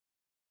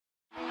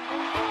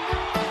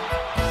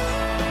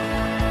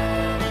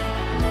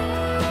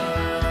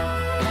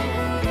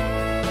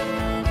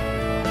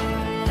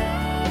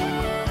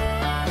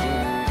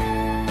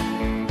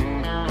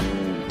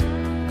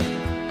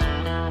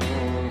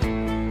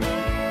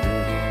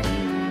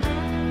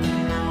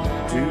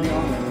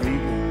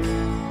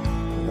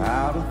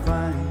a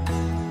thing.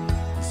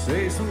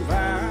 Say some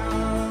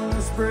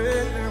vows,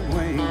 spread their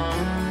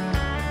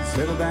wings,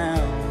 settle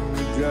down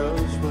to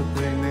just what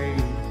they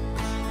need,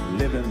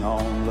 living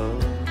on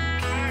love.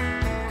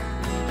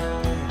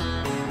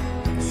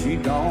 She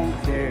don't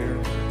care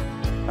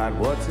about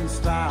what's in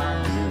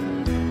style.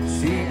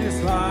 She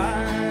just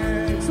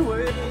likes the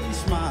way you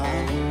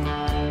smile.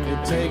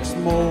 It takes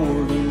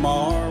more than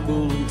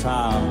marble and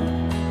tile,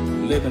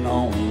 living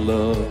on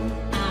love.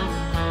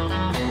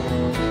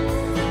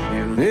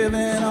 You're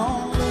living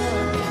on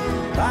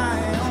love,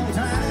 buying on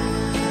time,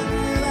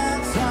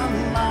 without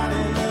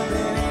somebody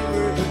loving ain't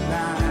worth a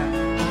dime.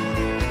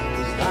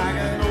 It's like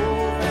an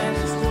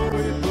old-fashioned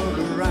storybook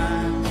of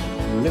rhyme,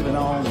 living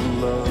on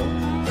love.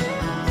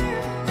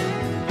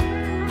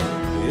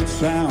 It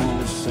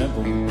sounds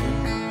simple,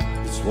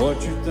 it's what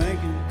you're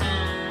thinking.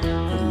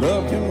 But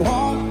love can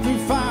walk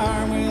through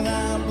fire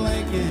without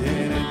blinking,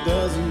 and it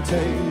doesn't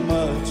take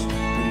much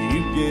for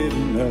you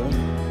getting up,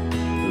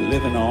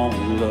 living on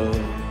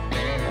love.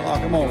 Oh,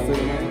 come on,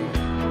 Phil, man.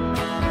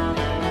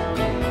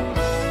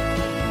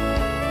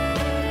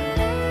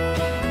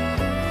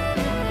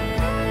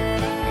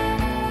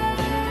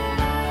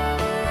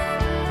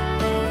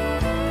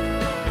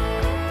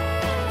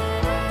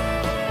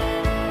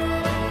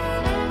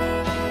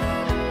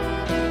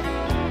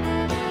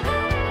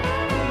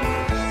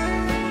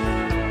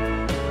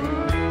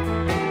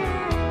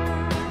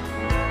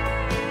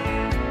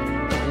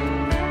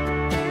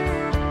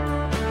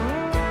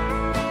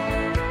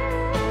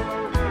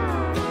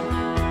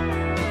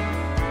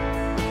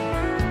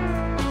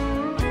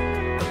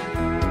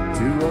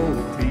 Two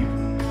old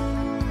people,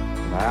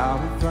 loud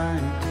and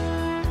frank,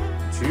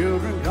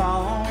 children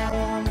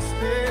gone,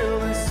 still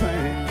they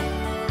sing,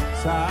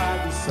 side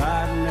by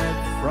side in that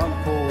front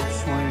porch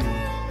swing,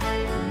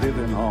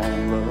 living on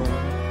love.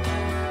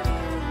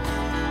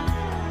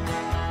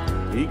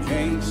 He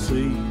can't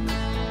see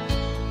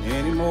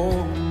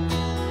anymore,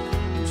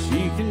 she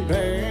can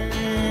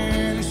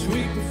barely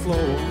sweep the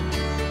floor.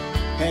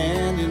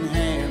 Hand in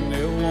hand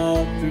they'll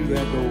walk through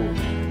that door,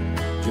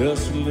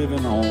 just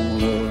living on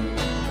love.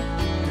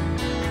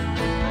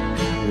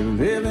 We're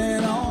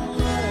living on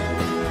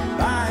love,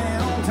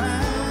 buying on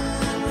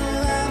time,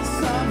 without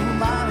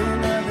somebody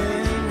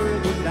nothing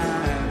worth a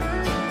dime.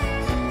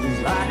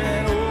 It's like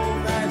that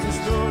old-fashioned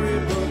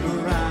storybook of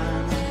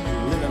rhyme,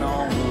 living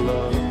on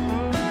love.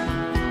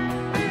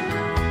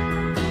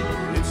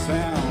 It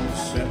sounds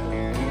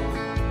simple,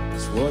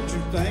 it's what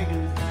you're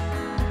thinking.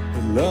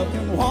 But love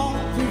can walk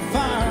through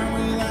fire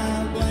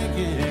without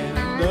blinking, and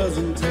it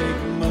doesn't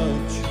take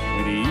much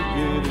when you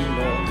get in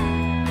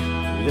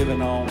love,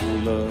 living on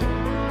love.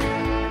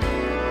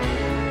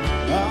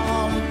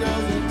 Oh, it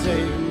doesn't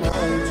take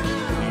much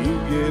when you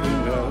get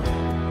enough,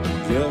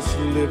 just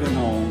living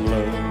on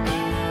love.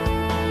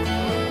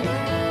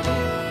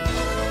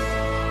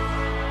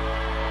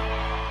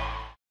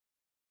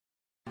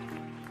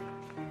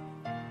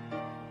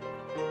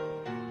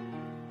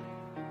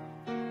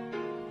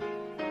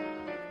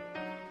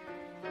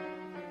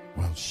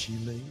 While she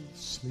lay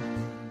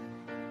sleeping,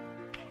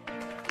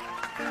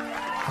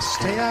 I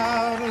stay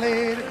out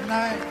late at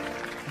night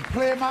and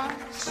play my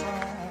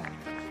song.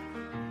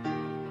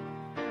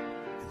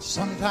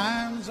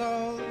 Sometimes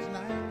all those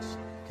nights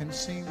can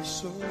seem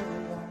so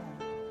long,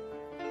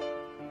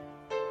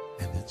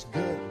 and it's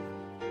good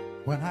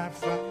when I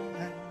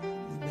finally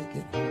make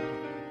it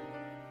home,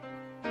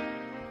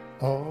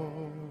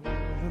 all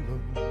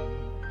alone,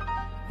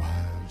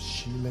 while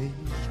she lays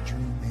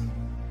dreaming.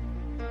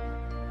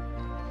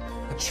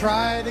 I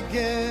try to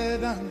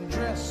get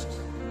undressed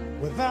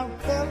without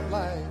the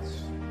lights,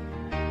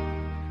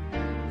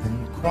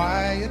 then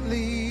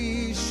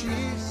quietly she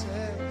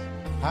says,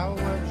 "How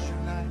was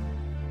your night?"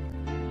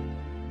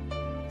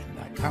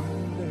 Come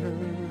to her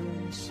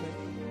and say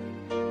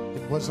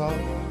it was all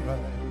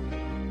right,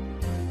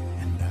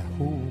 and I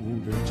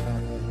hold her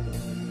tight.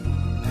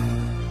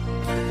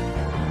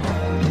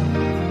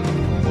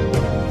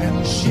 And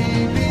she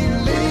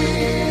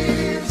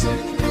believes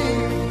in me.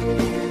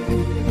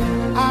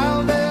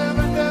 I'll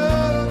never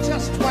know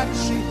just what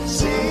she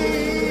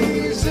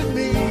sees in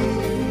me.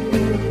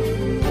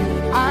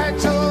 I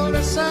told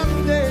her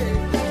someday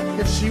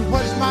if she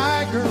was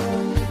my girl,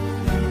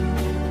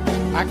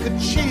 I could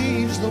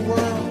change the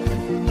world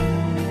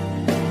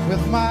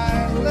with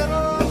my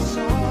little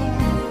song.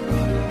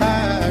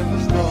 I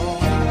was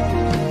wrong,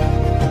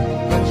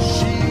 but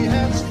she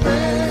has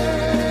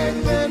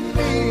faith in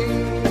me,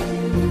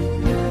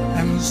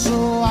 and so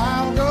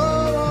I'll go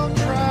on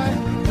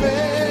trying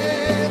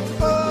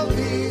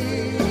faithfully.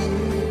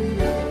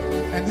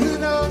 And who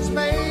knows,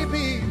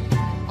 maybe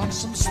on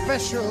some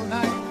special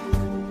night,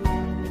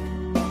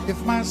 if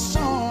my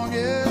song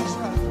is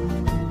right,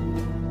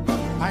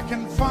 I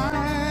can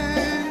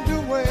find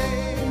a way.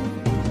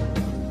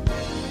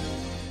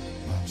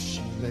 While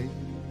she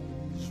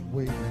lays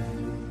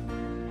waiting,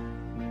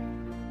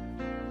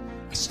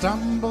 I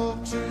stumble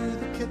to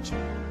the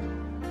kitchen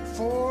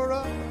for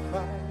a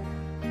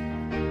bite,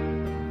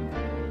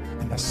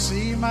 and I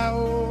see my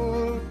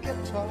old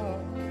guitar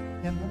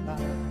in the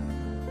night.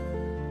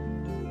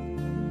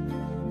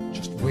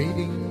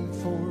 waiting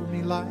for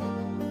me like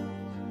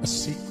a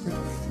secret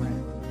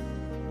friend.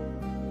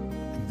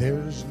 And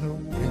there's no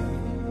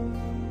wind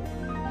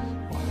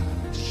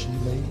while she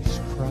lays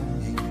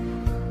crying.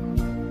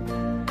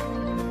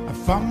 I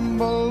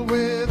fumble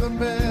with a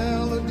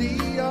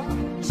melody or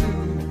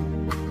two,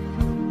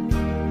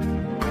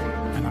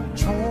 and I'm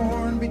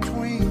torn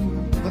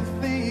between the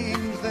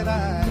things that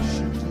I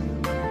should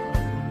do.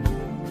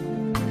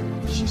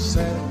 She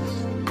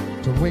says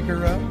to wake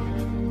her up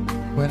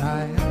when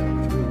I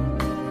am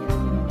through.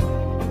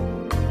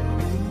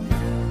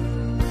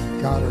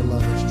 God, her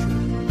love is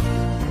true.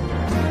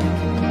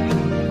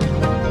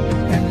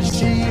 And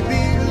she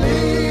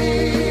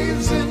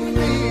believes in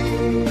me.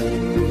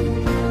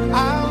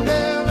 I'll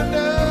never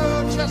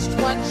know just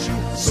what she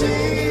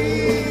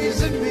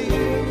sees in me.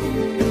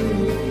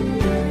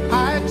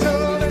 I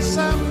told her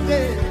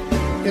someday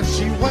if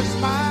she was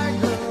my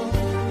girl,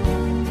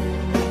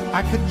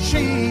 I could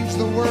change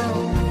the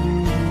world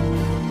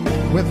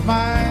with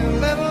my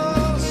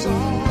little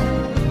song.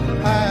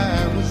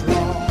 I was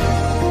wrong,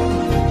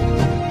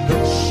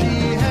 but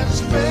she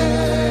has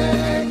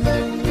faith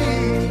in me,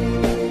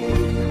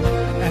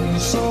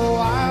 and so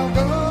I'll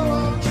go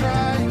on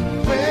trying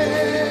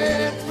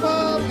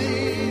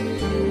faithfully.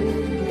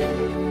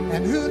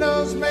 And who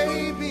knows,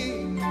 maybe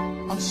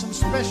on some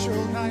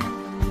special night,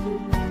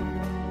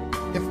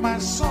 if my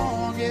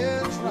song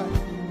is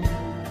right,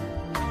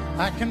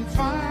 I can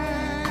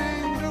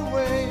find a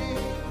way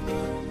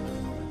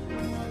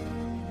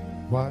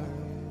while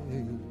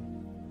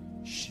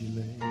she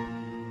lays,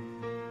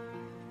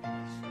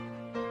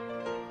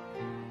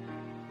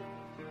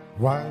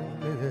 while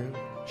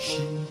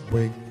she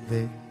waits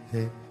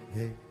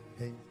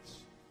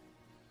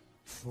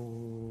for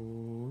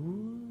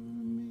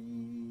me.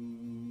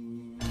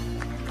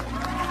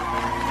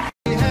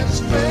 She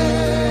has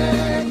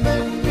faith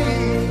in me,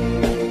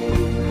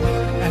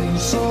 and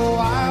so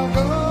I'll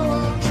go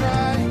on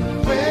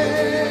trying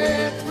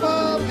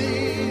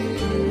faithfully.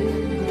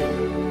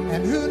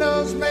 And who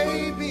knows,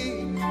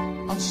 maybe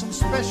on some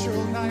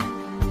special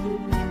night,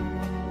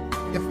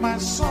 if my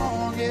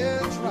song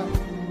is right,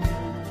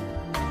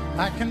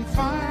 I can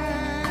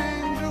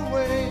find a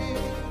way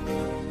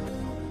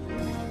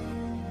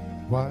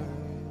while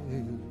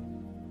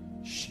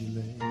she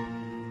lays,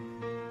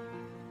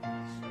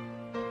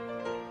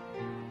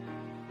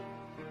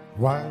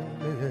 while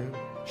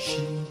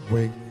she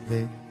waits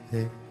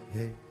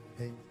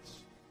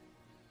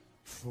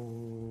for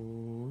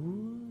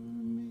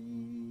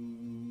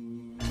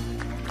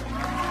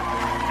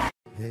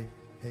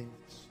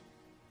hates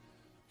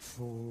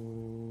for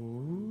me.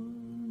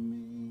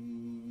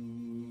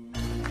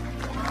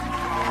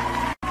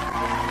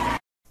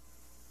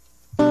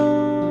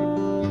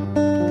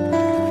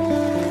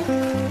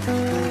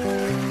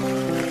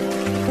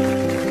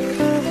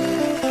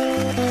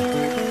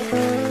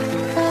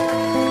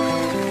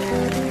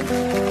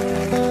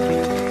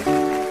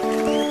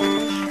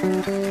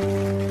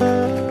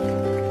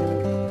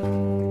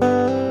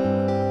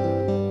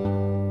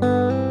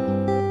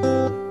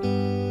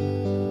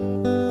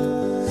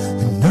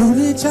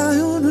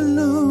 Child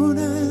alone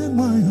and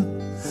wild,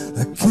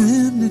 a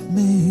cabinet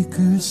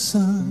maker's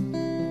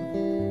son.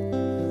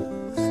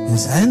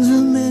 His hands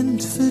are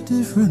meant for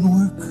different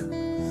work,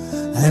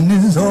 and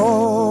his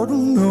heart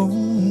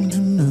unknown to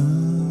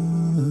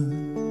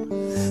none.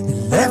 He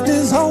left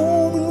his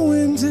home and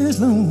went his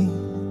lone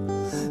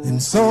in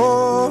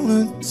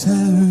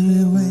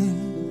solitary way,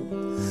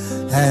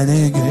 and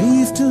he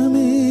gave to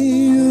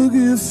me a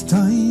gift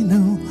I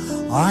know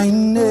I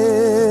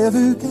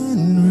never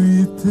can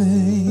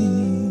repay.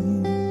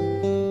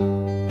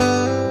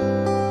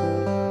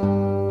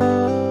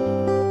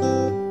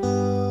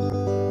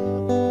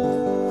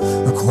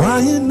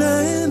 Quiet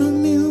man of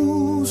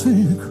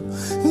music,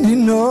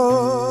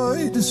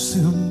 denied the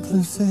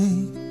simpler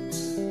fate.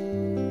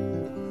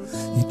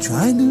 He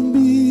tried to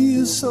be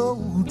a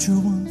soldier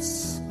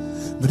once,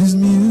 but his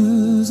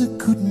music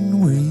couldn't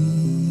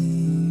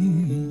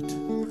wait.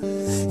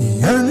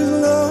 He earned his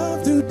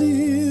love through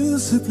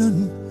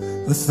discipline,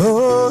 a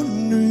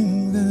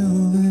thundering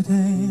velvet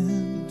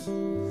hand.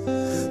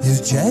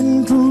 His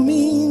gentle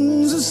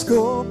means of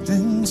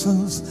sculpting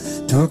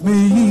souls took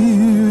me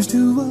years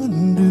to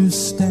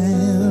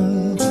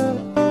understand.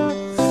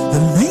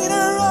 The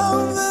leader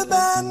of the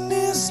band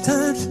is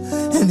tired,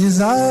 and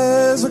his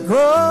eyes are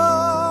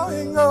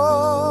growing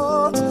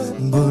old,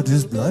 but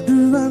his blood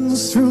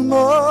runs through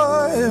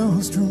my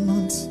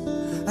instrument,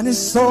 and his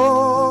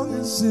song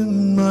is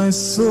in my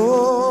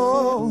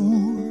soul.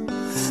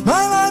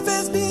 My life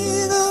has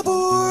been a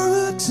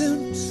poor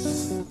attempt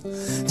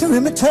to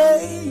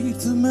imitate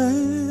the man.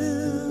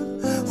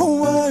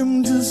 Oh,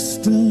 I'm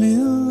just a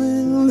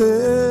living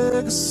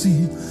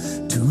legacy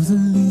to the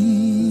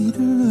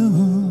leader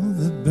of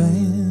the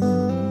band.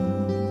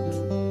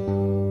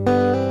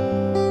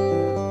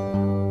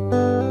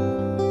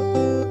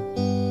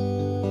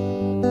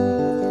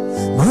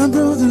 My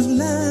brother's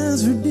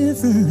lives are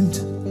different,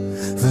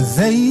 for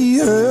they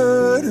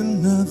heard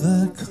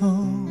another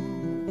call.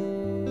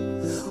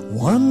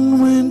 One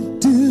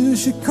went to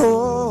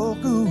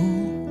Chicago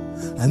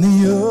and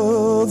the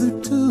other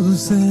to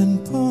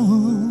St.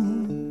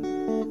 Paul,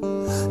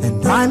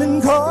 and I'm in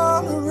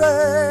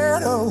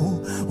Colorado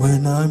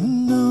when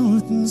I'm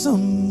not in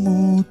some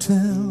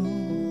motel,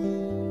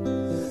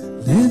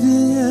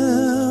 living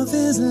out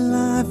this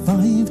life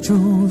I've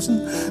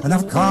chosen and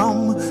I've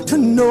come to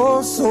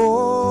know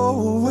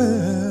so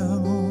well.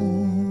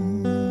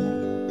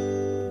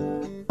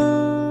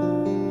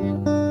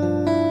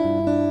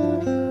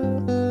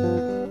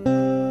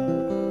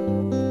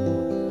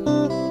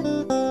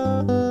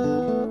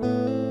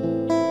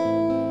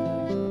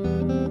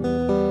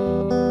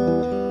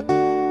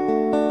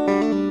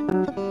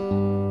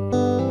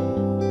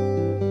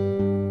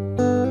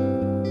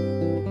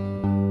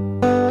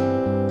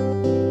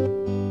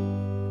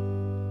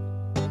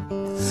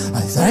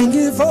 Thank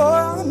you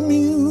for the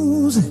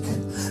music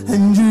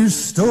and your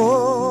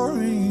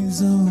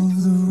stories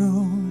of the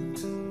road.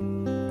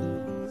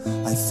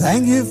 I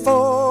thank you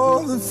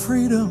for the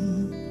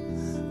freedom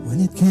when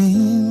it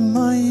came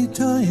my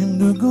time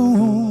to go.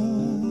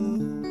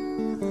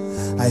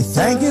 I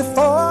thank you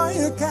for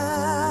your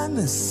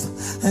kindness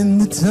and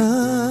the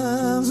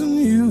times when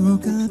you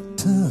got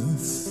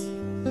tough.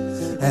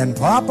 And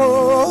Papa,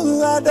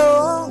 I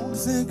don't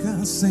think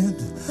I said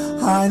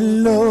I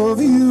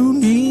love you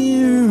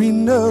near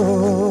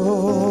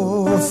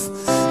enough.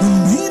 The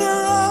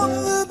meter on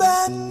the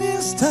band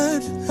is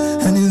tight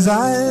and his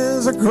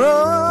eyes are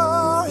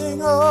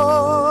growing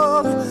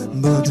old,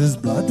 but his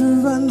blood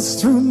runs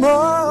through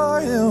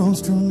my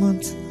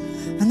instrument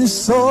and his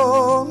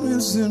song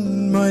is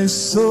in my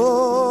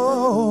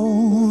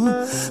soul.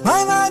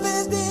 My life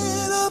has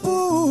been a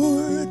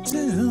poor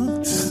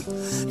attempt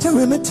to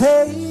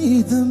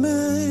imitate the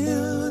man.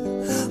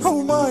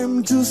 Oh,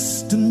 I'm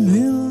just a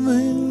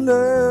living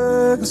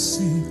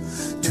legacy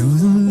to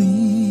the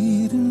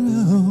leader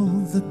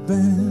of the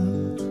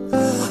band.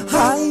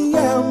 I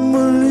am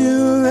a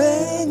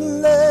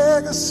living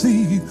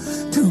legacy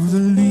to the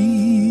leader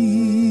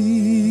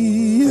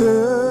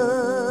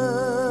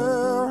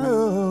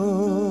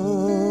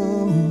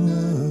of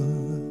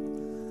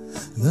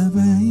the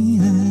band.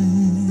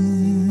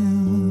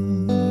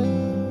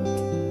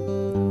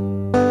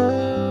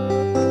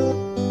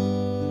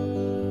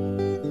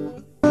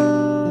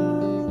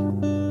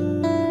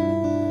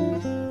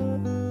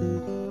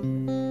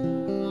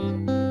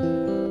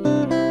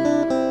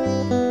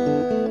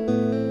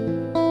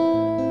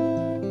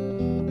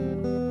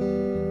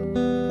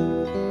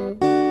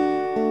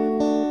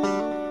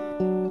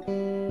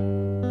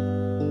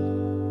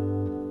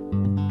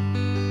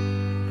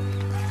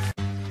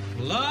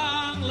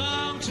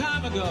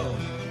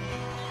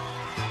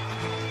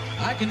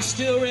 I can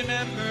still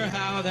remember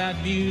how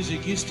that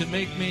music used to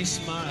make me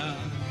smile.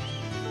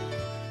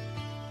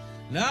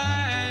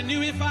 I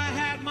knew if I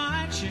had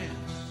my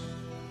chance,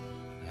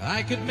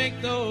 I could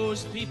make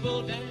those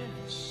people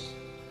dance.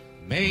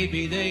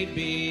 Maybe they'd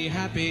be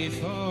happy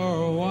for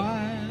a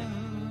while.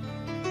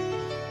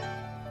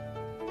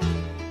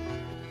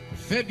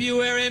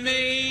 February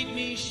made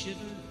me shiver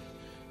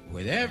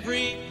with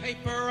every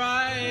paper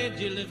I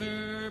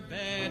deliver.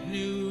 Bad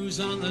news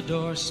on the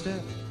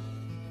doorstep.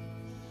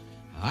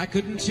 I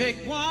couldn't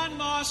take one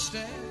more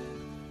step.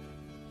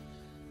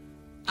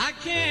 I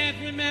can't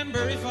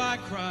remember if I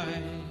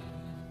cried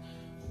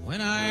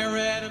when I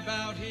read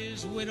about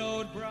his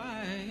widowed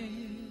bride,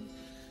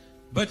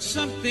 but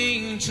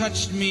something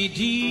touched me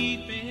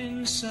deep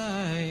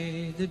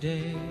inside the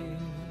day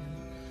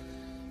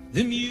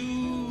the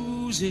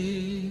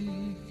music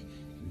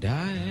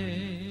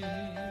died.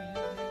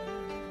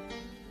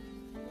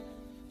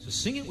 So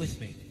sing it with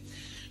me.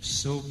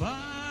 So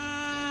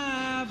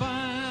bye-bye,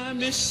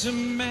 Miss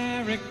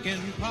American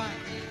Pie.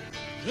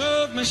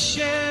 Drove my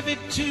Chevy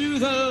to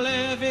the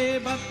levee,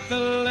 but the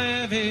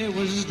levee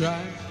was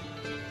dry.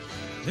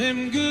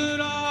 Them good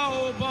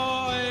old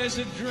boys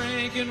are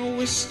drinking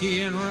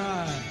whiskey and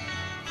rye,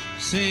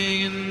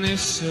 singing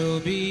this'll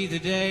be the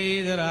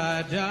day that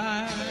I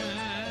die.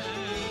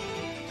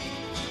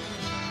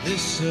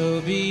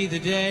 This'll be the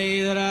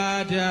day that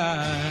I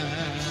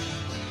die.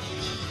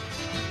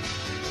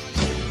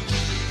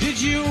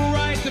 Did you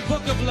write the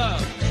book of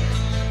love?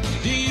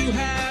 Do you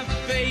have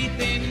faith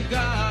in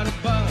God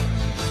above?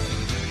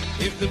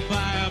 If the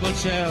Bible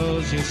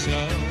tells you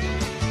so.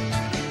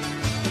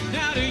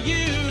 Now do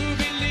you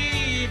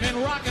believe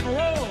in rock and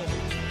roll?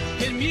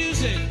 Can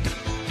music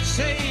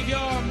save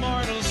your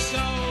mortal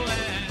soul?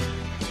 And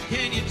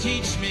can you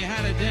teach me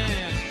how to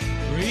dance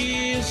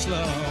real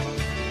slow?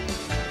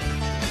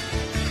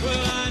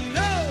 Well, I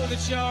know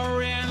that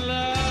you're in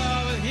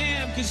love with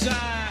him, 'cause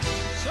I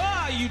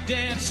saw you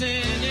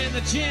dancing in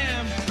the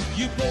gym.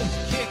 You both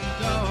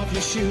kicked off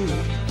your shoes.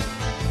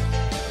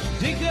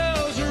 Dig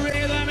those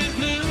rhythm and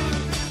blues.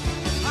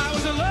 I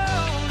was a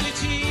lonely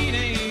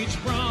teenage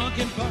bronc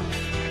and buck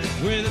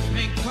with a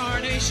pink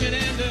carnation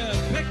and a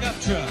pickup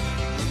truck,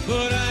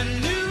 but I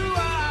knew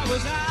I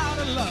was out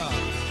of love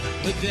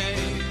the day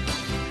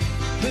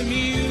the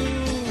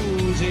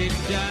music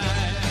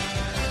died.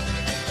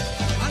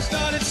 I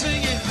started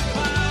singing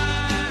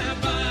bye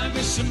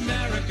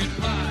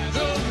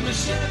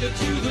Chevy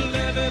to the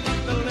levee, but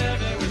the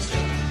levee was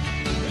dry.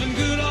 And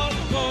good old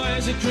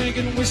boys are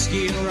drinking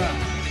whiskey and rye,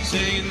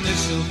 saying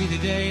this'll be the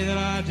day that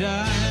I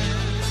die.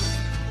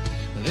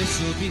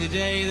 This'll be the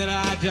day that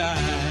I die.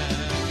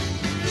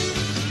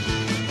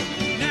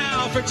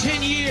 Now for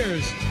 10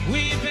 years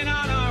we've been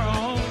on our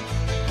own.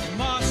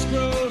 Moss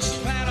grows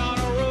fat on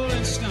a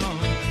rolling stone.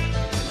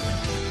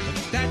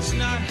 But that's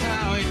not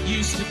how it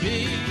used to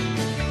be.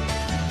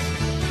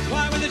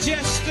 Why, when the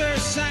jester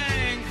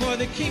sang for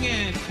the king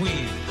and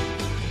queen,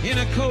 in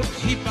a coat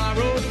he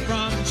borrowed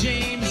from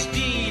James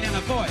Dean, and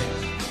a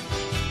voice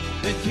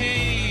that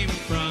came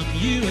from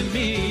you and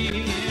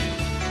me.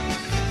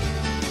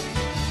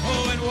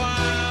 Oh, and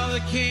while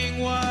the king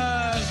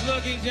was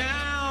looking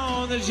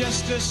down, the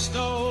jester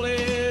stole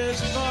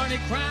his thorny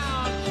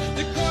crown.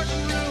 The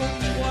courtroom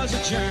was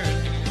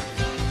adjourned,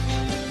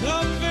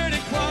 the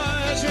verdict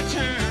was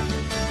returned,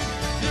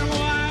 and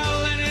while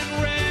Lenin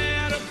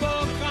read a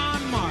book on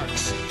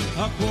Marx,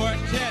 a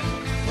quartet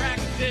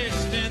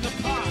practiced in the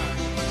park,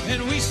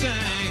 and we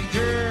sang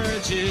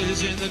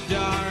dirges in the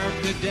dark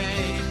of the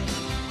day.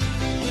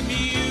 The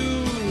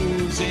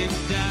music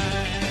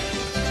died.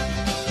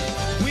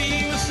 We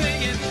were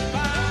singing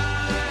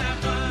bye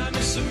bye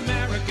Miss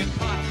American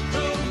Pie,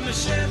 rode my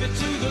Chevy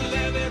to the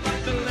levee, but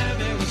the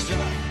levee was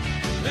dry.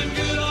 Them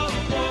good old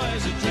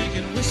boys are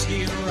drinking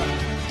whiskey and rye,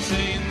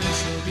 saying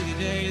this'll be the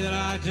day that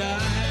I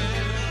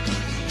die.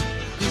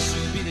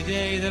 This'll be the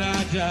day that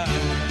I die.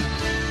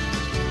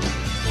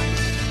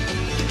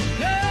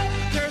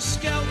 Helter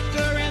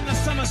skelter in the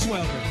summer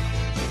swelter,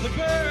 the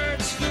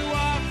birds flew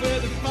off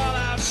with a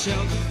fallout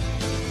shelter.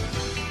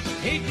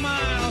 8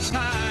 miles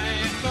high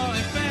and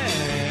falling fast,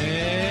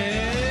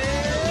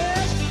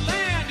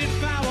 landed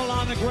foul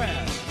on the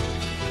grass.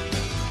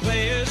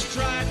 Players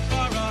tried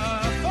for a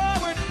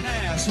forward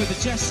pass with a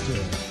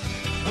jester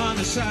on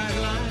the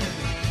sideline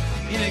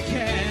in a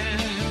cab.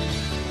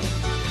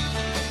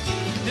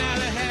 Now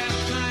the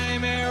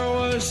halftime air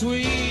was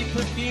sweet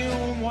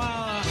perfume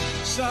while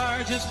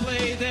sergeants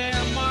played their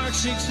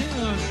marching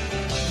tune.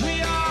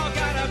 We all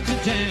got up to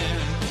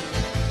dance.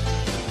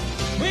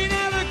 We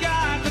never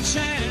got the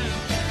chance.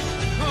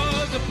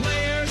 Oh, the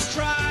players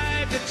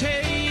tried to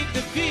take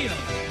the field.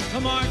 The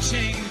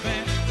marching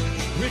band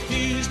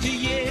refused to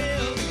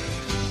yield.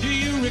 Do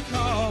you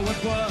recall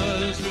what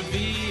was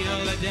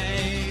revealed that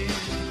day?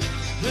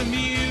 The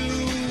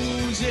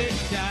music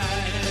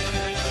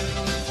died.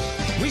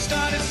 We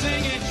started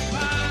singing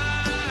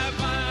bye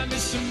bye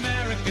Miss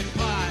American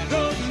Pie,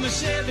 rode my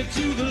Chevy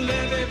to the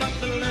levee, but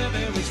the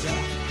levee was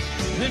dry.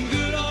 Them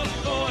good old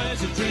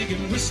boys are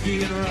drinking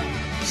whiskey and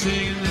rye,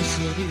 singing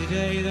this'll be the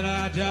day that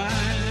I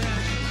die.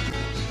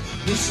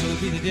 This'll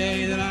be the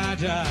day that I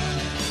die.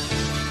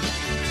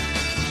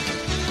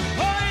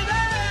 Oh,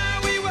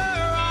 there we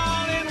were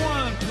all in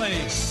one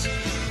place,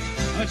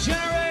 a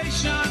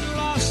generation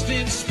lost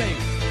in space,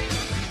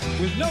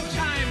 with no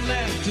time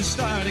left to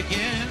start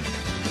again.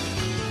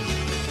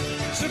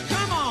 So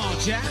come on,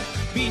 Jack,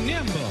 be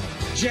nimble.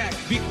 Jack,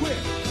 be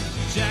quick.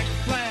 Jack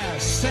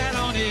Flash sat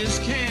on his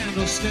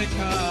candlestick.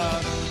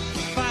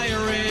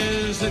 Fire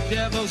is the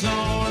devil's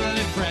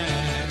only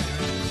friend.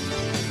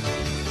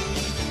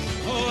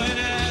 Oh, and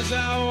as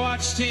I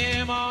watched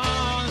him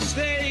on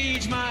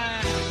stage, my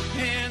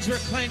hands were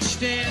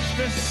clenched in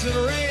fists of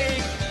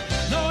rage.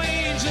 No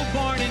angel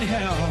born in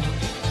hell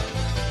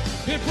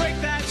could break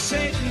that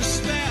Satan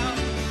spell.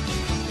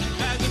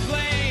 As the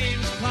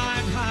flames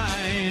climbed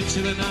high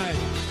into the night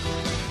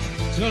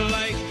to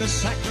light the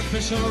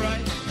sacrificial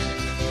rite,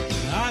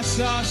 I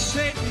saw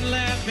Satan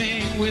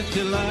laughing with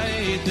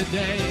delight the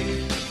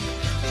day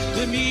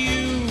the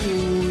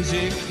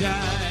music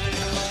died.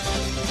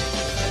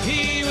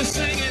 He was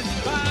singing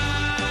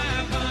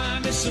bye bye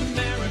Miss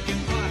American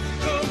Pie,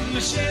 rode my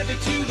Chevy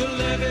to the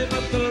levee,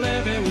 but the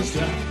levee was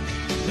dry.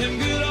 Them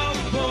good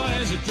old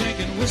boys are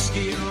drinking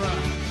whiskey and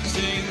rye,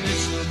 saying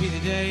this'll be the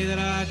day that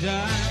I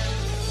die.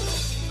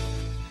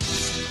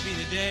 This'll be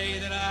the day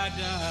that I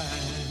die.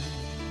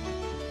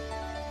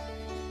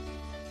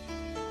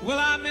 Well,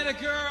 I met a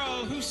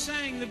girl who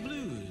sang the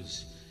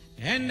blues,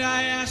 and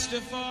I asked her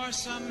for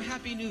some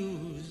happy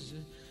news,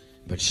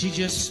 but she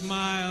just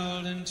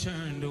smiled and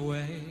turned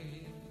away.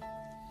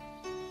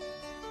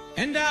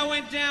 And I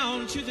went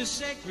down to the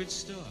sacred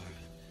store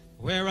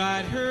where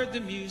I'd heard the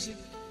music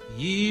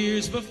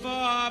years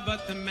before,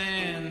 but the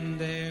man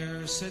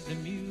there said the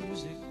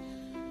music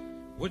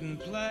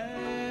wouldn't play.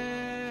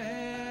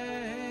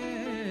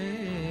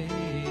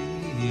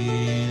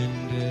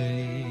 And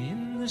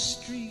in the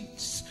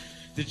streets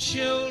the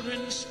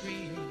children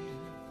screamed,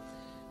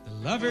 the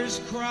lovers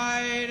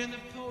cried, and the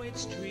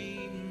poets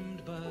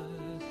dreamed, but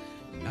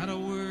not a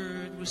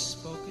word was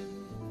spoken.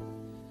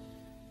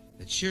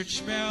 The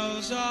church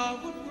bells all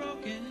were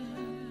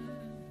broken,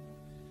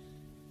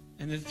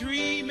 and the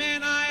 3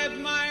 men I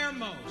admire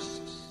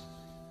most,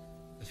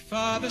 the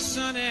Father,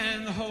 Son,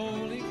 and the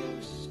Holy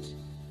Ghost,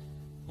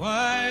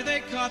 why, they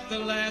caught the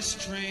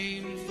last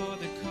train for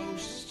the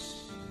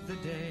coast the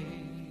day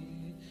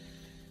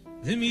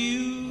the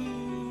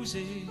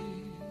music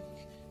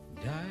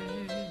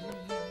died.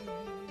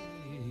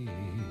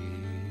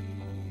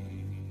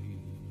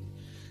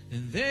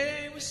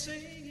 were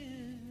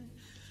singing,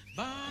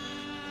 bye,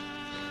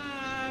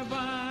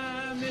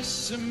 bye,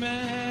 Miss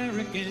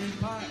American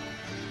Pie.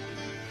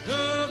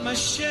 Drove my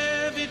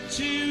Chevy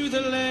to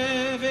the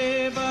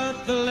levee,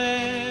 but the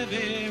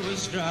levee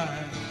was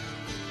dry.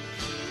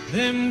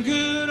 Them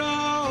good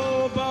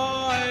old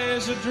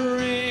boys are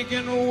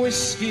drinking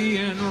whiskey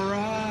and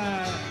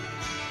rye,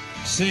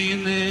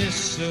 singing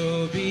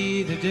this'll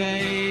be the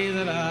day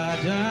that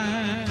I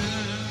die.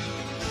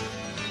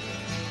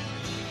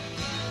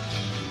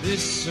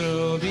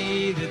 This'll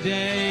be the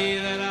day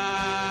that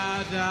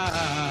I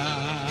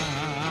die.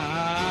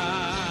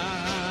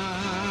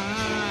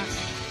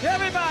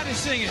 Everybody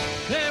singing.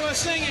 They were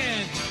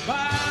singing, bye,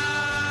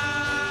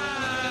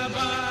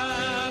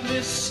 bye,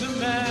 Miss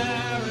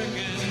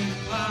American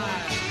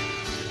Pie.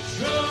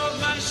 Drove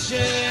my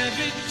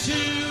Chevy to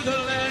the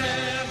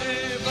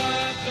levee,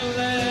 but the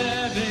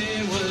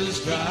levee was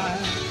dry.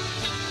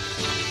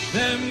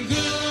 Them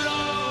good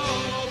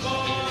old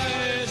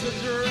boys are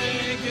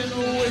drinking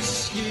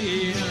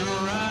whiskey and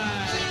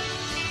rye,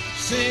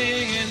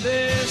 singing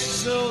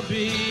this'll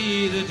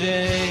be the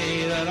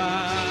day that I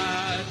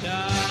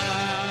die.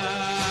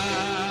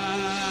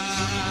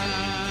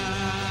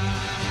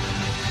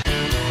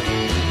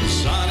 The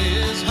sun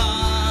is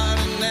hot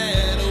and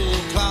that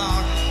old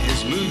clock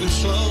is moving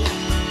slow,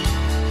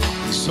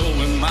 and so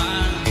am I.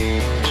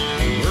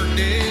 The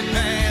workday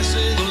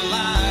passes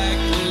like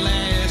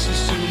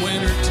molasses in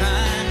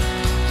wintertime.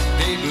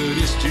 Hey, but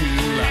it's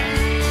July.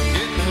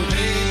 Getting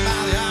paid by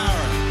the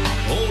hour,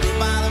 older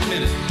by the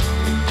minute.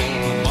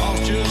 My boss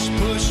just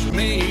pushed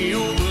me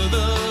over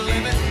the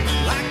limit.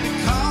 I'd like to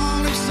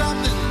call him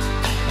something,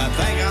 I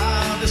think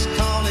I'll just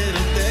call it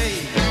a day.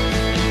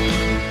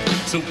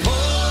 So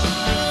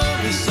pour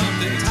me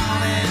something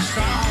tall and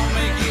strong,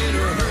 make it a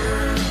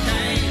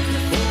hurricane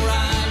before I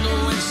go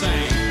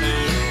insane.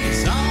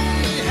 It's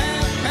only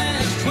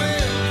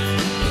 12:30,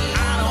 but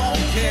I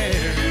don't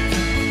care.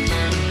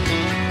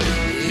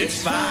 It's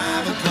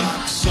 5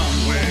 o'clock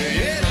somewhere,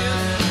 yeah.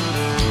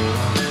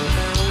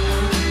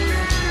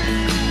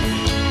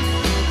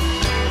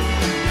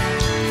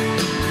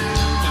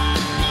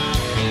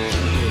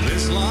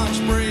 This lunch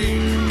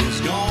break is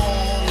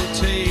gonna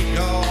take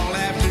all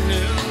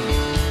afternoon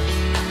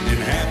and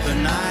half the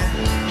night.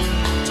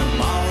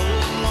 Tomorrow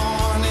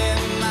morning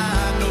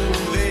I know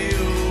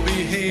they'll be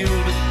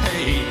held to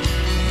pay.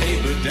 Hey,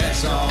 but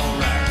that's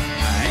alright.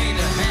 I ain't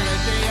had a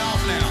day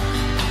off now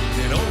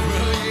in over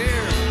a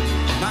year.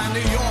 My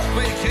New York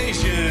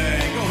vacation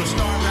ain't gonna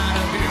start right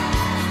up here.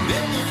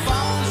 If the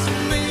phone's for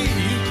me,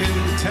 you can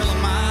tell them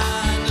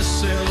mine to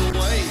sail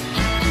away.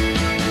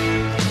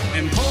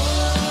 And pour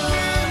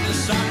me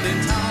something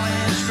tall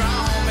and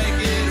strong, make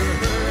it a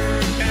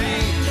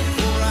hurricane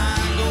before I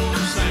go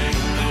insane.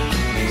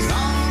 It's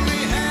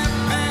only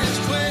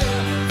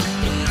 12:30,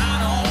 but I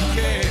don't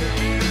care.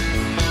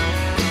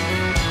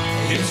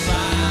 It's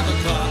 5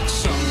 o'clock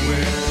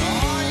somewhere,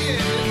 oh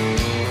yeah.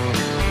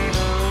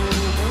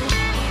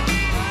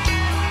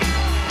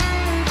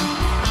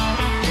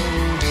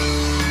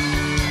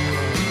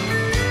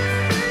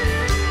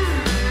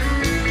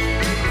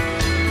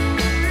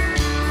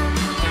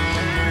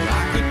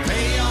 I could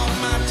pay on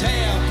my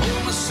tab, pull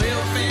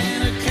myself in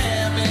a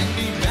cab and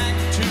be back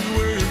to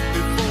work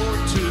before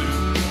 2.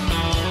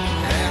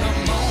 At a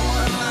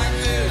moment like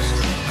this,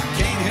 I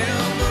can't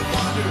help but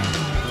wonder,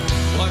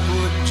 what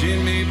would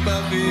Jimmy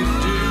Buffett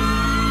do?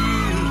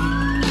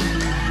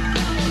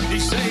 He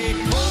say,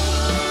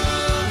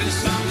 pour me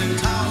something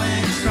tall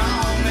and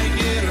strong, make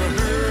it a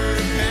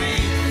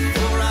hurricane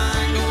before I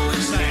go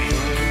insane.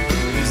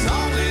 It's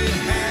only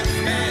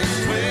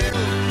 12:30,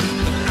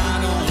 but I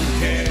don't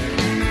care.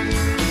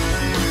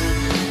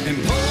 And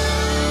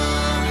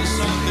pour me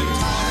something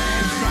tall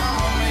and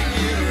strong, make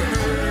it a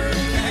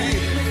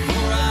hurricane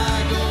before I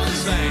go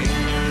insane.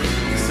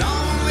 It's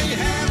only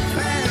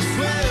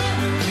 12:30,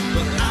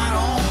 but I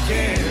don't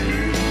care.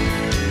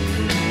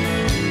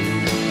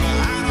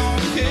 I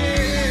don't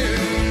care.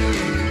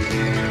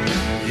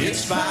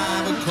 It's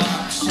 5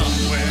 o'clock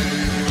somewhere.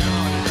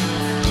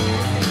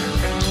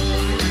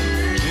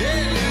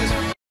 Yes.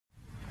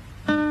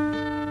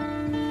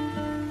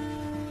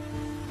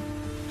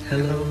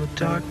 Hello,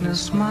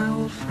 darkness, my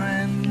old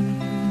friend.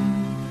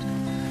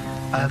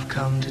 I've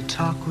come to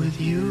talk with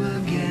you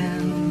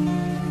again,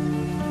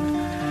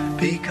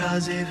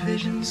 because a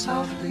vision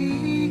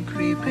softly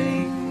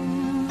creeping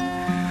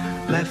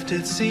left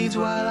its seeds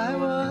while I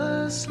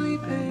was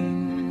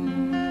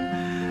sleeping,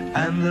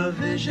 and the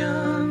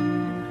vision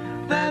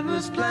that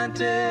was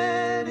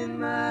planted in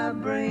my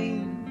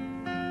brain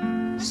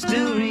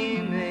still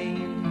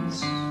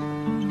remains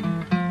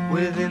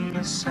within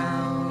the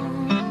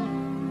sound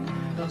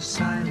of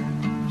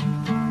silence.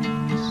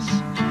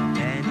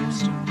 And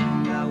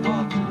instantly I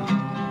walked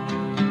along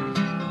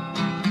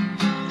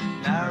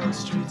narrow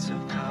streets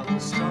of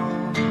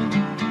cobblestone,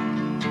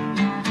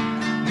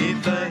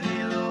 neath the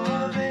halo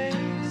of a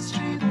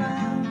street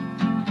lamp.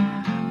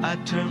 I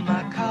turned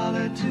my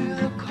collar to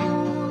the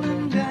cold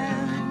and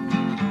damp,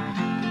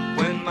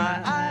 when my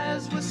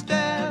eyes were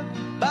stabbed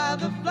by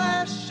the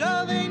flash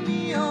of a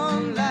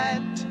neon lamp.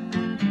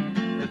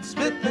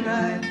 the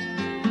night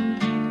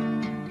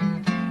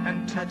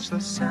and touch the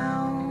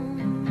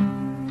sound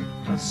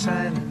of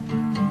silence.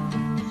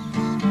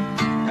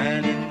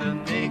 And in the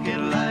naked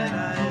light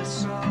I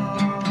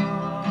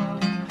saw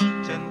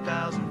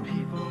 10,000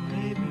 people,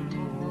 maybe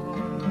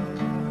more.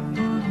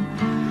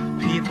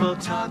 People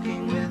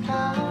talking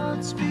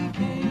without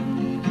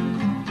speaking,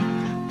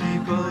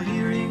 people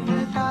hearing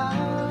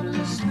without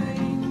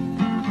listening,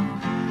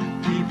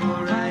 people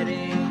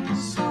writing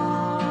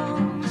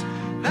songs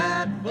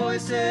that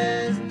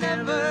voices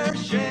never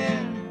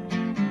share,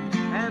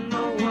 and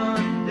no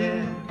one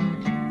dared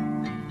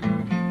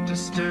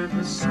disturb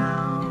the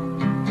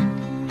sound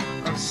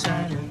of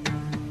silence.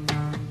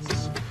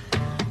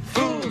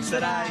 Fool,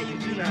 said I, you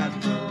do not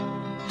know.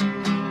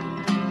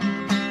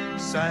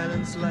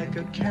 Silence like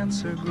a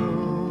cancer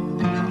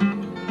grows.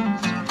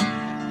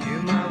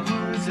 Hear my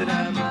words that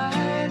I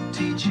might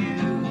teach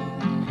you.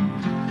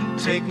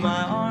 Take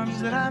my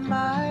arms that I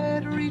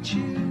might reach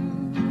you.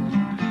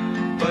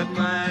 But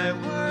my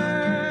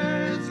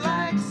words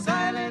like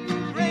silent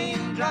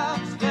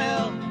raindrops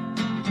fell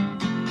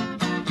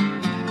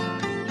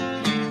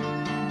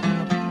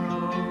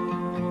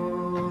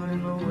in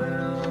the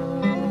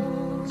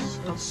wells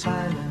of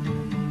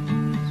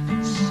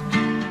silence,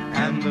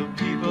 and the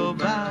people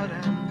bowed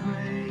and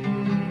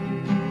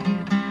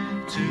prayed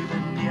to the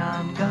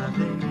neon god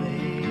they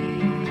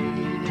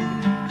made,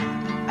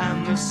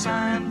 and the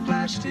sign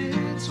flashed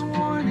its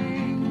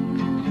warning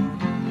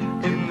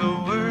in the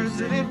words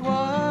that it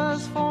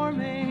was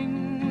forming,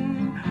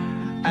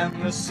 and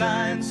the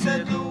sign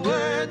said the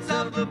words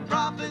of the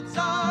prophets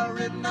are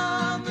written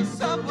on the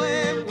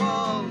subway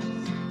walls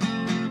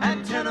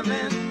and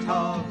tenement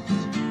halls,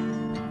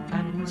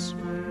 and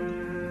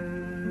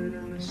whispered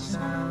in the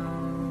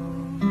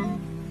sounds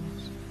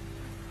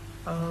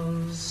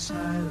of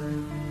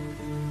silence.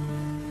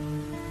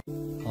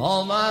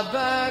 All my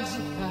bags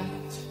are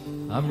packed,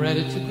 I'm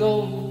ready to go.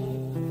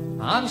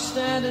 I'm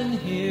standing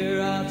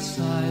here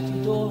outside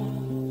the door.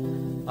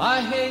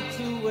 I hate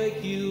to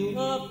wake you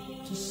up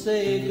to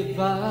say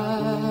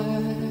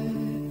goodbye,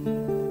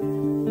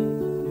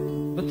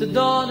 but the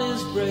dawn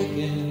is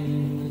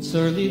breaking, it's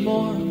early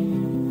morn.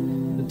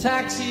 The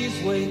taxi's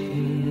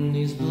waiting,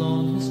 he's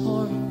blown his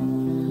horn.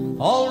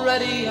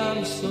 Already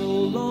I'm so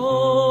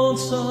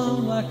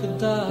lonesome I could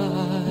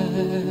die.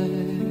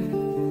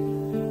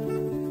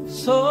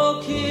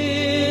 So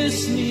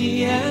kiss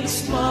me and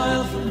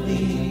smile for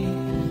me.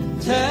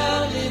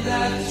 Tell me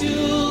that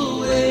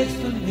you'll wait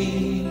for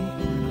me.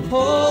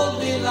 Hold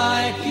me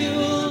like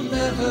you'll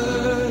never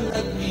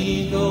let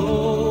me go.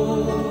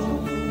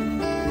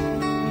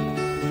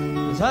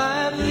 'Cause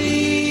I'm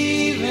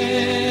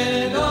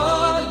leaving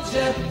on a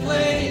jet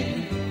plane.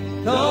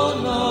 Don't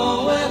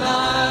know when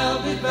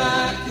I'll be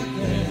back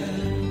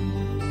again.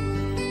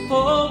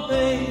 Oh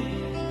babe,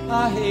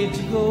 I hate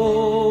to go.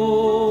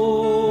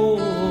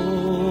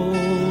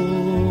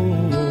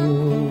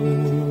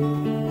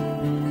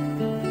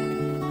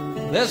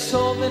 There's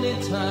so many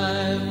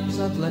times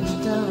I've let you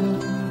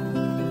down,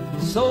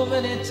 so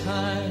many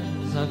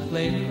times I've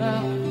played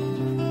around,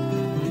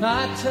 and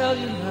I tell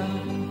you now,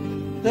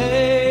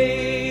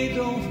 they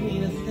don't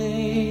mean a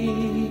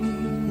thing.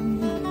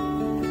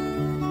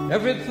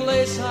 Every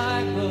place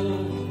I go,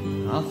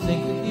 I'll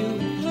think of you.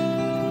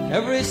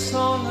 Every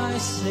song I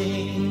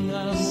sing,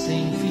 I'll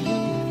sing for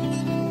you.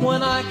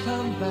 When I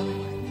come back,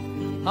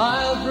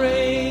 I'll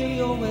bring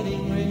your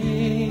wedding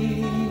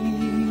ring.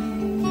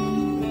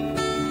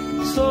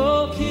 So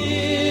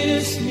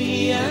kiss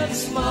me and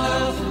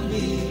smile for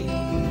me.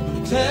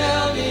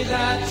 Tell me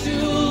that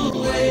you'll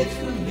wait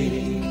for me.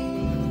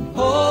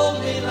 Hold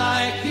me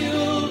like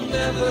you'll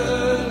never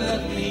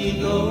let me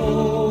go.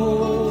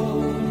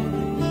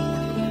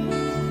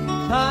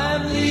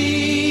 I'm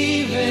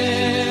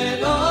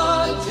leaving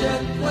on a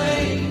jet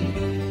plane.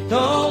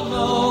 Don't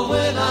know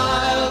when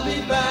I'll be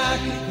back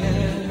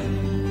again.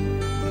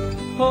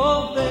 Oh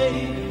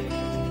babe,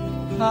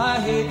 I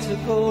hate to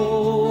go.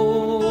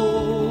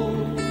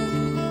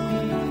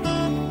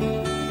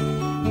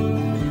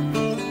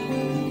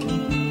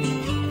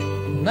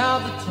 Now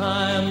the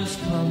time's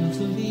come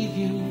to leave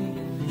you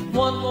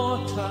one more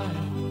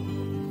time.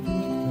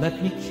 Let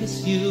me kiss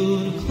you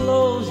and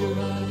close your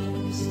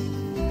eyes.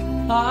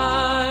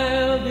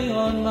 I'll be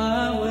on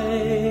my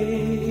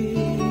way.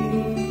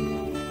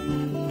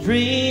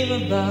 Dream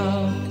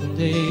about the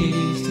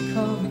days to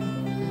come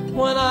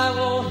when I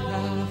won't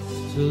have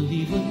to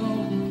leave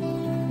alone.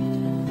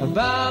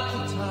 About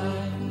the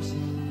times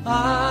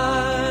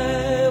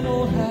I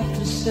won't have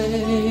to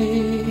say,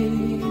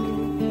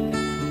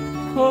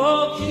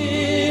 oh,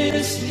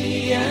 kiss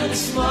me and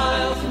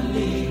smile for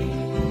me.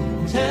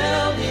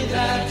 Tell me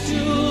that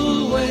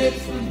you'll wait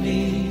for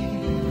me.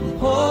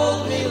 Hold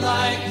me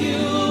like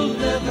you'll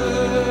never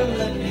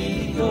let me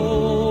go.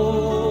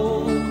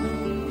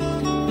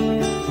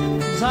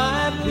 'Cause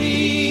I'm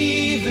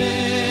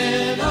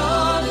leaving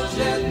on a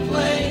jet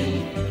plane.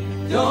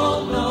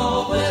 Don't know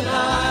when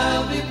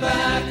I'll be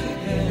back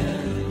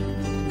again.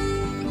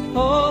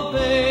 Oh,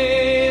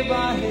 babe,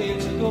 I hate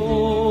to go.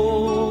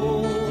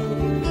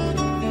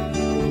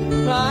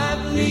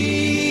 I'm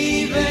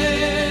leaving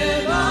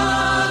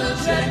on a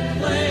jet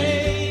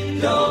plane.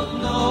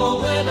 Don't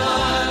know when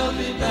I'll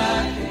be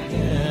back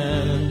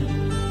again.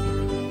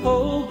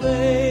 Oh,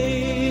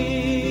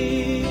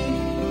 babe,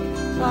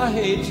 I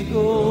hate to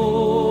go.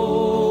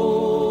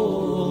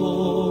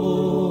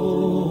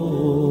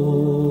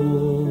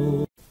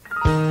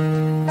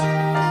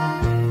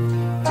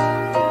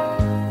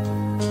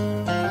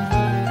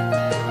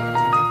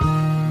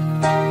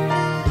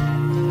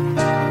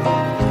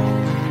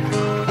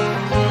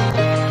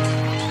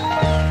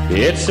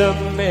 It's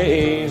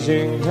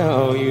amazing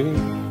how you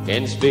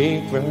can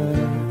speak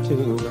right to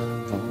my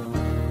heart.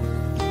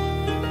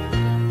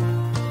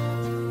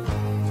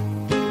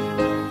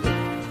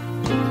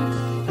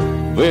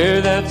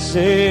 Without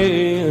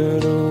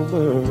saying a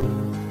word,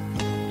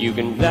 you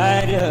can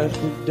light up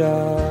the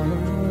dark.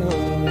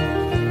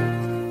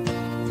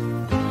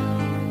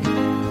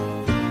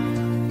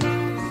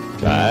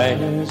 Try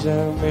as I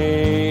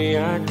may,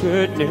 I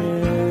could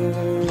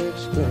never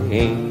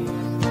explain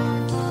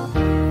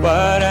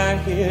what I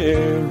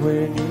hear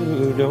when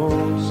you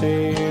don't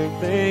say a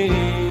thing.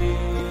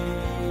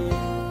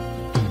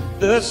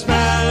 The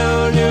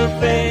smile on your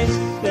face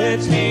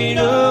lets me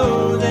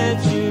know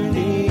that you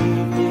need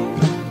me.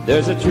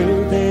 There's a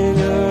truth in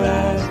your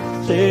eyes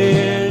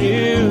saying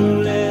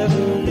you'll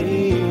never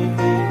leave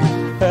me.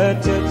 A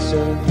touch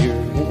of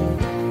your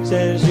hand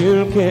says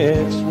you'll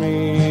catch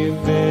me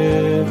if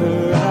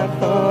ever I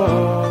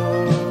fall.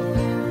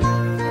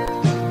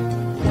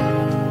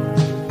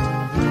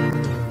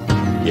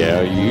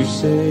 Yeah, you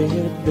say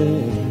it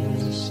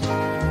best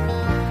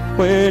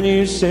when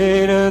you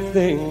say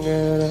nothing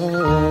at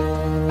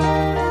all.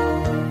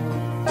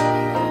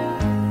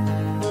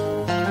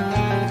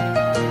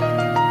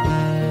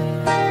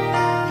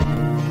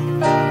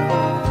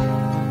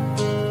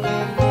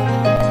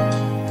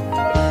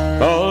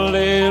 All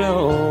day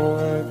long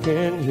I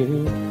can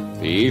hear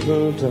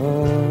people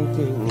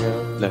talking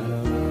out loud.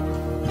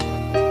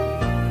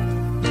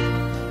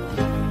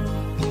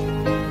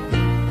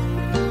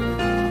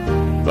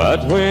 But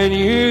when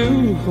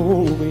you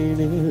hold me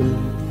near,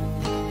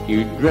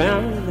 you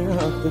drown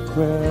out the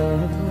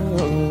crowd.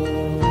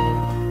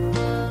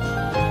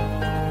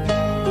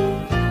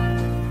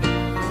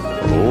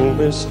 Oh,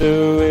 Mr.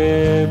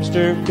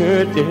 Webster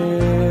could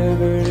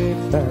never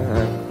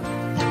define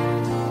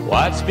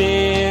what's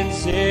being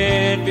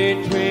said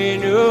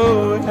between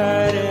your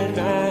heart and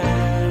mine.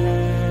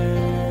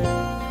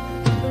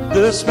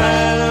 The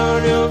smile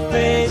on your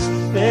face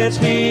lets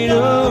me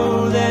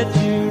know that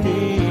you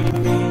need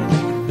me.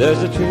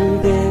 There's a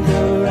truth in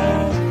your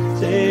eyes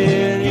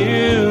saying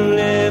you'll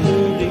never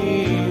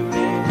leave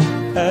me.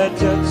 A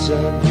touch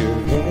of your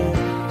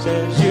hand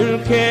says you'll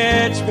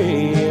catch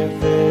me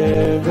if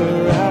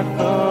ever I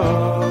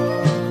fall.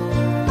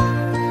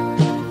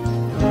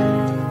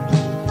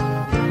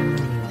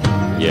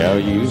 Yeah,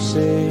 you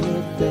say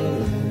it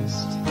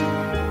best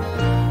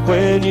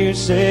when you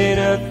say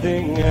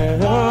nothing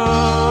at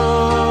all.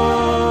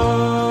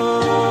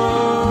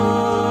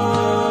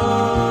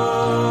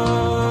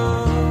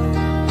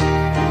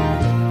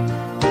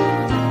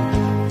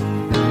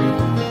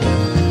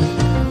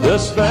 The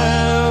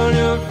smile on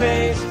your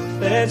face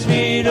lets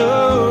me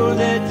know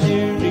that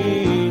you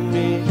need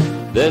me.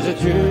 There's a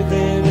truth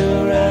in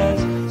your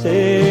eyes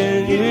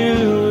saying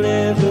you'll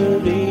never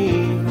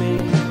leave me.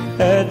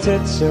 A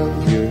touch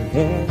of your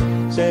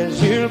hand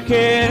says you'll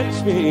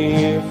catch me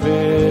if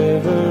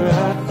ever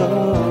I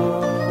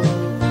fall.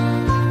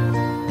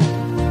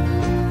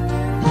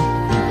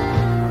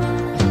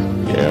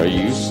 Yeah,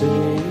 you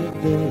say it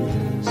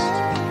best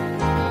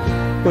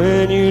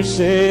when you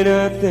say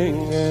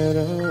nothing at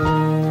all.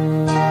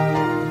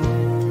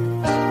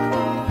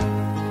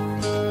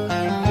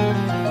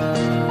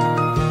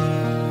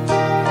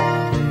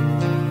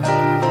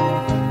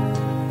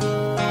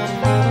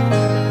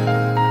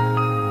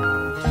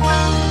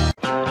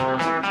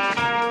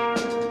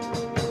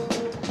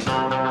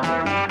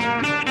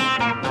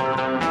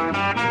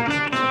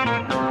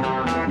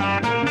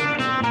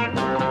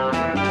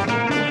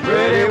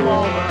 Pretty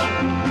woman,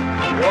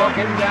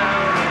 walking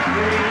down the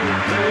street.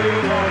 Pretty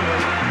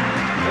woman,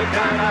 the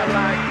kind I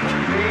like to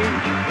meet.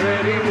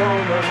 Pretty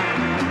woman,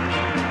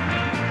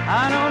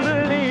 I don't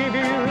believe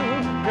you,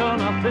 you're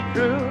not the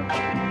truth.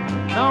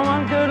 No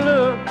one could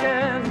look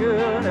as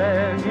good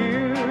as you.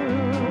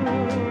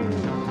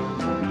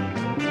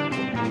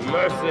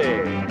 Mercy,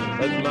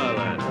 that's my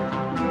line.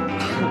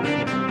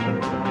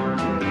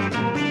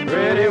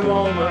 Pretty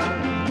woman,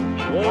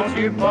 won't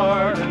you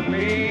pardon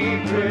me?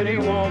 Pretty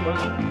woman,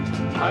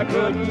 I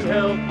couldn't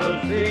help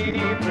but see.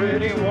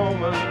 Pretty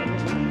woman,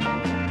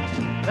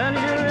 that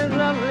you're as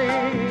lovely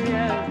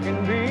as can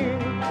be.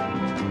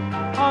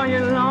 Are you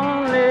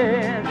lonely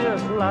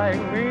just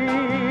like me?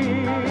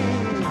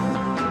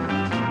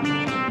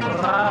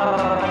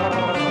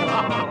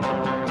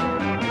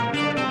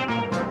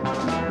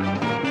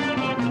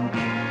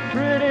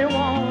 Pretty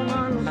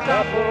woman,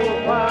 stop a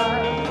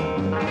while.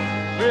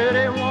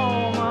 Pretty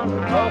woman,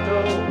 talk a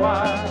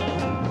while.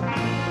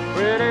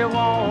 Pretty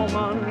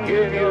woman,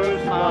 give your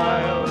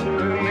smile to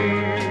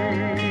me.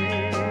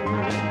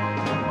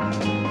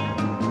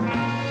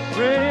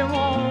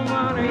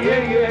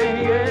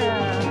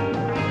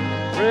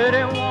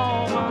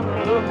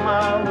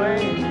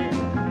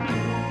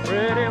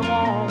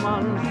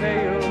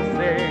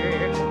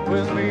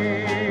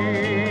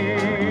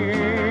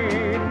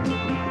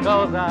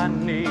 'cause I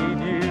need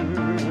you.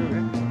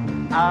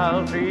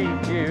 I'll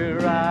treat you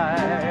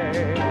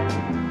right.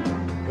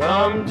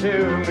 Come to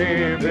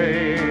me,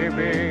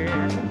 baby,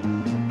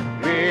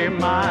 be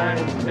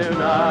mine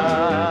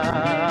tonight.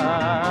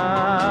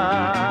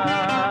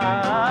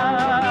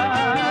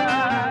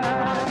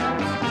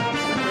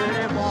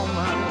 Pretty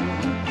woman,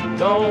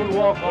 don't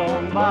walk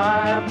on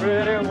by,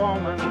 pretty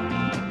woman.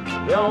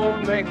 Don't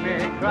make me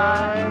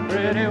cry,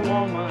 pretty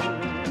woman.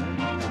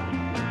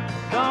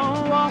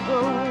 Don't walk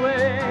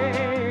away.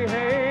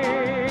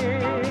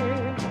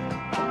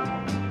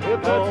 If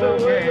that's the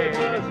way it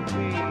must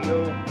be,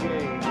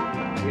 okay,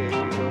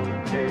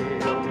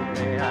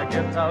 okay. I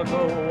guess I'll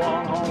go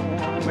on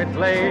home. It's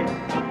late.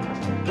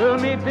 We'll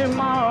meet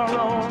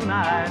tomorrow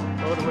night.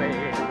 But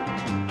wait,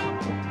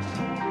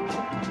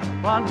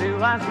 what do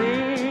I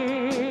see?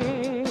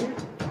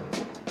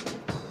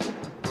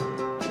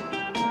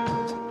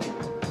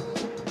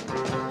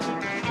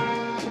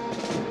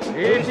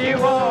 Is she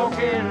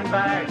walking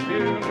back to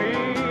me?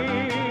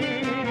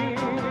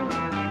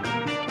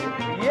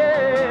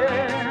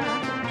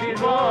 Yeah, she's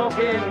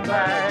walking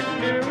back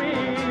to me.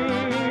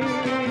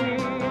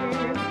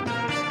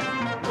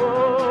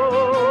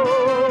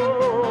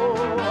 Oh,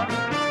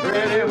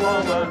 pretty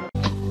woman.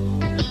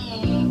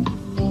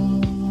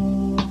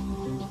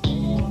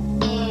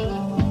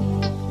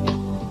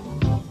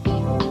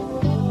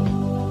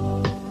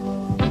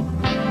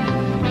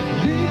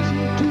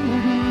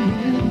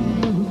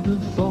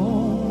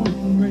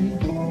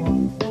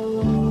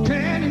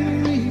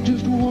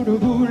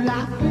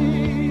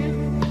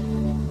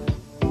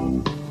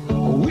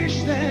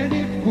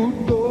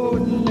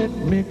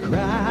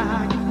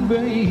 Crying,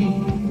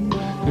 babe,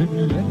 and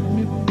let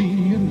me be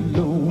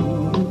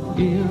alone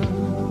again.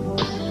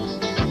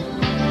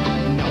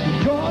 Now the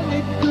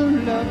only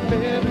girl I've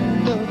ever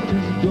loved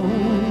is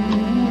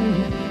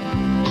gone,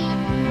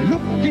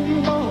 looking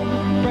for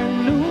a brand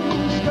new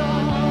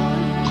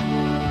start.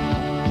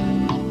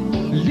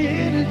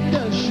 Little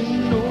does she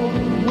know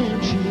when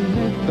she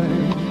left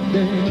back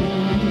there,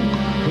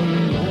 but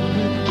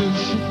only does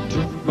she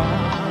took my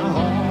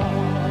heart.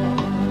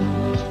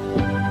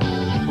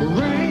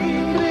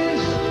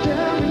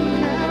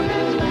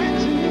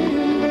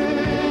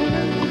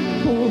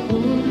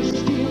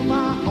 Steal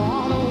my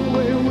heart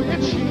away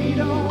when she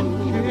don't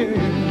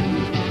care.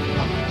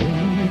 I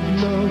can't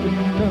love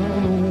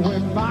another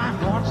when my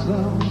heart's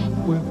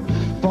somewhere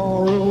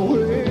far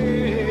away.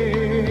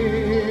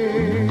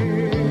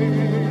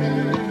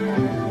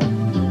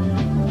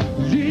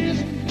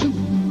 Listen to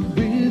the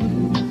rhythm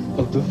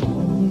of the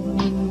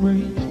phone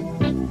ring.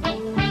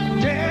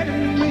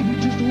 Telling me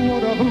just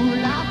what a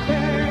fool out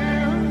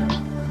there.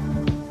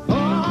 Oh,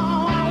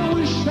 I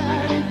wish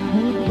that it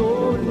would go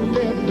and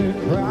let me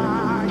cry.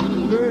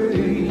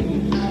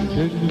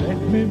 And let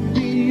me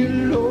be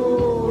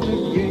alone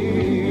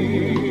again.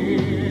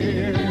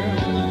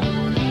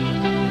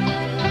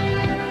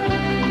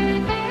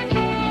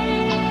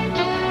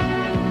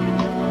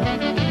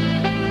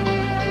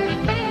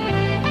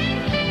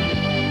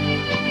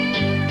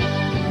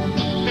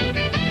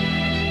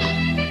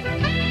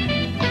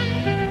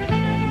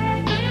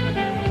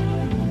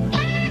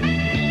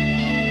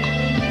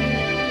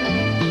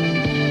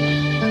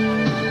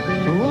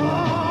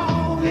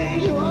 Oh,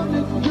 you're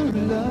the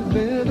girl I've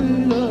ever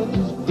loved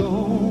is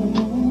gone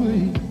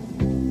away,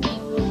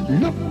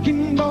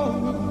 looking for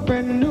a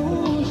brand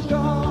new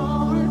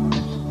start.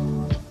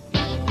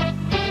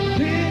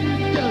 Then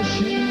does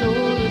she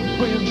know that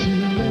when she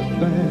left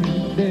that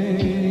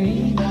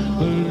day,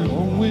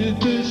 along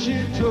with her she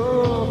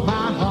took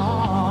my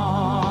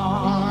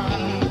heart.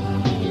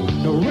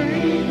 No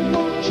rain,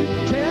 won't you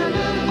tell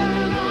her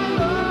that I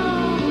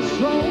love her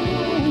so?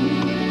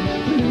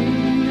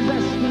 Please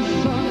ask the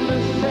sun to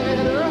set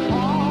her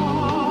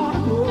heart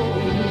aglow.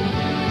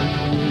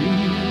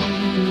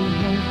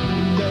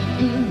 Let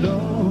the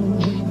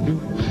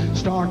love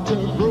start to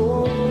grow.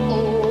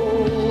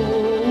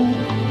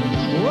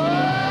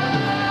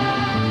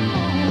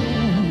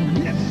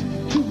 Listen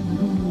to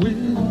the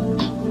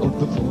rhythm of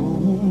the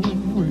phone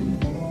ring,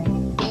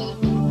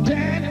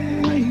 telling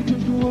me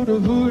just what a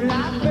fool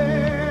I've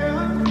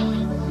been.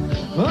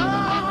 Oh, I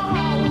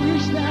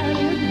wish that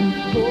it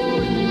would go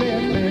and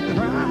let me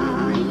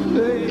cry,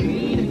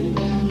 babe,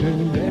 and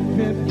let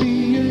me be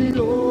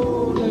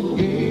alone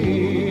again.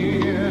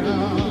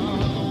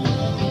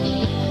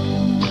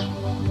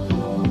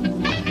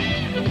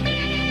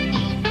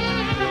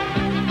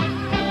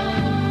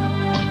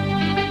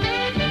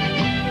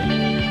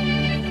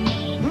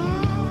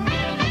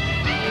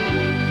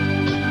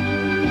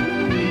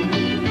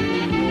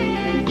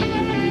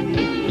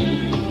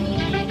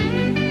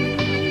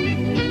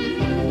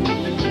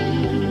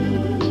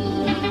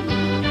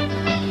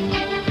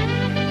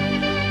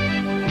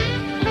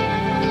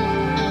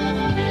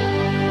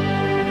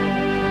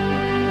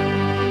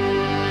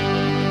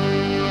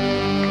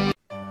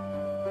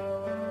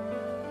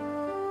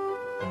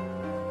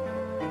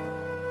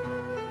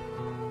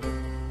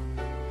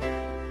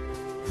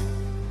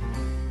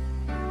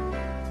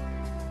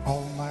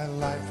 All my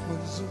life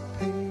was a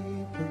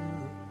paper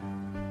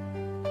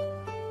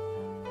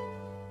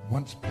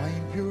once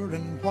plain, pure,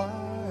 and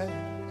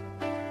white,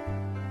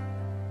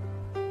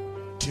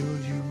 till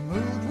you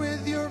moved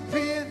with your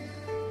pen,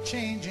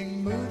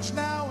 changing moods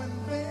now and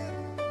then,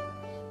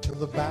 till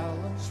the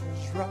balance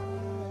was right.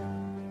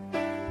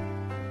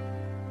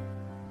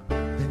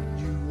 Then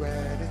you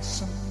added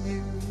some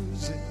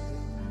music,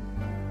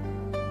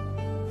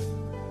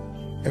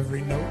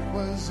 every note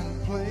was in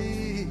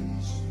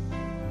place,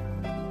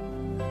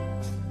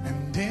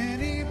 and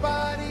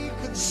anybody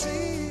could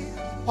see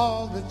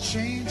all the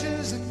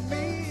changes in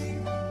me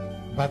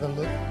by the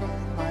look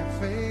on my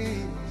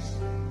face.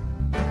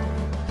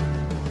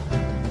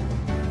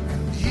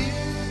 And you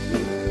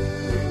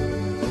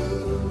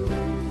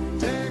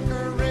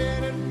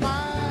decorated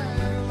my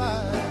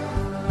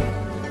life,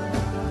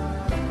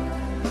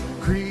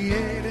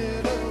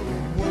 created a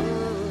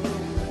world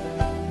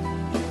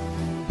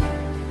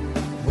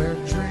where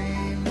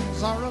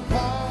dreams are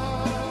apart.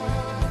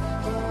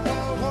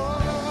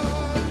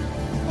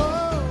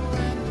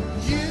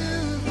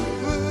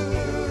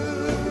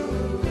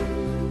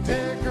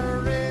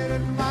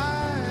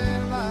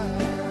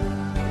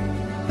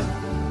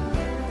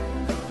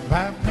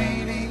 By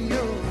painting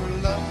your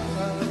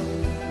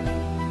love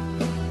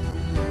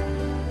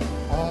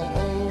all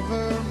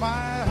over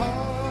my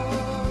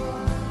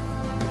heart,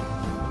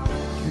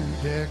 you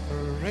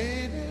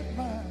decorated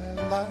my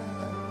life.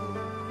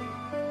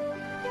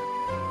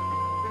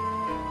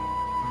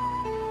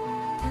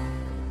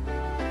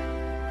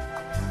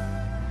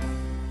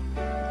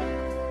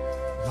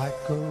 Like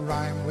a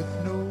rhyme with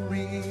no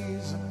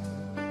reason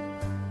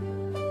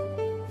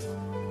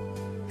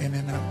in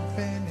an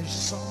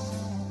unfinished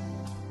song,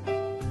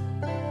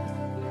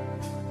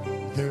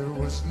 there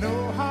was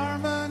no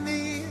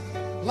harmony,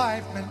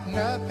 life meant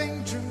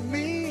nothing to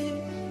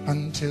me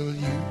until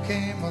you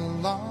came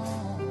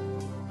along,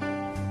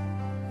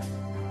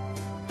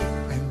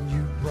 and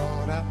you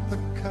brought out the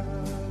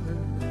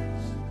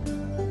colors.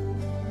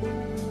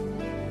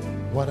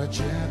 What a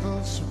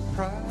gentle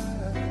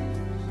surprise.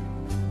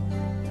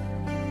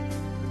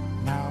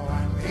 Now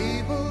I'm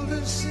able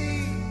to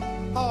see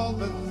all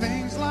the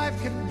things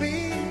life can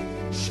be,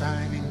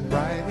 shining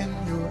bright in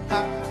your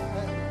eyes.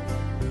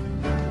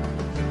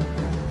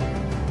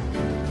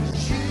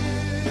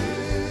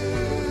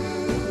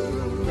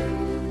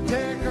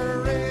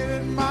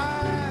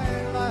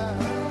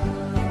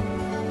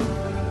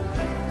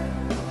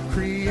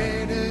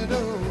 Created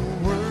a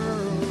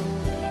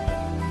world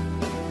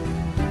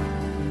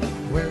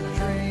where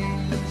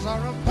dreams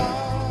are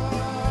apart.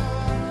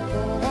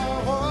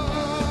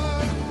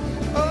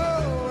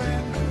 Oh,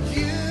 and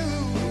you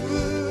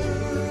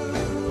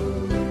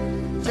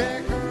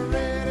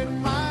decorated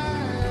my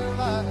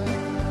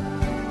life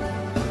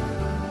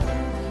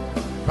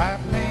by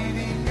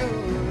painting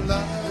your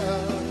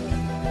love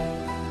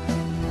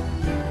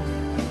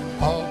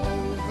all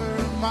over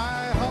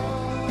my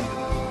heart.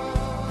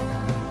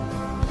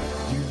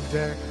 You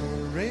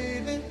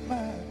decorated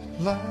my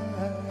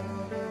life.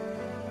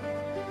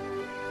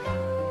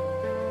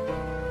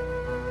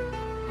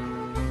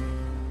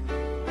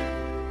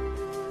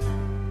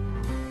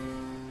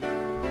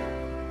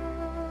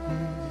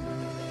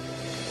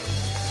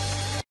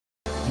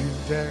 You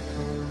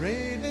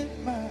decorated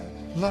my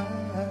life.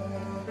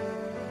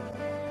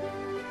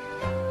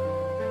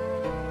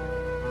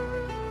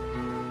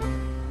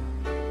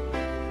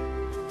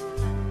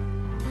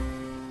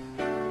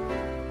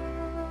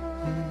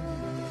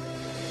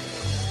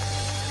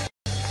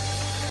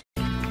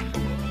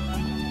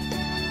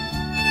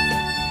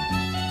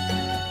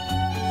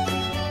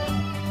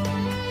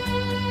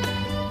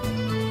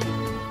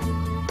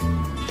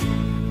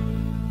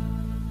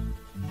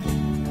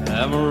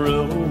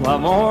 Amarillo by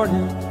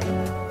morning,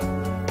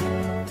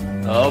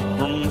 up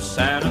from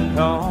San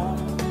Antonio.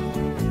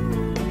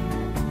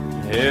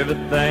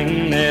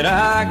 Everything that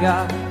I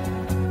got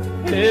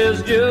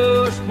is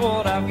just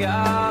what I've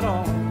got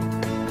on.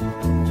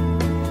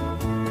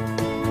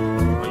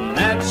 When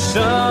that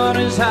sun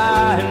is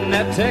high in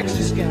that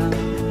Texas sky,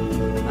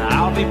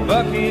 I'll be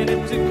bucking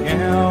at the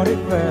county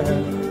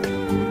fair.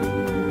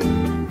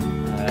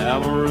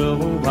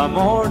 Amarillo by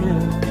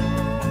morning,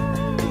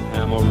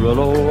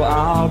 Amarillo,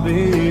 I'll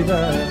be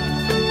there.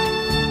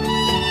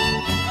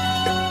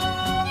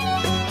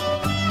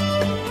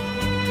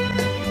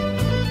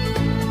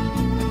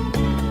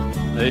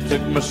 They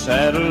took my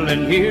saddle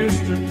in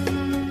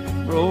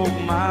Houston, broke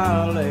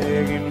my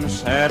leg in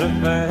Santa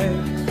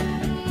Fe.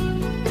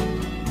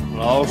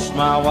 Lost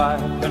my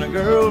wife and a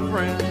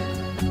girlfriend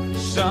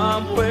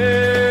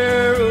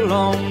somewhere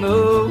along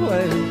the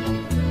way.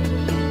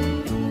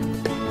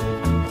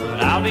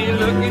 But I'll be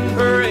looking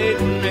for 8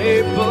 and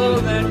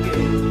April that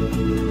gate,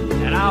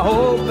 and I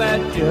hope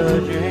that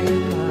judge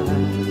ain't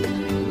lying.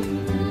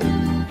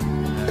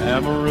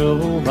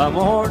 Amarillo by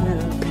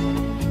morning,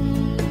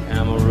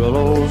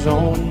 Amarillo's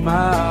on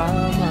my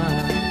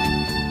mind.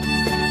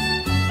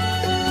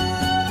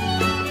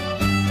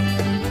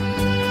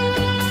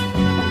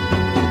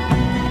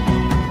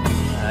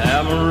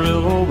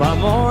 Amarillo by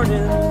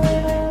morning,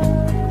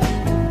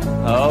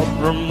 up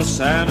from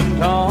San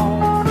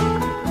Antonio.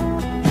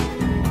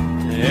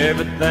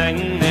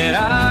 Everything that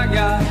I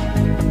got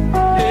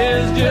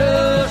is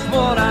just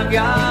what I've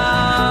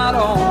got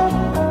on.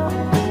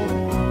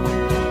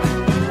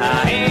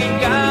 I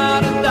ain't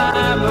got a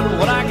dime, but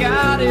what I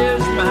got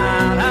is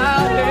mine.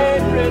 I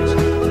ain't rich,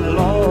 but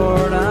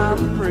Lord,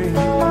 I'm free.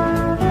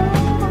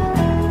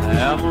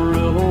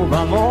 Amarillo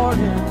by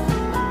morning,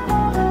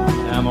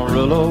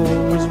 Amarillo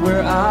is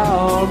where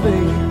I'll be.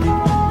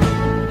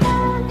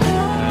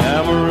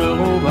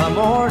 Amarillo by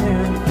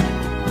morning,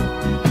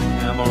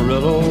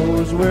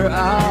 Amarillo's where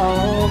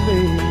I'll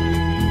be.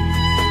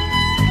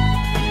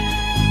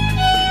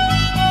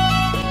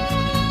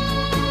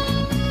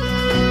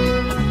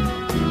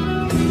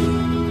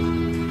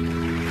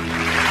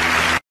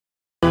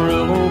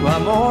 Amarillo by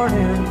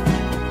morning,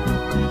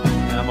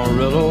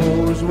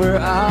 Amarillo's where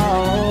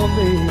I'll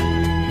be.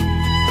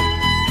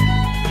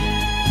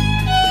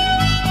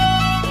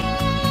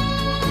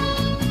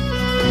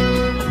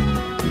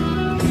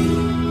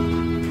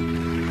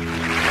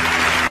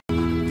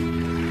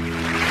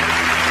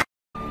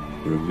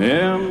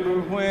 Remember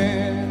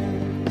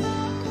when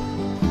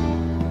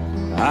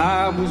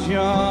I was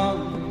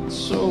young, and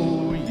so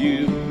were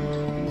you,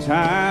 and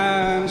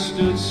time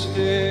stood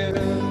still.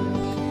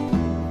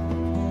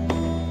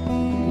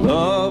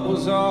 Love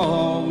was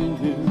all we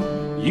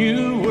knew.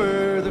 You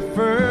were the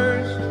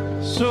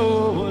first,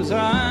 so was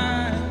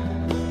I.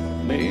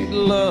 Made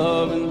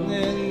love and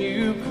then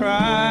you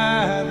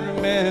cried.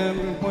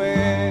 Remember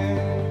when?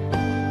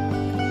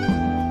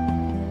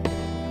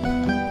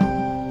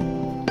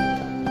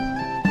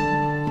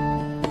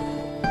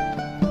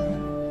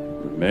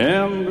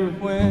 Remember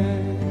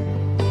when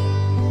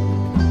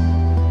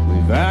we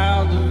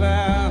vowed the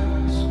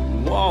vows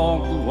and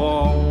walked the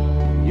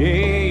walk,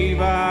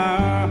 gave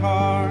our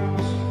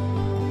hearts,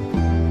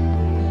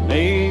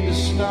 made the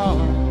start,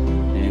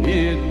 and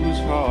it was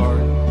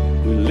hard.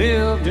 We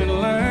lived and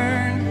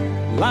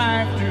learned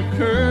life through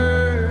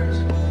curves.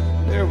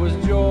 There was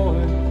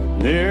joy,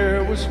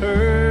 there was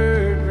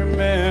hurt.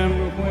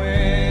 Remember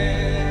when?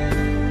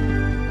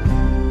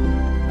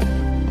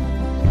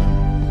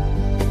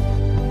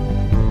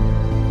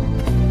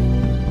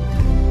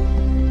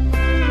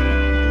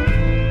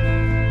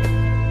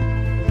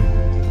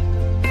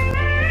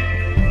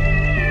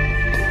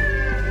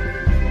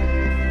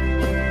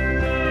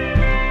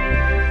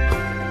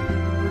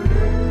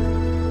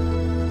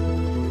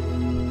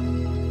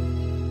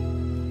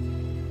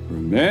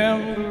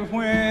 Remember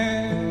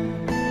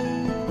when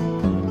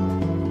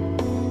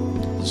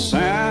the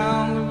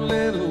sound of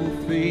little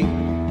feet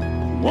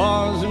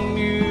was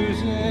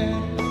music?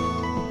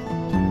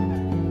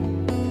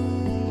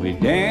 We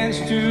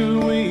danced to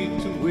week,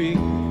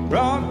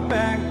 brought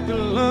back the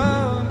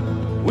love.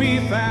 We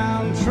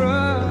found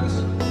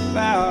trust,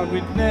 vowed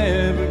we'd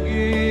never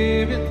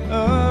give it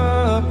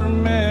up.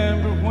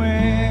 Remember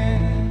when?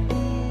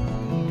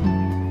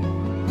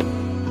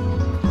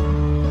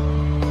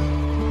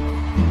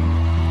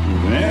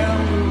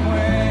 Remember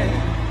when?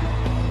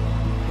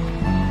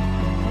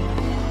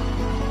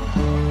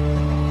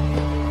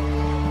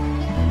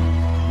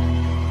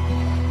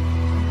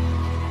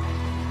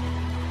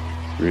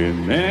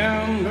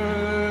 Remember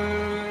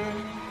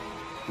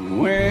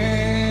when?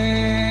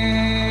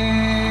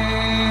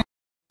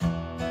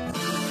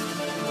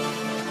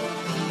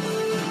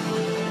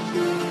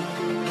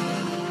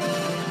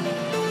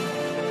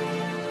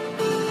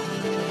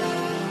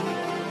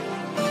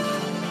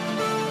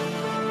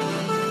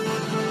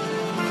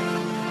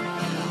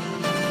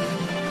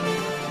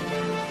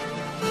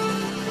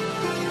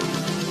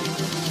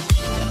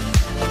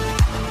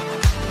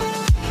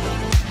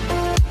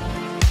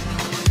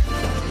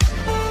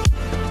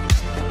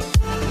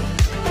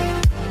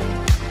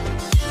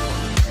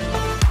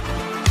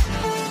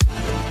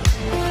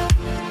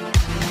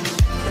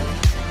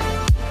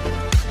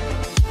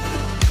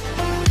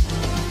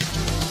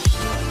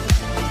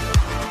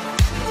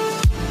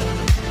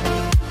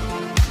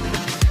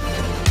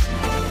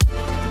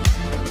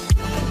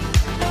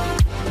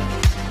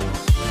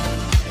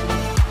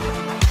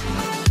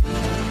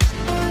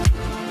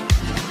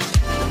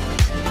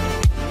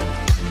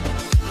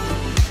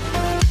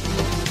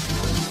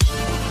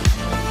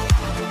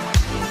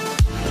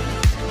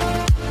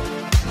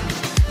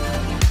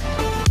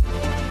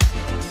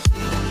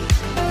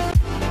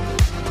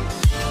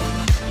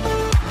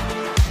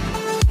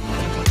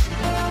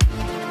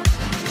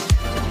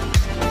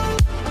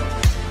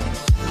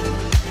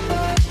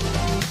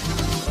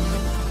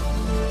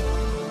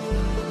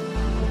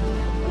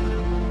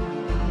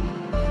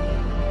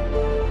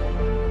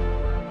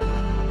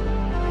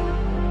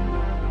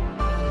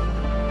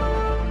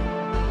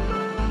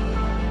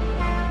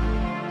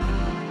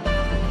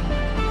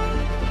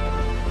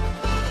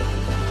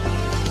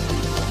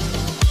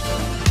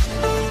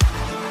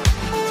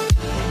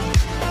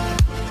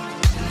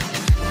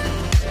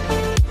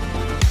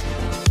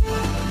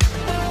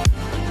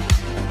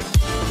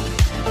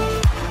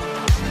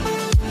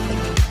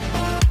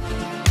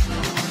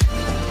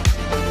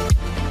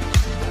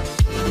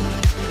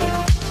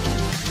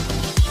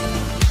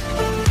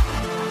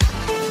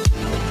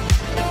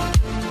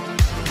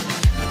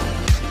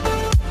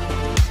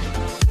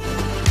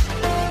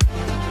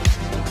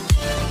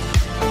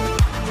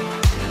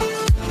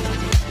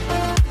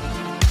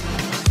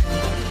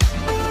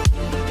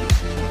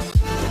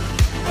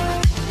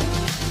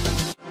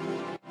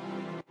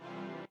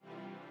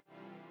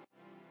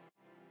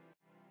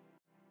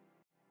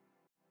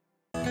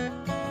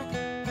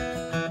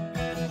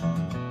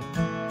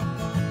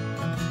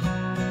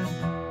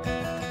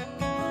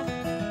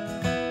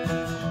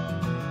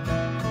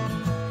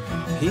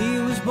 He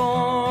was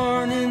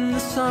born in the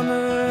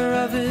summer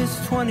of his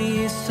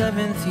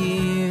 27th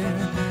year,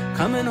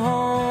 coming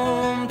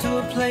home to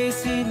a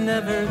place he'd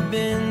never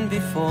been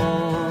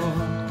before.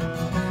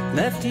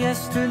 Left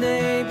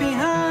yesterday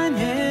behind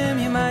him,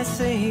 you might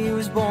say he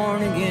was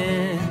born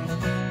again.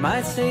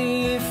 Might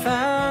say he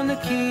found the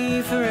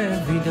key for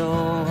every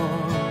door.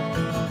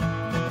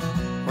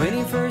 When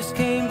he first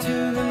came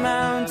to the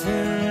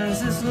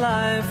mountains, his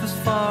life was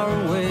far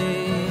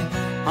away,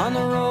 on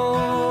the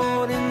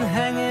road and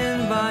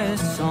hanging by a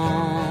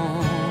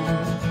song.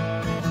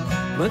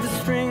 But the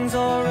string's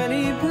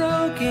already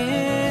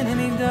broken and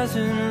he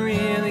doesn't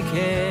really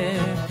care.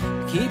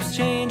 It keeps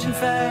changing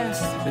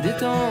fast, but it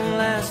don't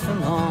last for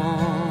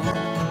long.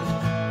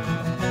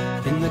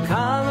 In the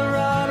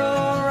Colorado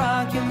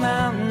Rocky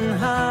Mountain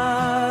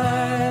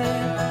High,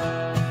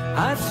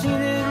 I've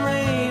seen it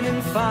rain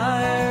and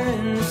fire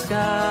in the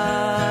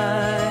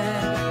sky.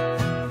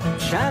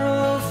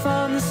 Shadow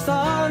from the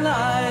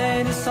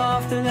starlight is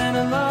softer than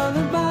a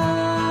lullaby.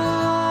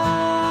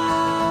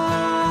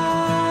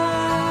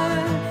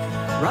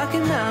 Rocky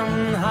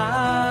Mountain High,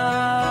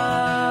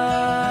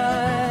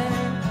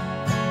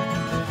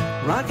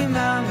 Rocky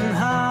Mountain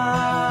High.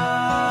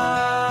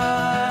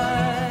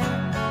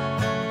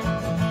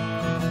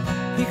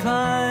 He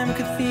climbed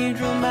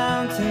Cathedral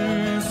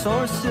Mountain,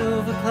 saw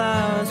silver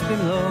clouds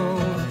below,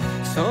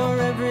 saw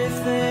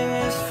everything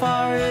as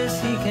far as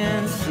he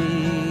can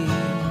see.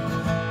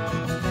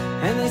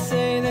 And they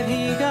say that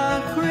he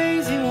got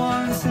crazy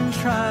once and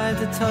tried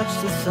to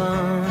touch the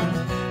sun,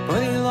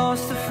 but he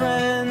lost a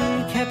friend,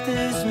 kept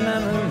his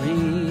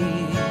memory.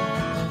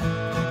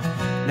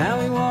 Now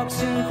he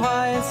walks in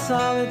quiet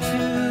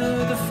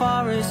solitude, the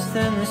forest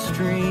and the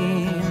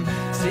stream,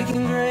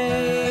 seeking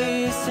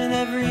grace in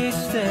every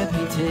step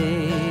he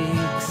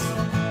takes.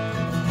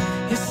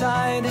 His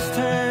sight is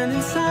turned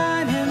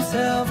inside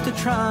himself to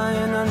try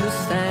and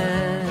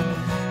understand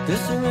the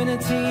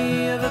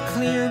serenity of a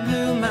clear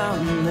blue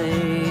mountain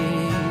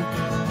lake.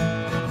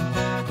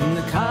 In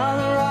the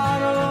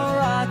Colorado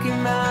Rocky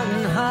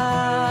Mountain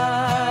High,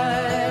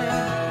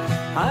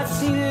 I've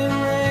seen it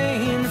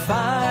rain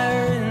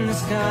fire in the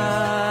sky.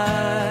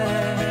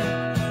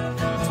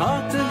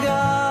 Talk to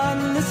God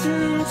and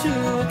listen to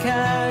a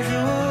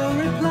casual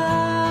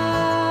reply.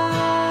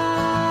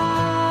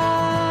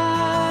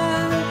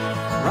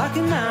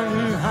 Rocky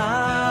Mountain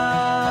High,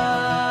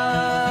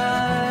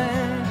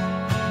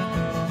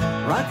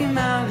 Rocky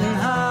Mountain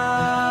High.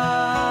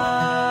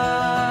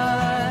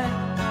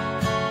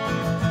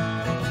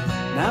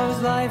 Now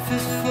his life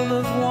is full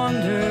of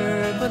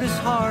wonder, but his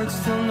heart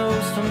still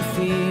knows some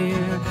fear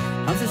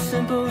of the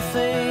simple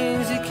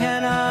things he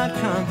cannot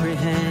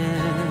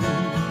comprehend.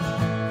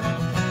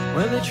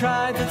 Well, they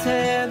tried to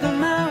tear the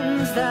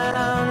mountains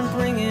down and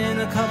bring in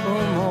a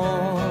couple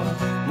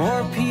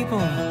more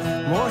people,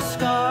 more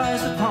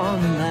scars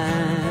upon the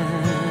land.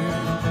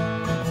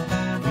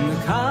 In the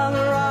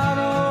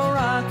Colorado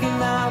Rocky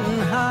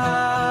Mountain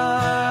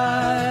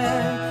High,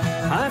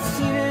 I've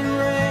seen it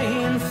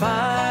rain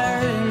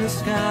fire in the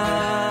sky.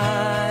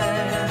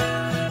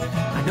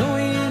 I know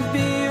he'd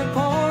be a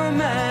poor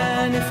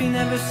man if he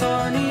never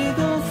saw an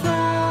eagle fly.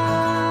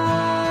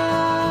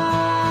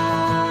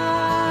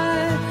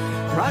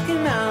 Rocky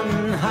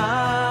Mountain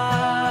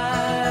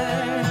High,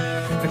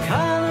 the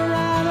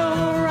Colorado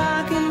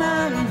Rocky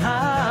Mountain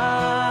High,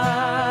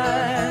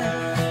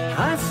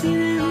 I've seen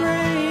it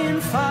rain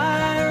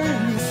fire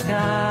in the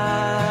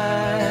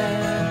sky.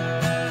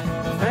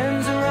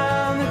 Friends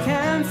around the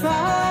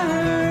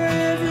campfire,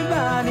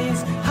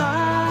 everybody's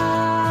high.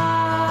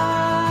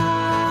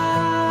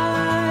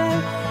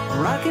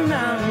 Rocky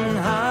Mountain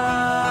High,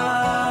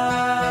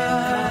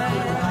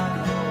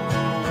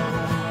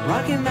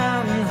 Rocky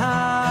Mountain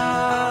High,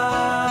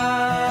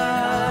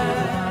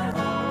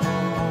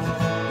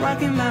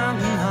 Rocky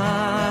Mountain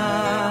High,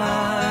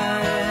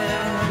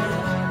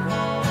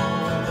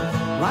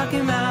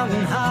 Rocky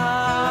Mountain High.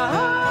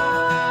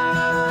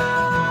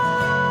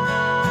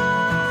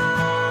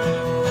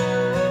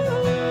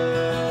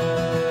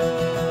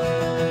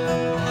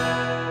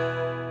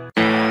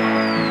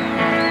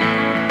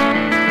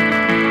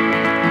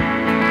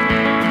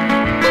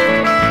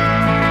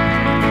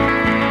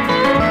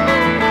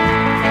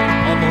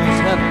 Almost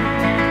heaven,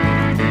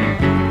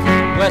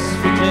 West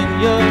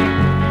Virginia,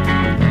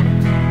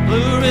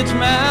 Blue Ridge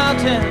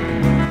Mountain,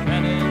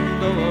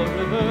 Shenandoah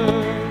River.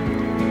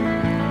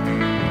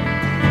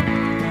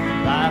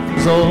 Life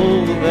is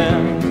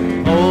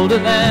older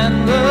than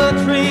the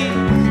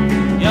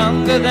trees,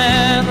 younger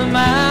than the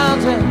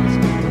mountains,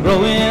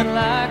 growing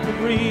like the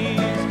breeze.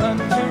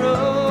 Country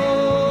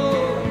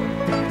road,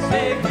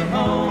 take me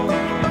home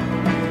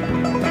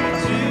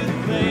to the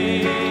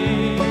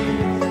place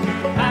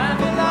I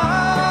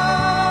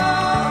belong.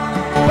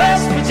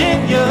 West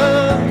Virginia,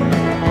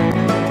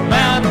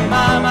 Mountain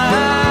Mama,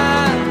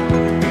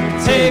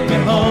 take me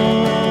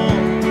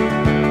home.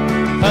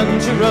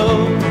 Country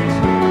roads,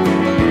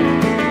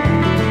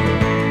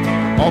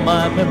 all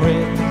my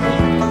memories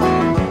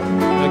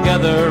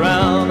together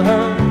around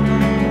her.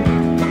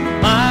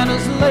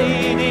 Miner's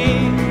lady,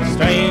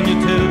 stranger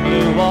to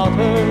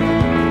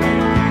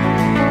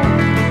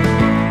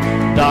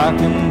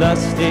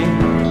dusty,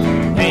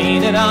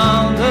 painted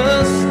on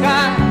the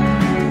sky.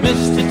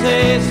 Misty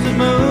taste of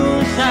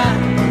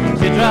moonshine,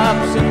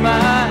 teardrops in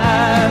my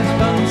eyes.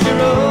 Country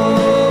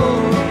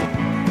road,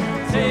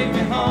 take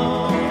me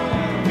home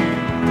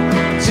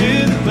to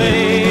the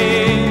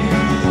place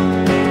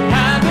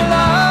I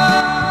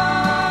belong.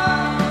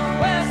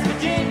 West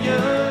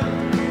Virginia,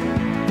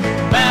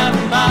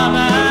 Mountain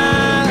Mama,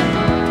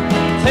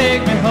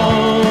 take me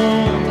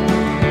home.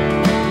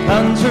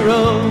 Country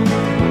road,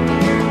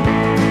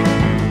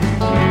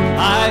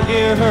 I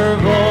hear her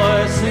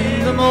voice in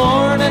the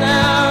morning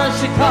hour.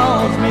 She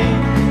calls me.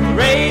 The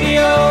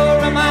radio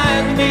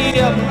reminds me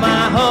of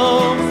my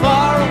home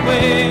far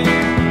away.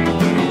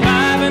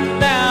 Driving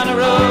down the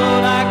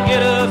road, I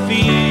get a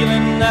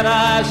feeling that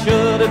I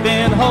should have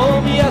been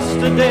home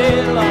yesterday,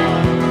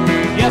 Lord,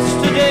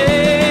 yesterday.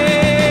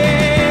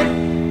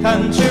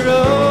 Country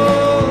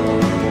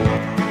road,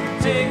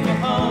 take me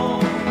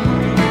home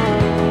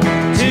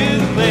to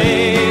the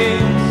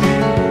place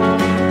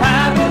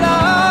I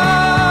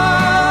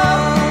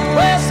belong.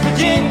 West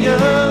Virginia,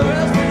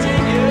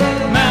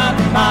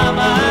 Mountain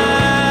Mama,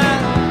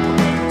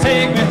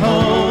 take me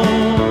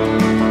home.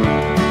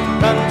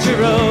 Country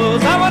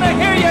roads, I want to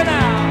hear you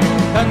now.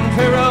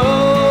 Country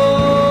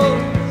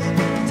roads,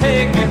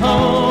 take me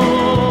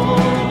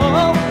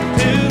home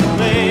to the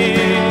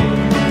place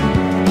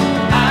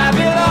I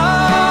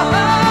belong.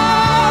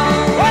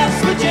 West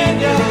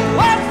Virginia,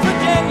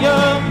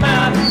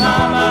 Mountain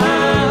Mama,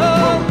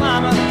 oh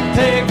Mama,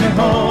 take me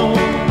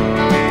home.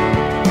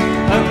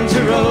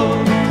 Country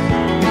roads,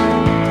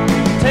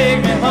 take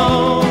me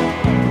home.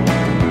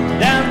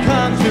 Down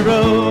country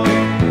road,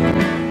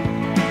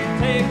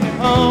 take me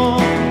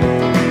home.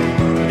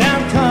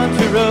 Down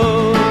country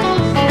road.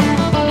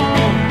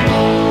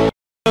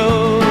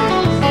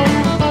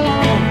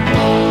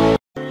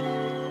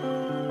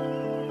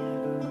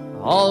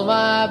 All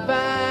my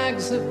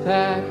bags are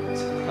packed,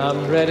 I'm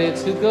ready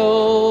to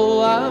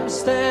go. I'm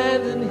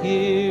standing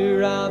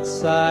here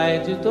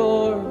outside your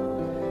door.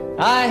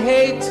 I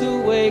hate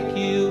to wake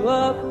you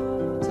up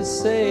to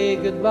say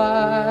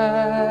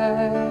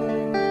goodbye,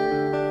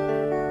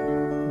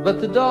 but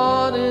the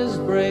dawn is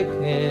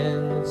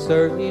breaking, it's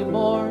early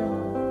morn.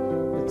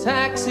 The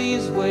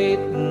taxi's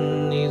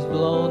waiting, he's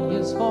blown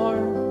his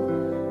horn.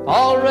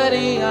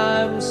 Already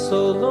I'm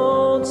so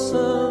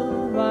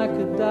lonesome I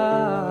could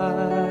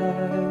die.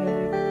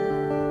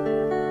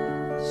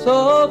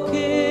 So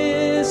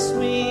kiss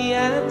me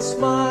and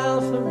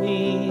smile for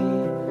me.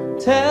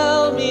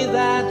 Tell me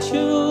that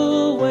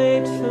you'll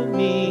wait for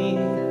me.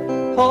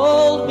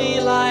 Hold me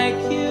like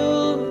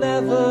you'll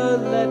never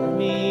let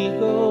me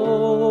go.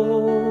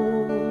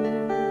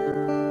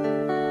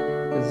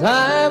 'Cause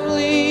I'm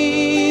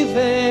leaving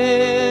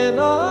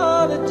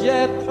on a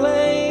jet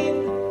plane.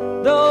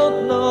 Don't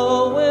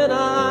know when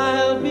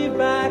I'll be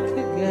back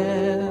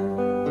again.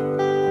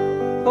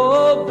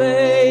 Oh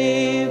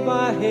babe,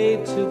 I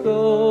hate to go.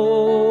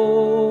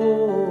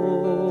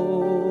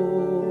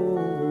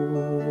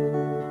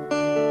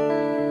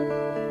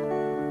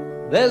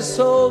 There's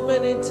so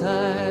many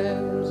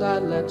times I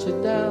let you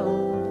down,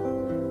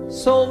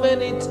 so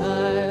many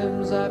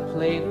times I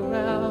played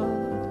around.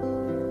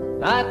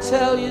 I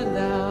tell you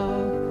now,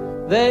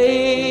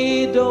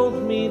 they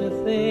don't mean a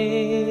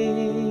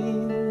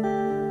thing.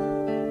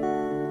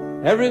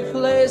 Every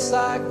place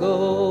I go,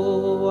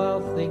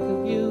 I'll think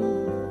of you.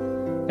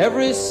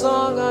 Every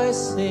song I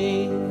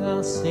sing,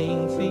 I'll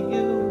sing for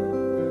you.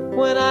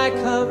 When I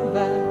come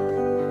back,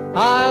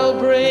 I'll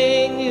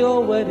bring your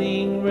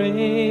wedding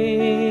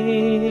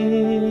ring.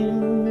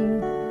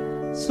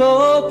 So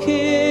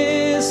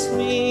kiss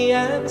me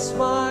and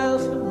smile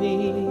for me.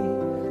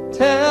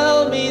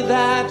 Tell me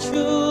that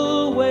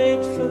you'll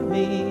wait for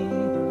me.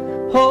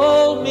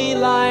 Hold me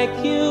like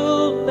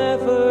you'll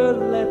never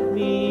let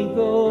me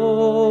go.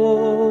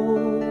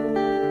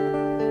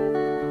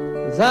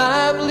 'Cause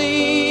I'm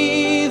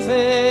leaving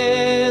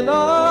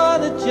on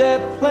a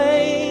jet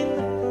plane.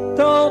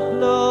 Don't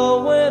know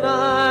when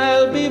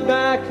I'll be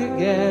back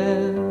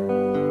again.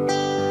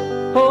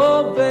 Oh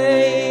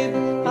babe,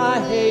 I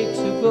hate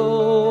to go.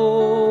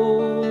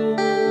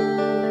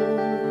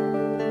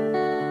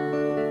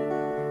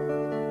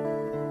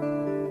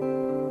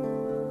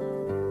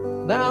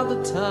 Now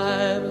the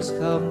time has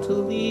come to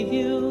leave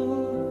you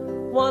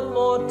one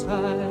more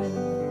time.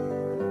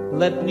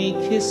 Let me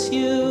kiss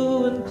you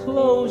and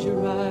close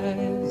your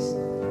eyes.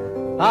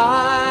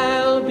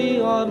 I'll be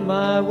on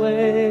my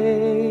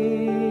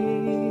way.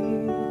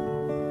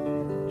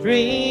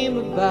 Dream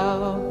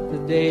about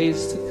the days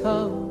to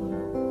come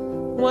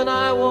when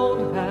I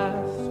won't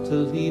have to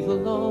leave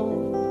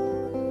alone.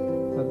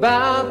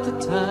 About the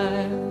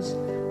times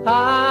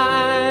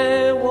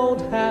I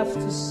won't have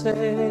to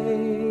say,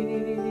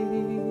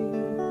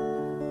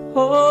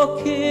 oh,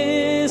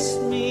 kiss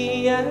me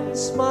and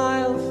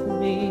smile for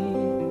me.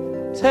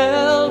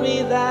 Tell me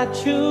that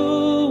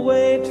you'll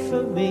wait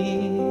for me.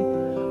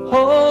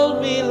 Hold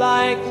me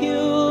like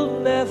you'll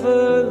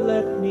never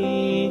let me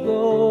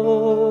go.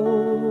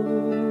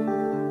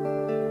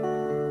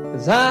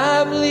 'Cause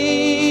I'm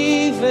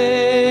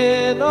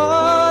leaving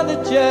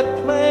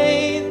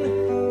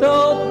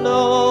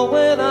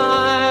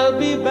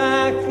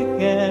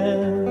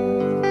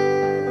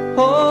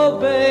Oh,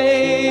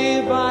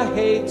 babe, I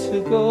hate to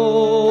go.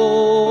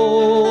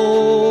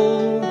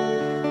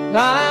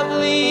 I'm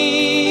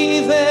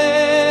leaving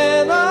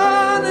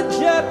on a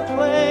jet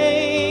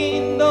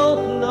plane.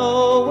 Don't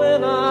know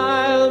when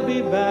I'll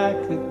be back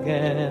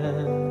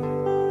again.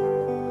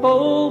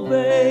 Oh,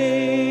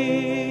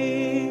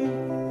 babe,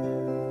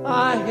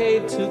 I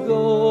hate to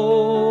go.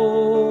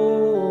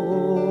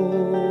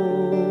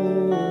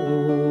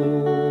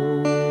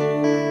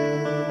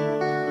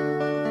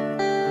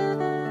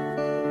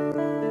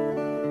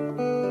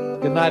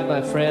 Good night,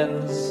 my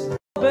friends.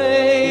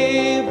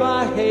 Babe,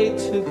 I hate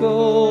to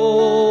go.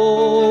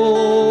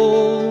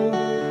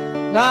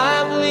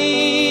 I'm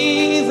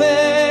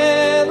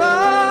leaving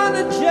on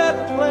a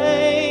jet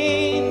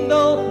plane.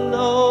 Don't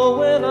know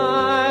when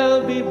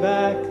I'll be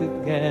back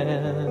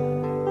again.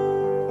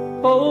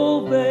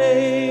 Oh,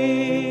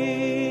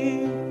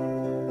 babe,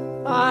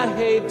 I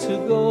hate to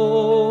go.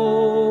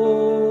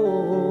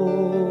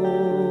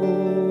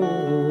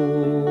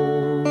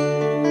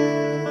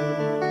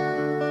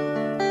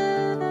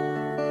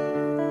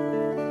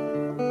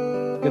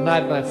 Good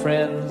night, my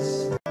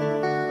friends.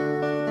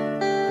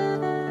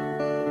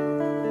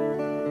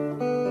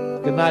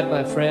 Good night,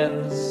 my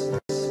friends.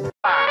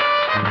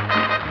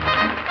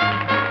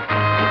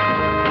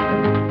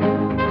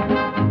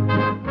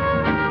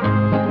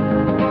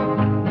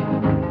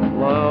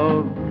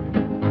 Love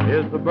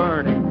is the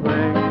burning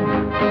thing,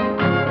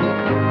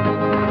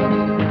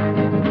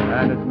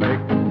 and it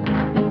makes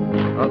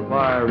a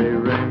fiery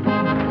ring.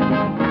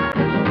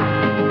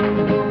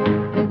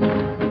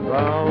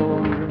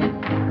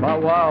 Bound by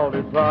wild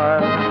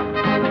desire,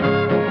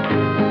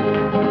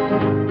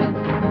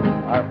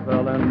 I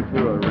fell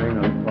into a ring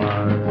of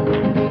fire.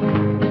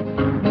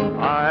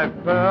 I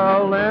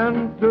fell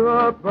into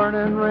a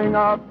burning ring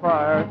of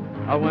fire.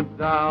 I went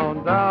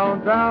down,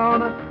 down,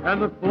 down,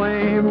 and the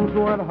flames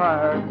went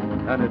higher.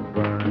 And it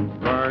burns,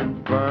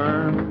 burns,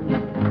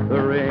 burns, the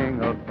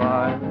ring of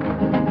fire,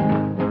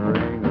 the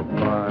ring of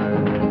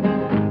fire.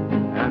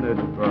 And it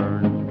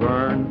burns,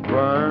 burns,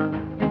 burns,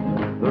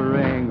 the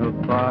ring of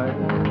fire.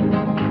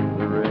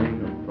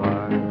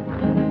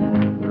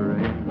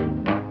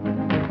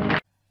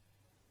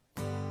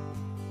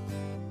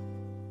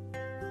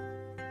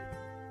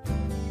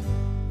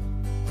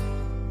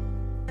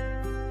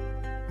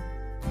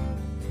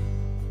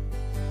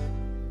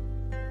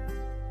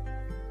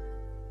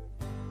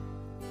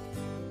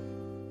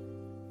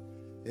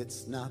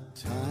 It's not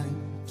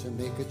time to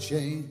make a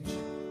change.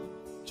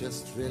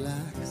 Just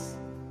relax,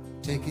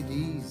 take it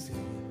easy.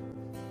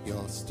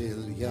 You're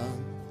still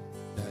young,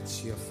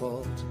 that's your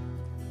fault.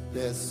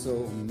 There's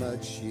so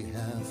much you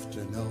have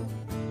to know.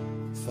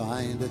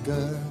 Find a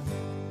girl,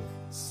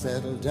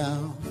 settle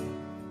down.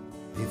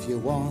 If you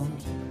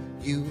want,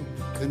 you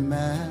can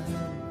marry.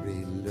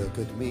 Look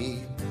at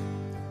me,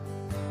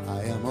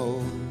 I am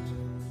old,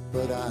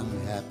 but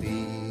I'm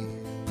happy.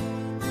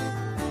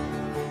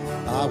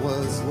 I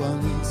was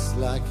once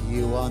like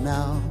you are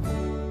now,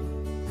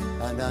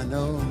 and I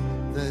know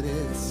that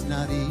it's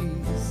not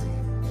easy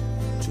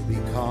to be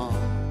calm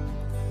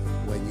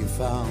when you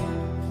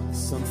found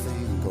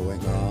something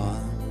going on.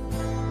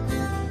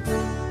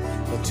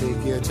 But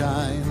take your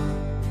time,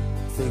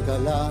 think a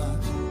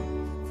lot,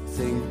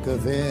 think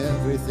of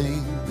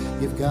everything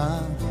you've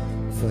got,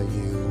 for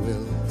you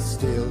will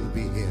still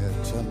be here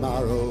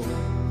tomorrow,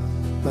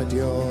 but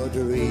your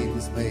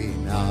dreams may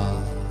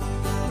not.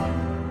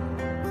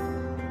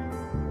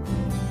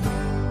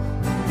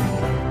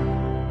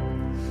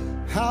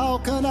 How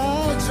can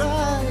I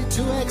try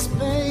to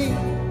explain?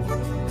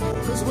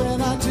 'Cause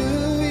when I do,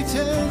 he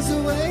turns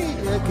away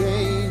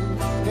again.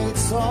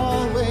 It's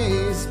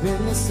always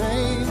been the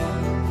same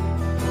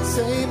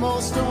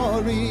old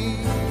story.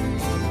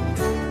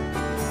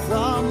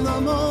 From the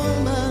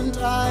moment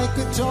I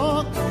could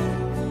talk,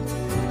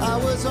 I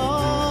was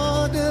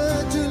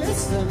ordered to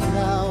listen.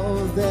 Now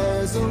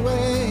there's a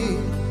way,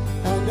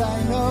 and I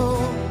know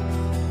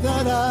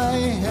that I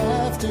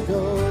have to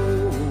go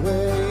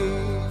away.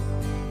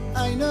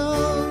 I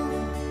know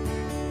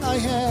I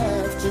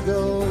have to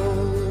go.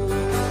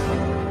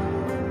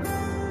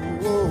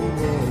 Whoa,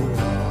 whoa.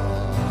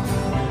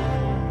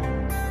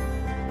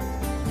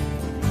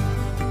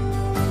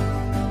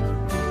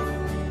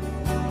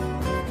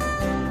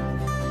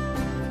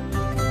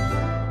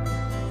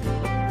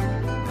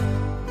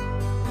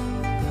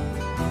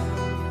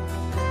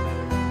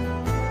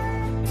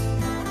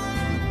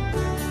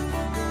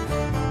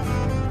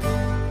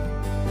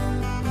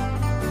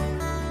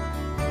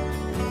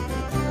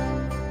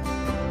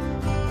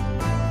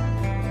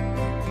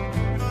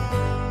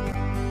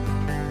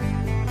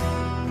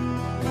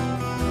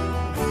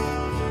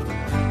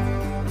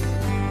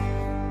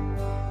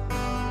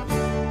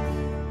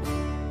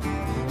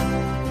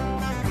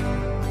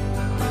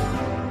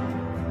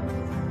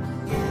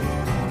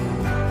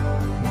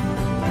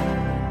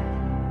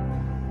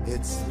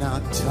 It's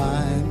not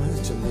time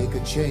to make a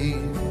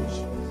change.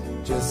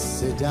 Just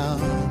sit down,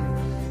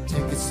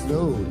 take it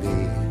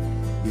slowly.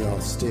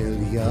 You're still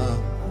young,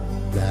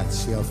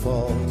 that's your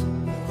fault.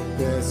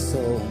 There's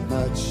so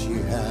much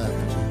you have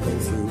to go.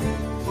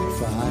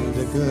 find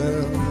a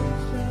girl,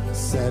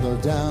 settle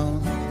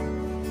down.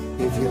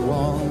 If you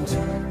want,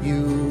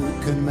 you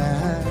can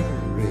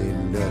marry.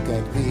 Look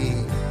at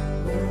me,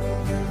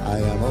 I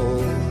am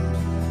old,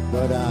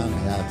 but I'm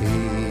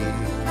happy.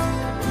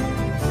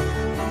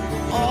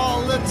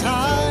 All the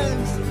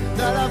times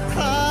that I've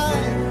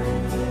cried,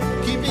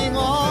 keeping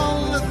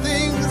all the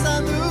things I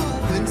knew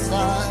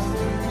inside.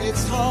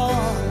 It's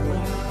hard,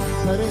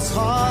 but it's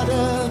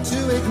harder to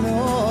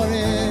ignore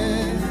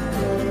it.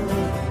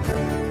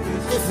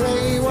 If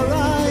they were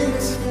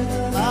right,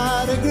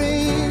 I'd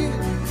agree,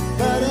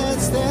 but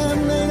it's them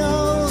they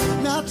know,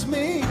 not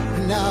me.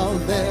 Now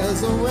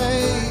there's a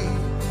way,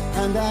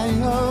 and I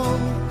know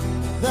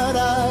that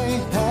I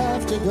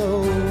have to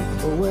go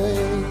away.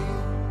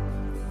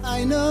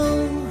 I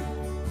know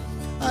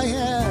I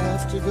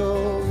have to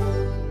go.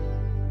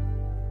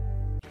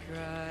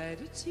 Cried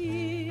a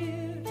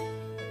tear,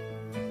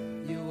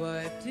 you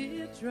wiped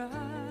it dry.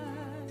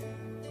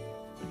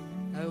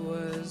 I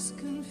was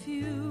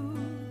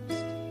confused,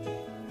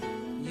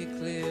 you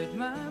cleared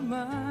my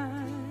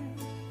mind.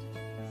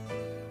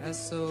 I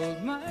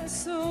sold my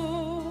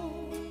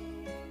soul,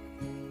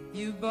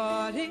 you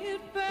bought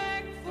it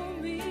back for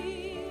me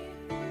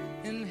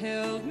and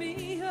held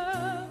me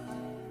up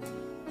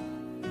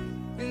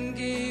and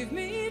gave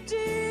me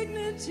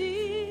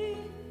dignity.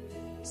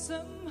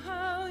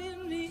 Somehow you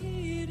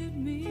needed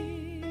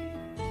me.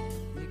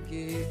 You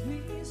gave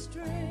me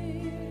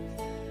strength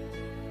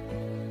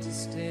to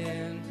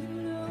stand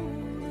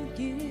alone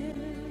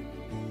again,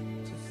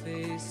 to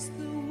face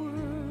the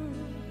world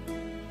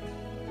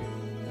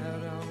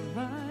out on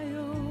my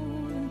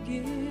own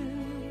again.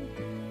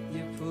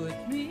 You put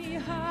me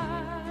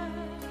high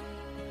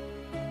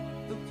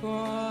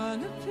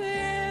upon a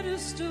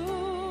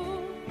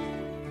pedestal,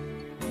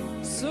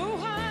 so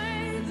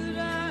high that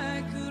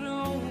I could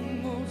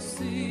almost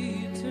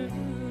see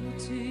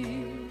eternity.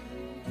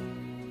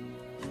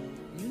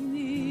 You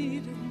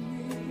needed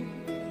me,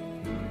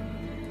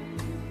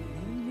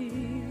 you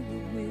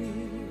needed me,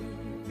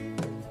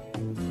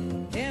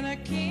 and I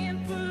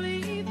can't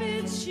believe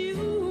it's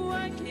you,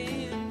 I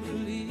can't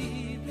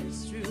believe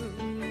it's true.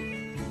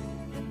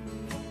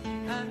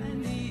 I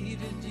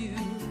needed you,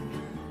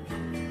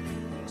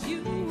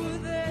 you were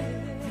there.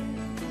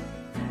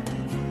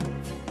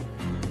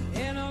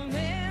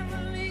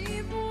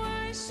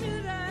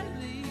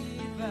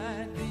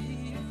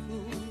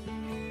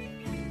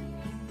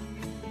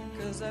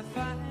 I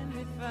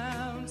finally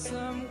found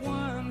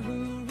someone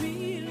who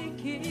really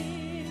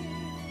cares.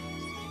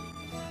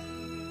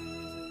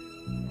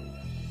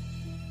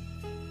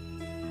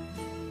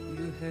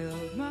 You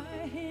held my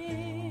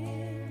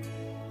hand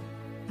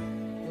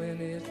when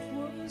it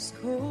was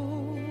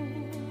cold,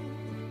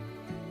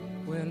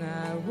 when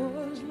I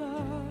was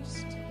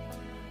lost.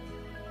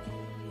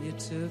 You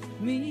took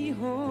me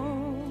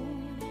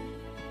home,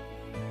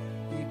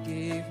 you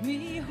gave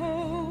me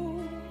hope.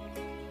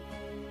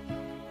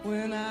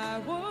 When I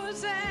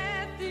was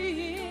at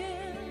the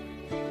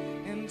end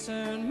and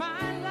turned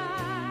my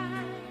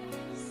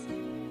lies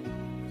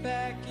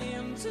back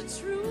into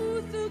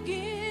truth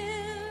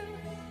again,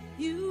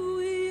 you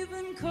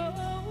even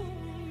called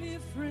me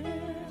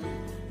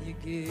friend. You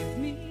gave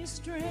me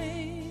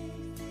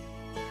strength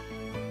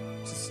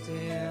to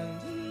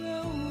stand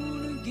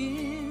alone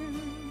again,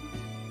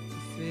 to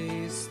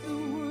face the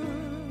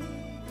world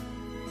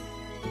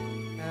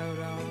out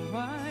on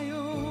my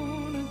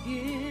own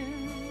again.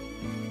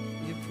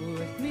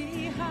 Put me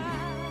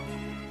high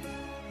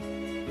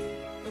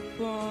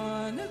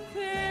upon a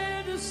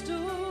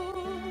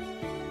pedestal,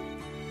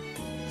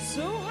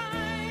 so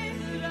high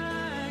that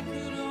I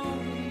could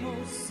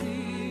almost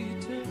see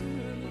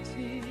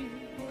eternity.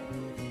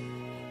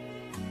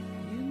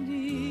 You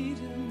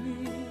needed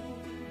me,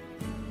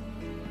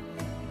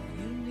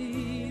 you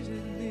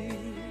needed me,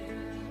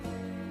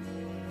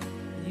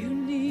 you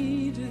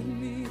needed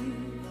me,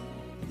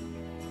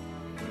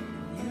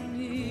 you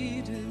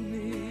needed me.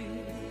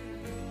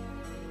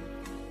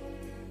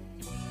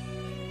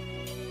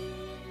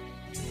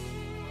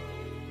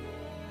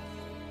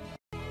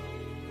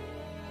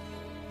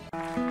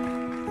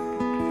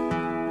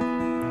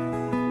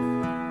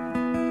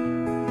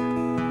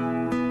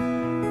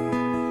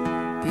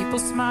 People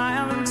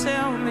smile and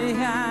tell me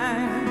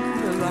I'm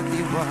the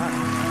lucky one,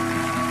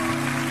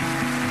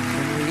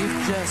 and we've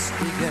just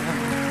begun.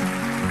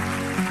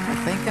 I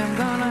think I'm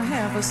gonna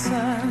have a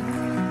son.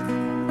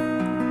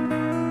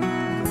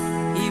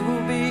 He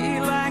will be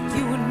like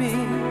you and me,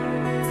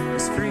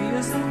 as free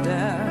as the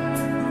dove,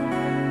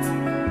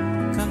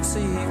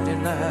 conceived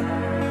in love.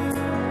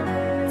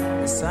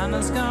 The sun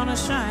is gonna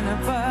shine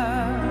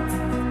above.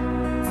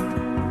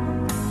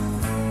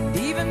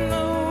 Even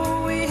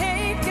though we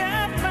ain't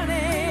got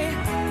money,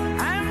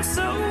 I'm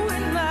so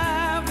in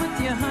love with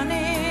you,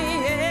 honey.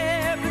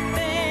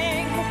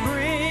 Everything will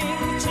bring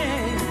a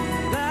change.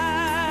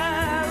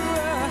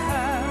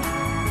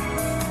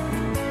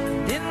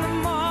 In the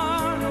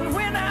morning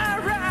when I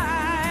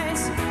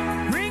rise,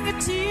 bring a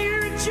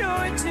tear of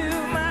joy to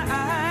my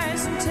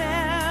eyes and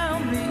tell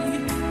me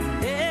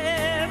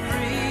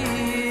everything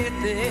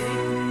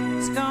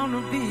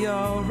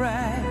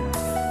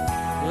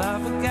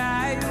of a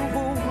guy who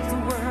holds the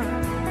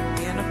world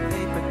in a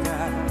paper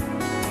cup.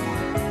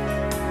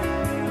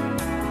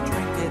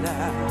 Drink it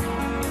up.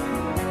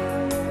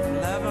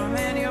 Love him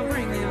and he'll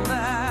bring you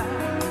love.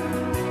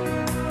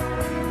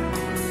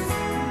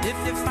 If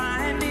you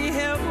find he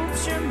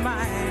helps your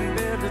mind,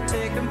 better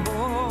take him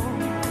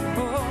home.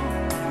 Oh,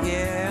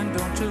 yeah, and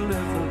don't you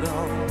live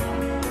alone.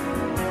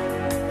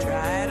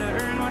 Try to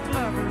earn what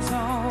lovers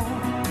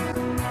own.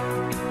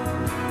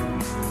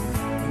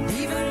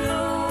 Even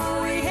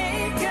though we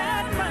ain't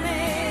got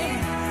money,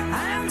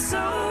 I'm so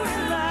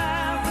in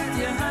love with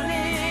you,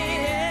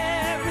 honey.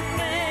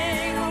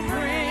 Everything will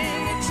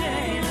bring a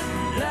change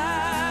of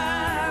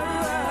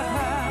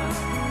love.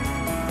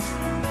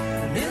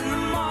 In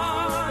the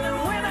morning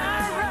when I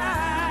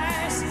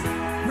rise,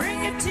 bring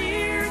a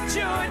tear of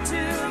joy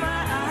to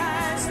my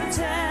eyes and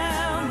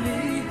tell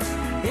me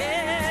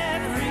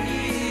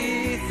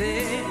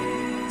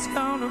everything's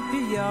gonna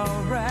be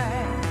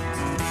alright.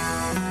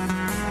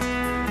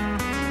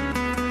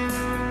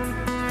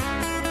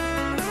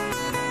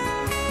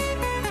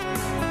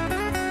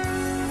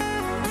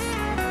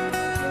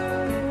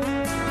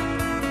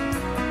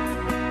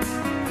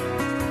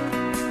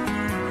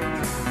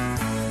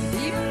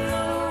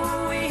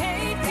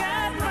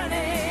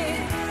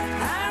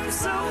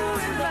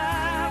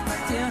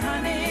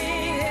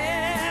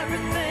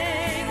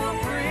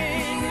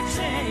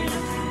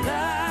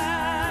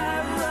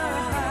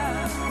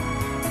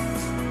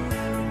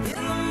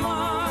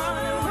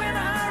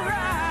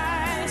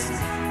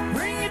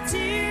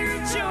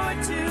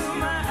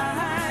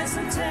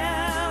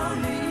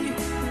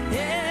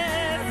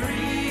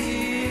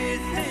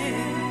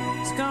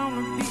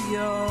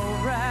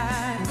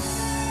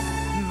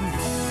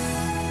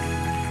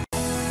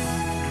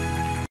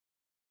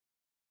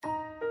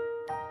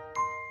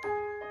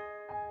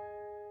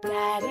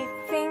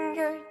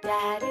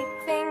 Daddy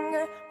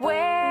finger,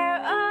 where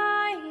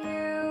are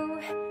you?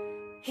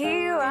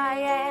 Here I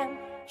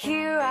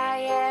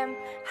am,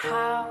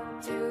 how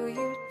do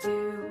you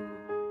do?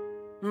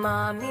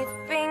 Mommy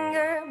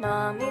finger,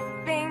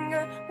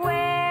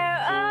 where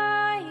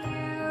are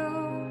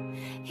you?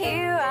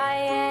 Here I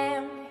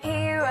am,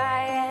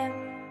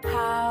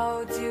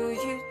 how do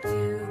you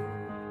do?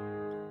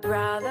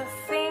 Brother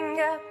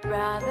finger,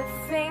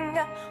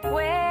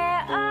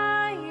 where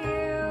are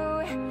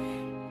you?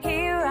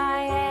 Here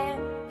I am,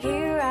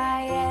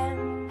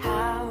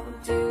 how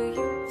do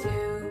you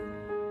do?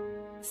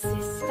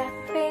 Sister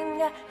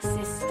finger,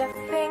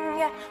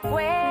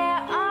 where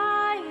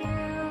are you?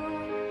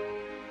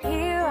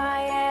 Here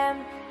I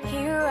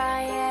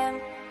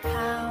am,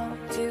 how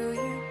do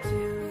you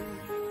do?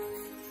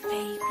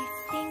 Baby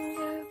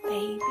finger,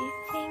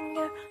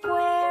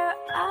 where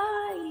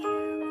are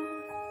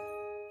you?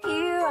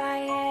 Here I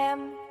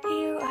am,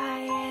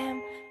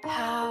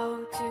 how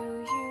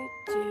do you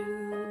do?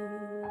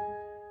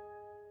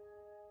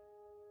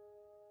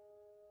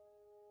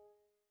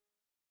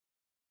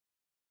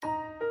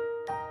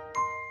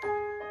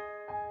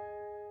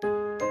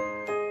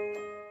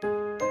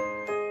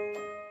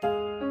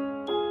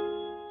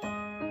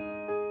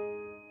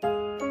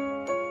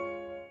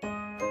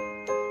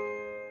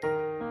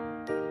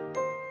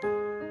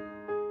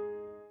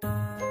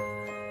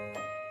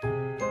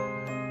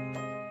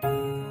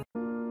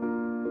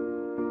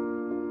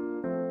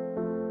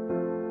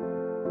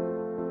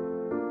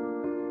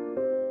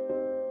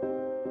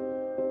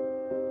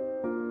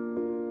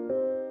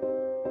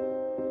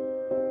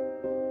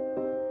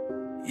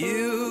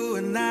 You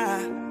and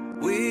I,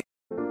 we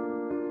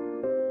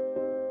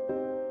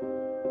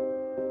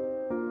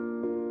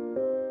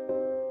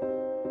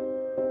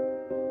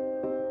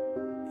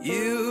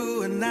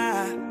You and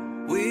I,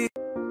 we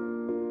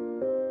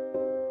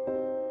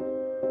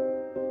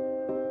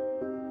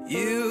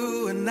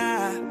You and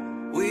I,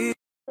 we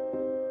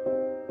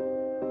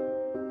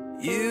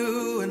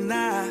You and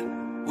I,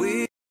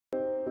 we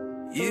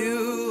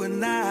You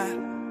and I,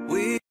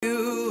 we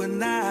You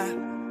and I,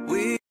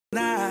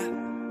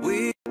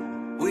 we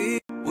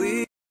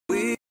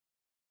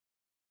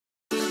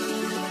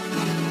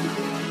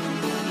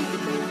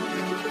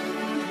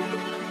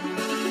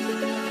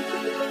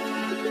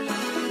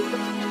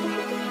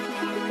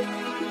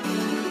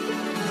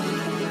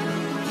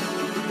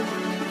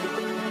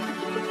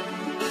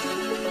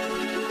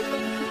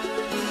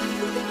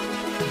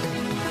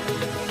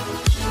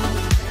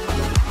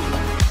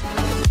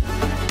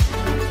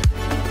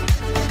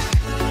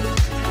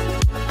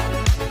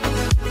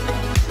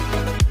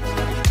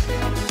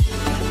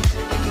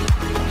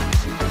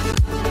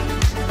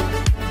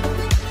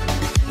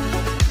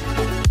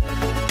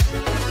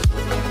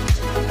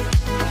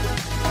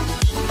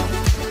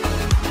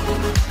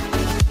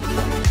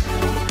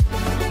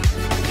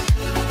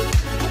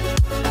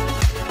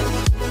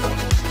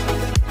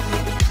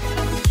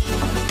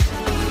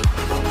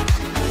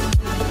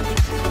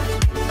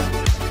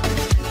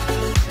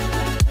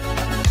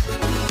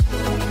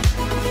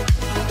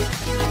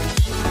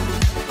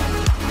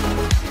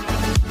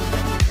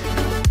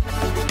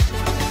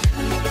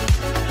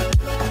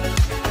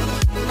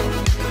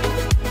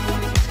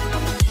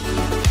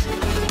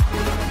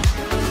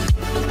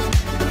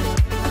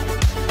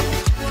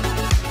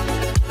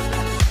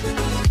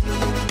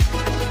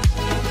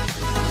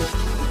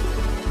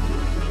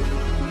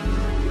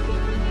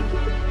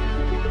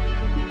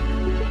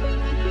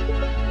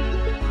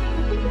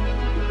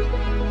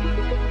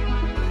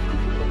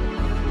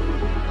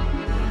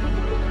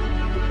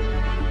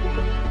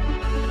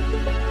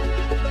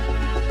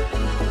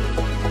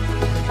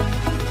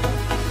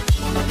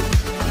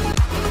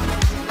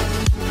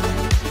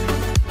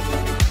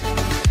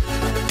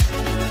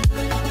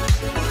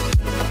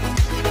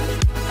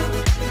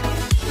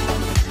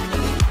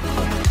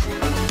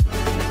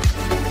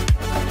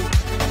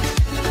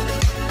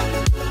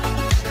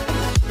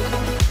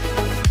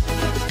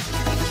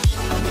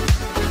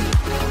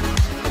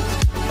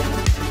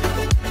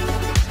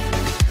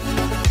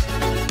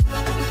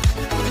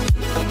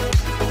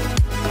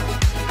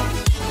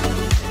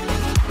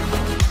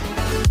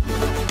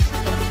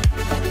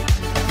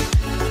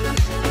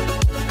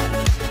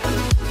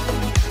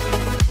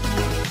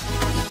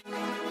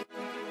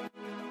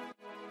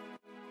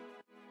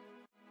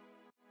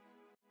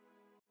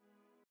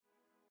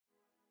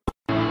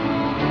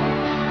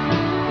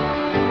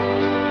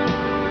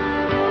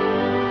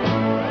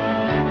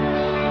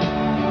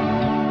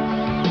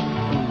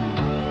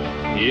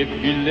If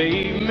you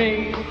leave me,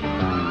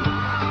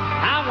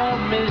 I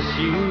won't miss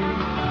you,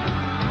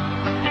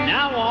 and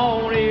I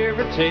won't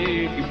ever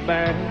take you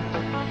back.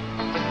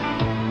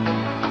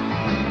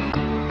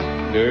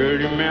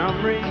 Dirty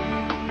memories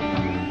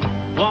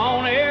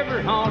won't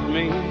ever haunt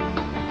me,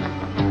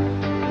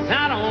 'cause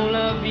I don't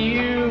love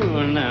you,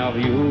 and now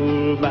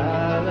you'll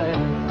buy that.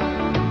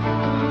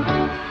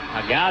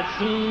 I got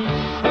some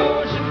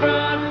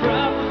oceanfront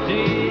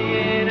property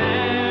in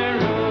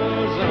Arizona.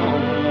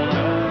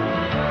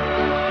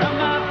 From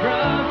my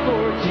front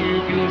porch you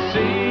can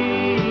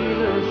see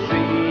the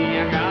sea.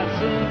 I got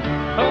some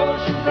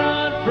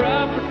oceanfront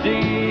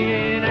property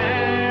in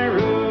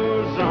Arizona.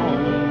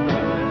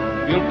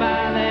 You'll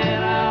buy that,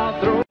 I'll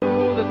throw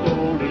the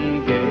Golden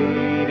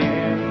Gate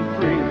in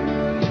free.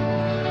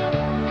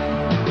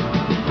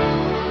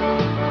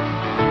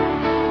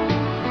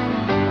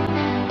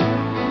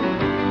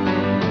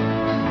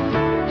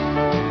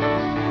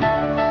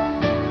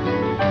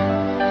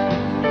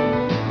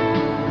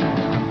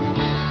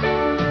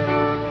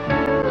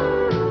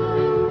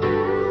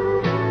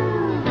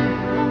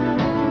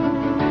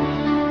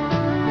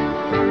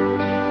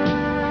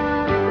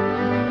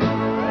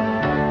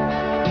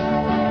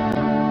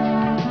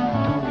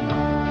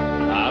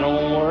 I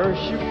don't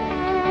worship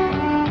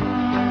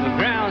the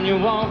ground you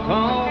walk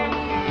on.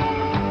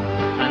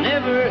 I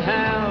never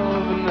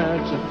have, and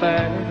that's a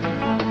fact.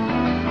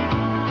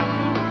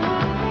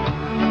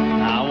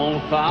 I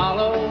won't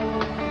follow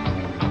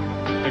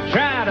or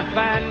try to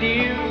find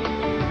you,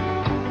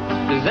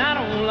 'cause I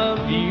don't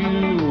love you,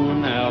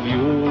 now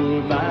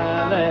you'll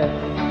buy that.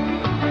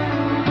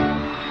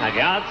 I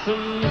got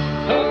some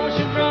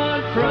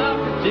oceanfront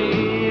property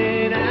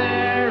in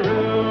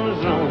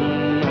Arizona.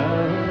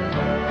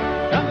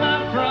 From my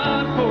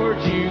front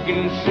porch you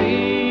can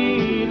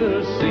see the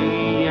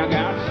sea. I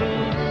got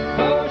some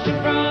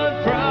oceanfront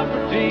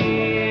property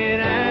in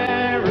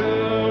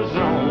Arizona.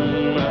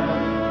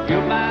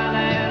 You'll buy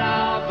that,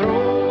 I'll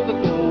throw the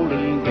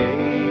Golden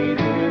Gate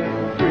in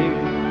free.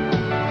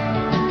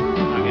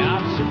 I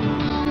got some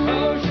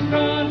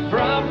oceanfront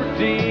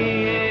property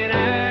in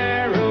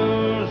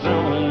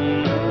Arizona.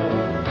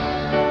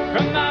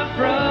 From my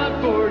front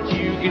porch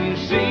you can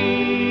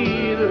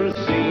see the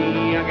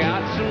sea. I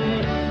got some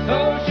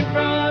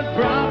oceanfront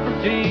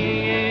property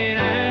in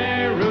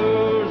Arizona.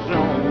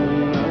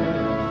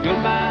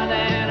 You'll buy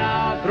that,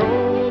 I'll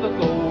throw the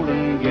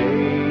Golden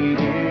Gate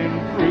in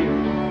free.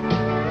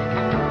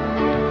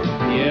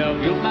 Yeah, if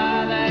you'll buy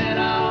that,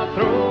 I'll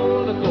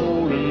throw the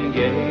Golden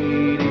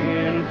Gate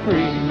in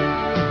free.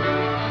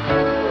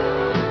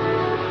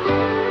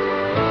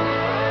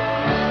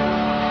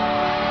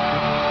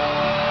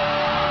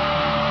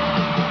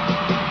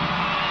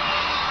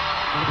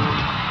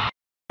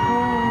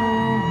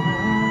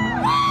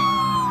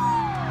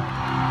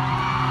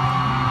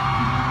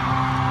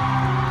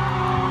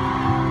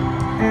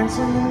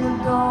 Dancing in the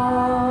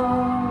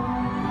dark,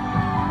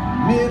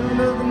 middle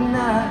of the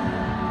night,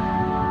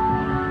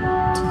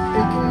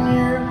 taking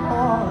your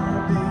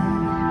heartbeat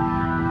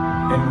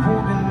and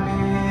holding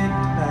it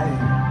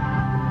tight.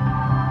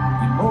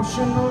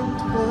 Emotional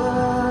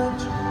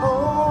touch,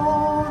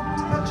 oh,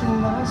 touching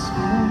my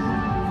skin.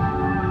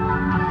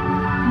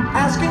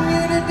 Asking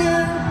you to do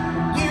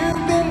what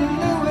you've been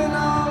doing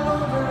all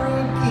over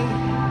again.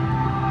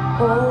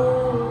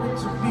 Oh,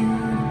 it's a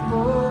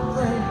beautiful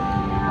thing.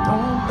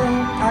 Don't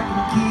think I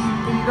can keep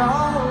it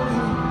all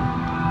in.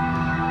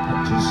 I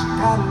just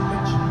gotta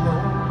let you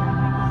know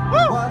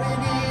what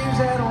it is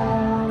that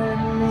won't let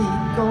me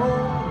go.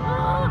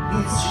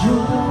 It's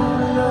your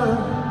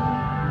love.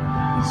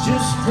 It's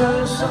just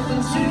does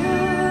something to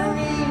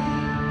me.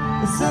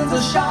 It sends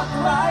a shock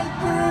right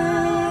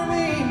through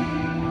me.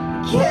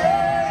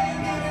 Can't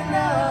get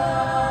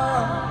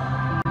enough.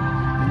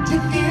 And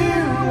if you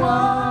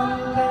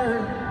wonder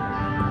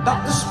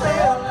about the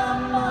spell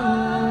I'm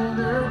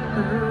under,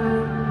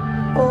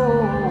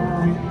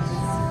 oh, it's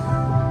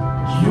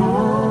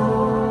your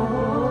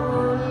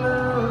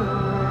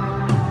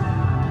love.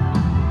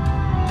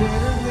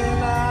 Better than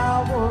I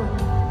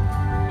was,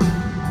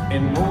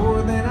 and more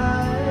than I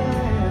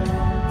am.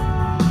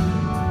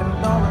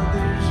 And all of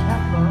this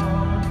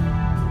happened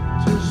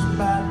just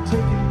by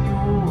taking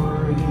your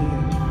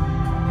hand.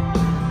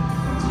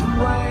 It's who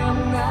I am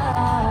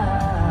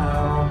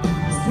now,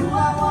 it's who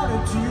I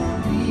wanted to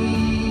be.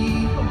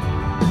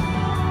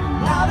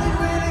 Now that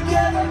we're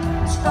together,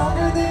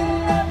 stronger than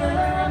ever,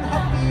 I'm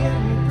happy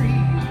and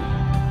free.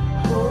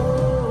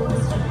 Oh,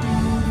 it's a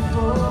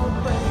beautiful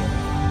thing.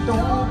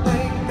 Don't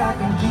think I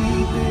can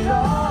keep it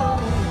all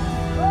in.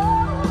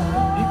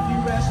 If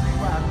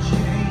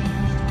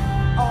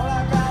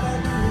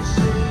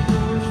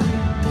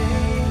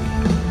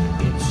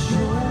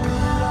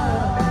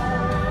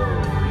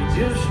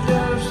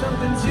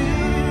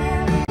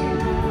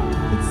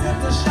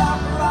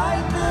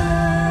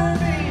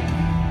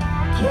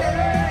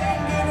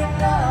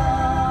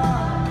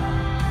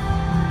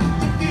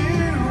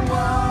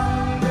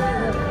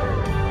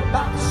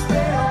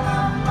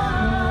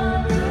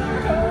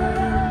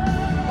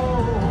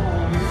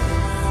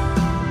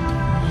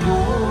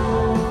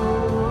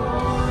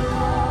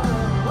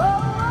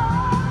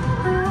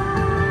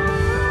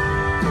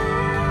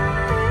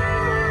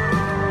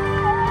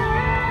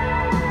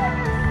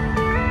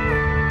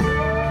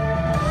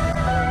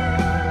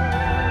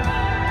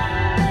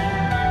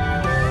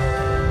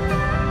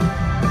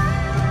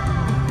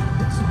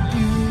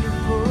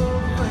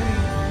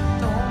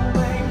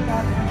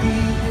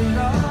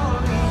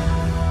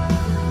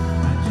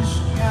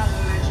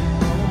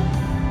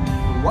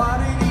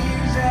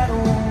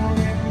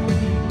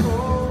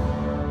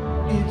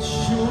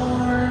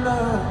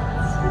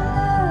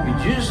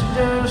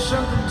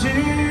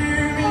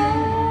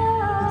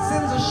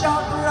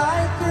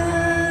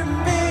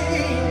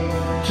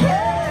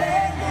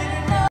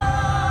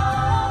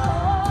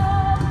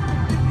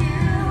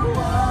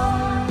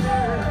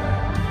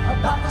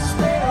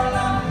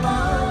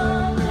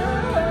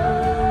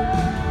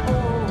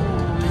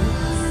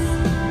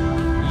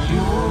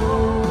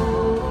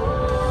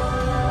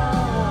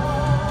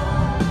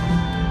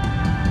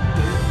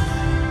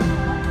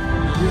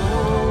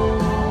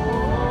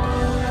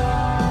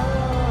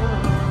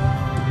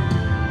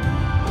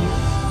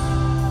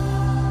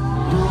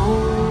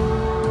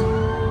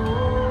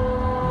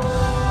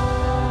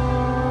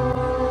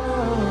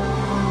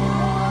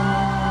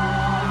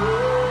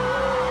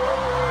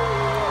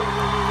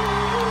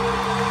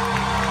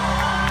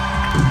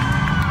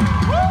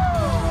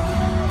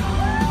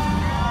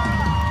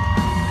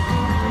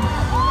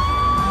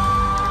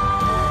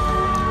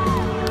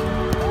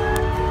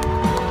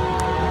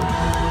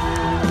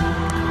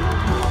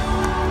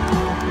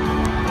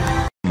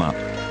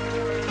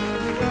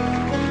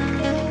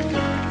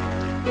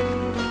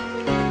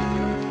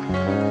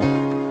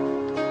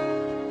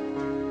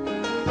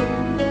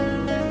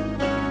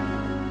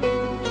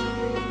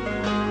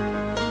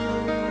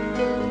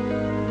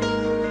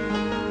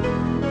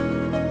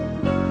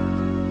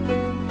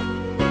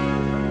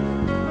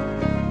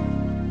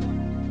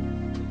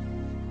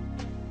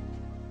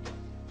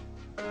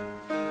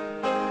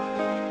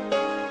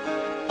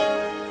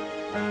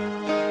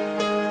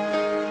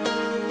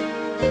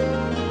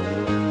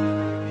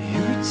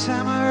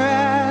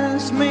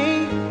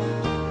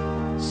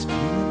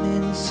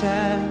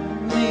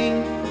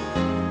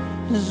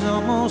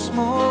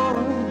all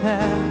I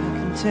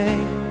can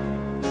take.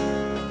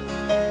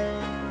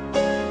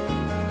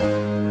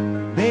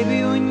 Baby,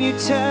 when you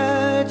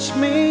touch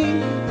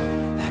me,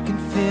 I can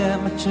feel how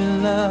much you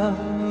love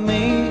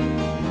me,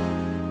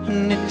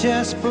 and it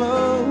just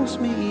blows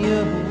me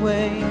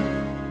away.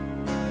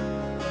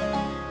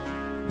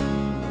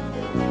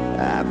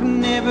 I've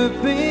never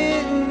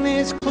been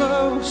this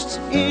close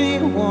to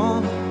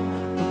anyone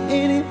or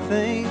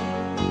anything.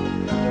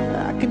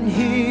 I can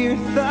hear your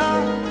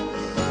thoughts,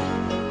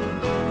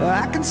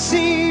 I can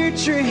see your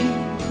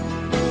dreams.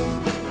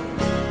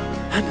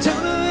 I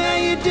don't know how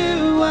you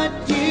do what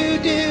you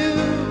do.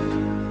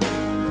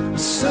 I'm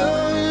so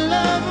in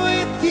love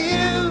with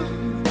you,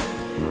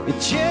 it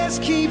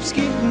just keeps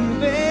getting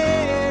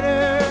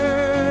better.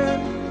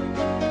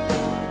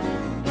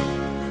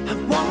 I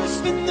wanna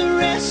spend the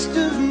rest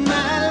of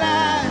my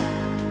life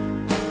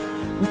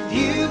with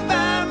you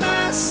by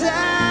my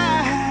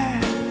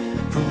side,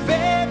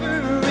 forever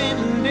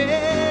and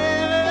ever.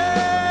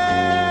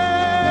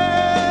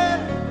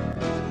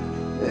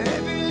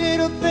 Every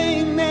little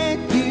thing that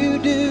you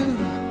do,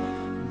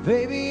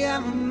 baby,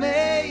 I'm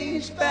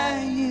amazed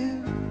by you.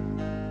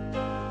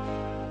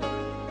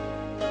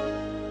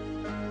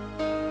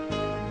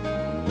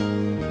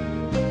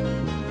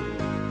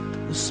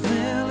 The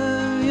smell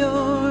of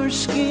your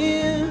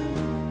skin,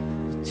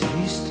 the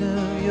taste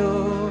of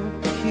your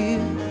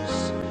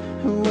kiss,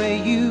 the way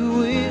you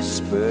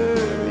whisper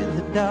in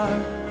the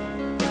dark,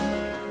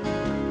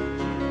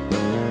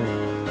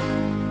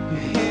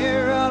 your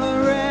hair all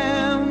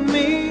around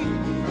me,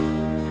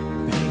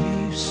 baby,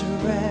 you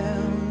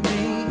surround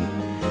me,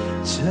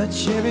 touch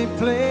every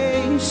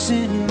place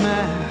in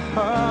my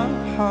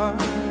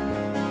heart.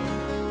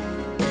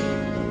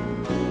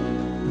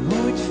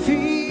 Oh, it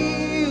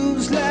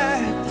feels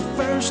like the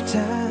first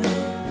time,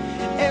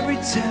 every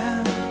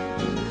time.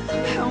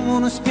 I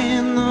wanna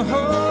spend the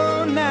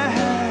whole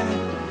night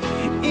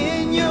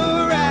in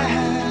your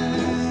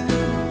eyes.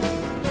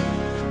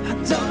 I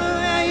don't know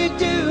how you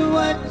do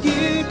what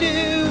you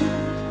do.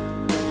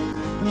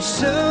 I'm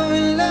so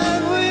in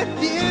love with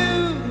you,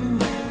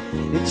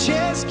 it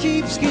just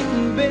keeps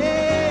getting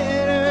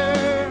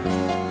better.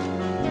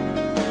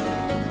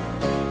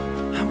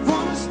 I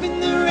wanna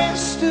spend the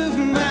rest of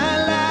my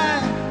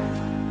life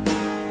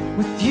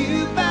with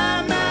you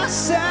by my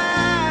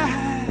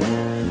side,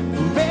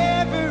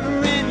 forever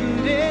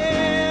and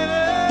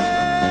ever.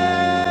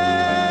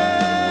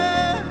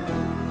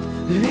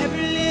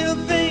 Every little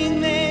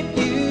thing that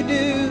you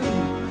do,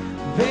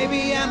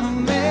 baby, I'm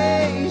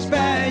amazed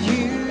by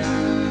you.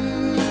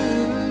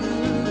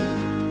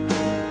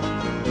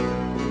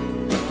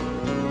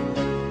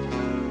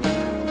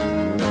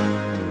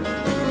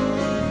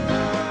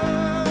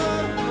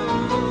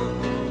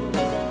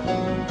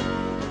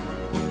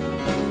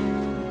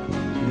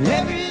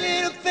 Every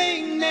little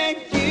thing that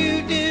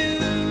you do,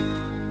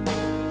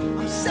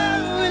 I'm so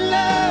in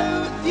love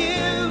with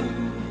you,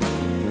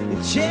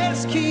 it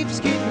just keeps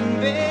getting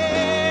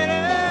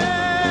better.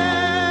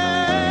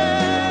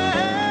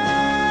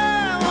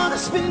 I wanna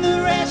spend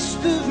the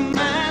rest of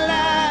my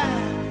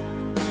life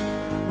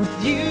with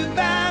you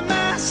by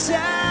my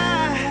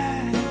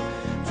side,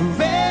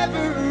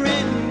 forever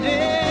and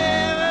ever.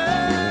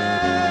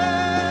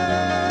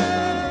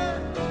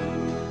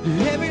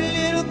 Every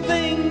little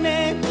thing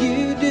that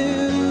you do,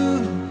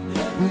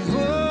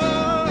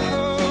 oh,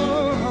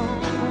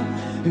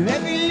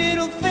 every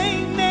little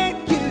thing that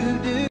you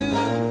do,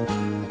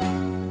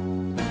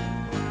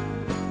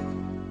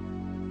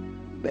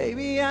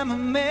 baby, I'm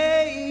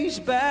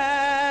amazed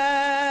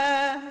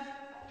by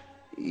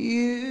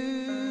you.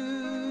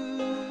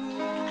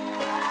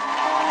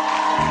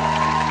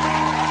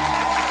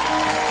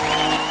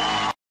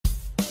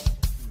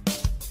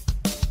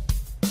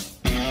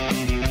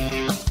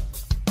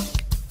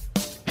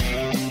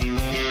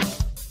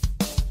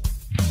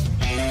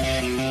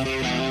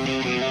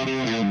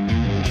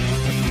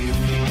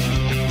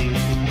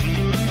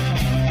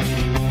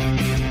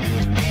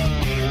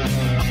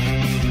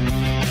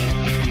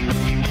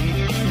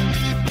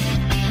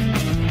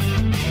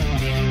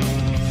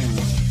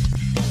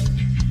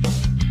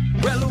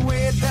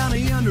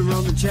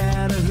 On the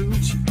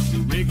Chattahoochee, the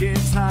rig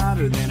gets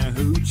hotter than a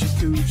hoochie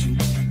coochie.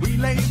 We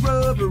lay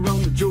rubber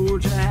on the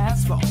Georgia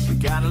asphalt. We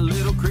got a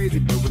little crazy,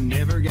 but we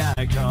never got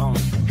a call.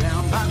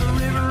 Down by the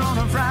river on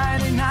a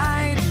Friday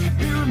night,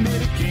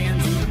 pyramid of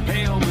cans in the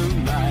pale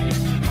moonlight.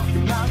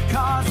 Talking about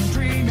cars and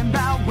dreaming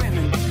about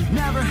women.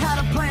 Never had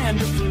a plan,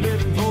 just a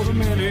living for the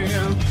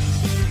minute.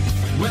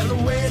 Well,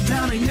 away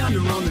down yonder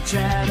on the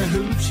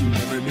Chattahoochee,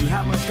 never knew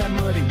how much that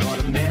muddy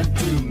water meant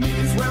to me.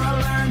 It's where I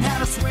learned how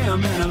to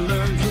swim and I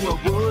learned who I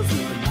was.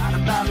 Learned a lot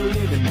about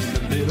living and a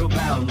little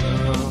about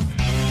love.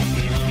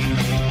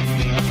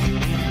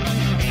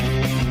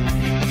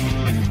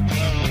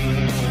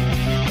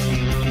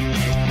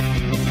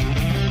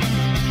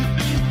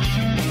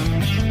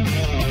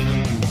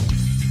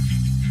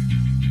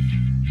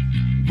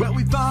 Well,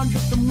 we fogged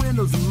up the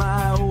windows of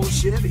my old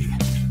Chevy.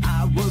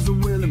 I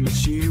wasn't willing, but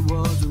she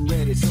wasn't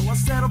ready. So I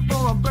settled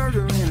for a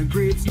burger and a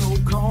grape snow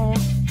cone.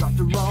 Dropped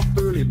her off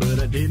early, but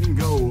I didn't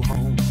go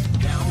home.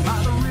 Down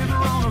by the river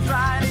on a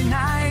Friday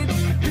night,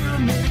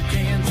 pyramid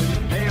cans in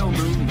the pale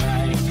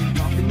moonlight.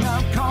 Talking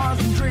up cars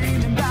and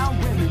dreaming about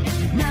women.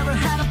 Never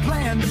had a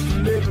plan, just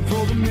living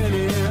for the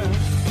minute.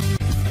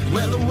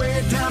 Well,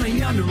 away down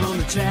yonder on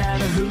the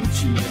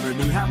Chattahoochee, never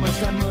knew how much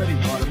that muddy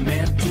water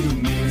meant to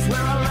me. It's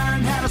where I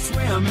learned how to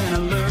swim and I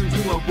learned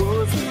who I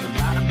was. And a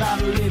lot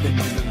about living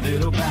and a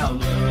little about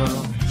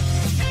love.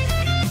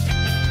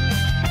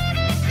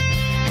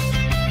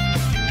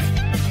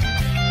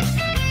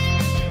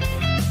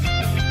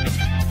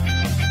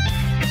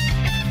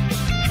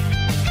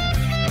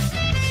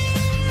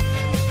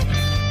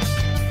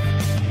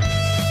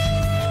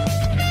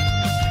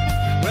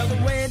 Well,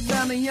 away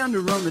down yonder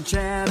on the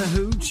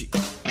Chattahoochee,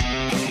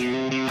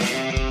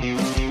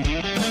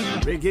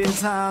 rig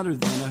gets hotter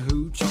than a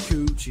hoochie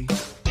coochie.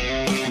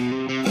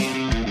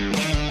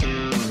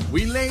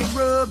 We laid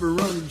rubber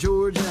on the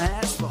Georgia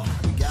asphalt.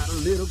 We got a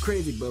little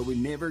crazy, but we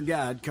never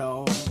got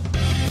caught.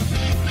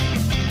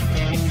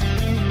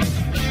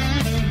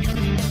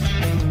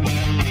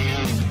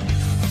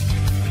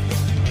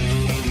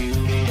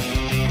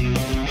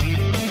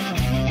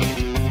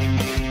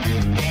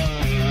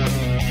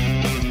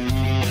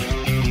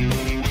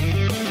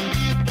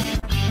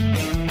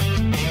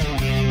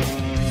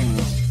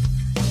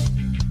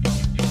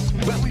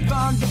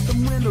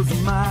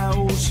 Of my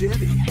old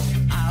Chevy,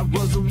 I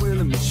wasn't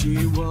willing, but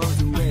she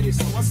wasn't ready.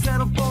 So I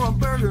settled for a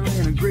burger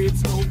and a grape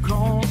snow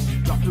cone.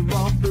 Dropped her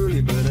off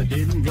early, but I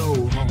didn't go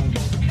home.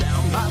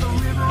 Down by the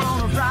river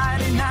on a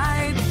Friday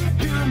night,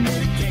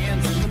 pyramid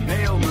cans in the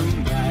pale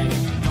moonlight.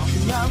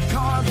 Talking about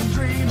cars and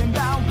dreaming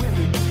about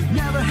women.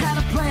 Never had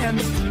a plan,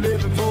 just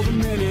living for the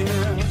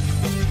minute.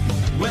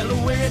 Well,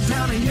 away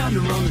down yonder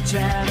on the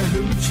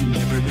Chattahoochee,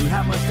 never knew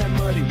how much that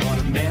muddy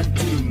water meant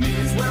to me.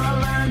 It's where I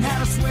learned how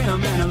to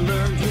swim and I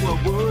learned who I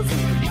was.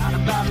 And a lot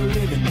about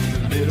living and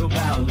a little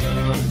about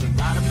love. A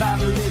lot about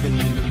living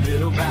and a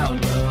little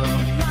about love.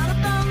 A lot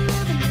about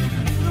living and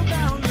a little about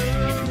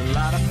love. A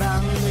lot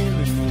about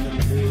living and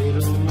a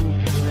little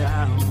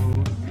about love.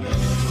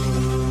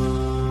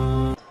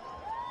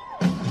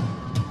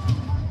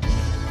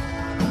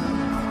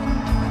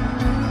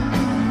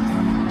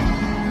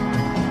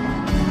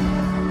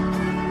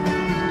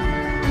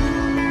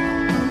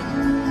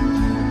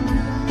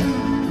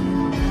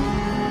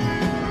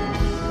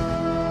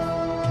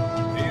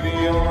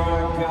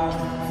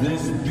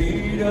 This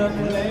beat up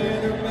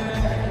leather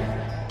bag,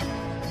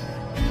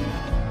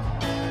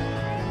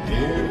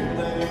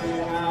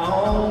 everything I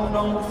own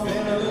don't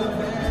fit a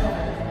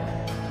bag.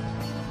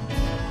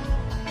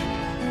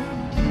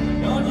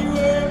 Don't you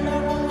worry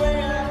about the way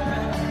I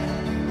pack.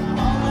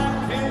 All I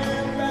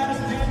care about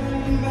is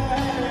getting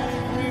back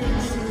real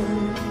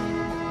soon.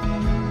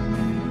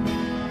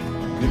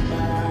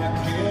 Goodbye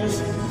kiss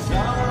is all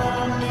I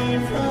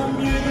need from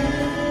you.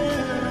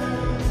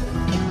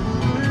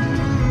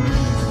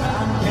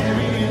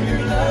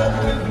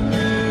 With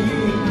me,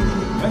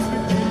 West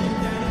Virginia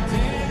down to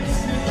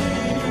Tennessee,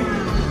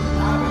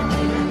 I'll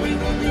be moving with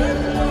the good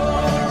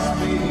Lord's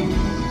speed.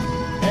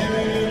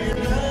 Carry your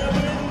love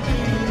with me,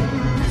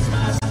 it's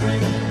my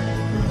strength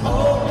for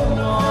holding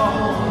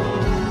on.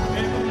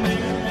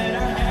 Everything that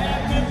I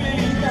have to be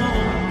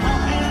gone,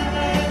 I'll have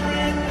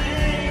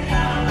everything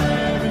I'll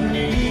ever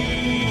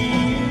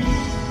need.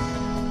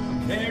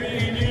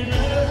 Carrying your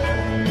love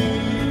with me.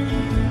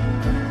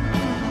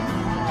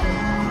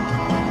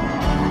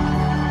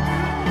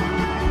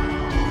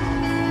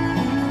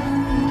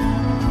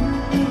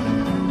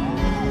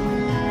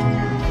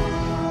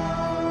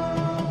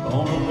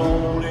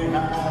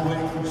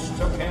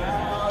 Stuck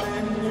out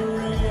in the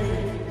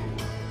rain,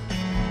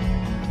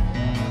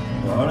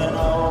 darling,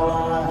 all I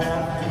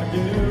have to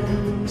do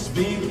is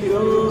speak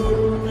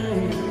your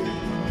name.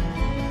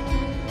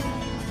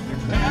 The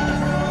clouds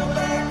roll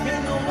back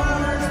and the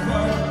waters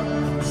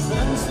flow,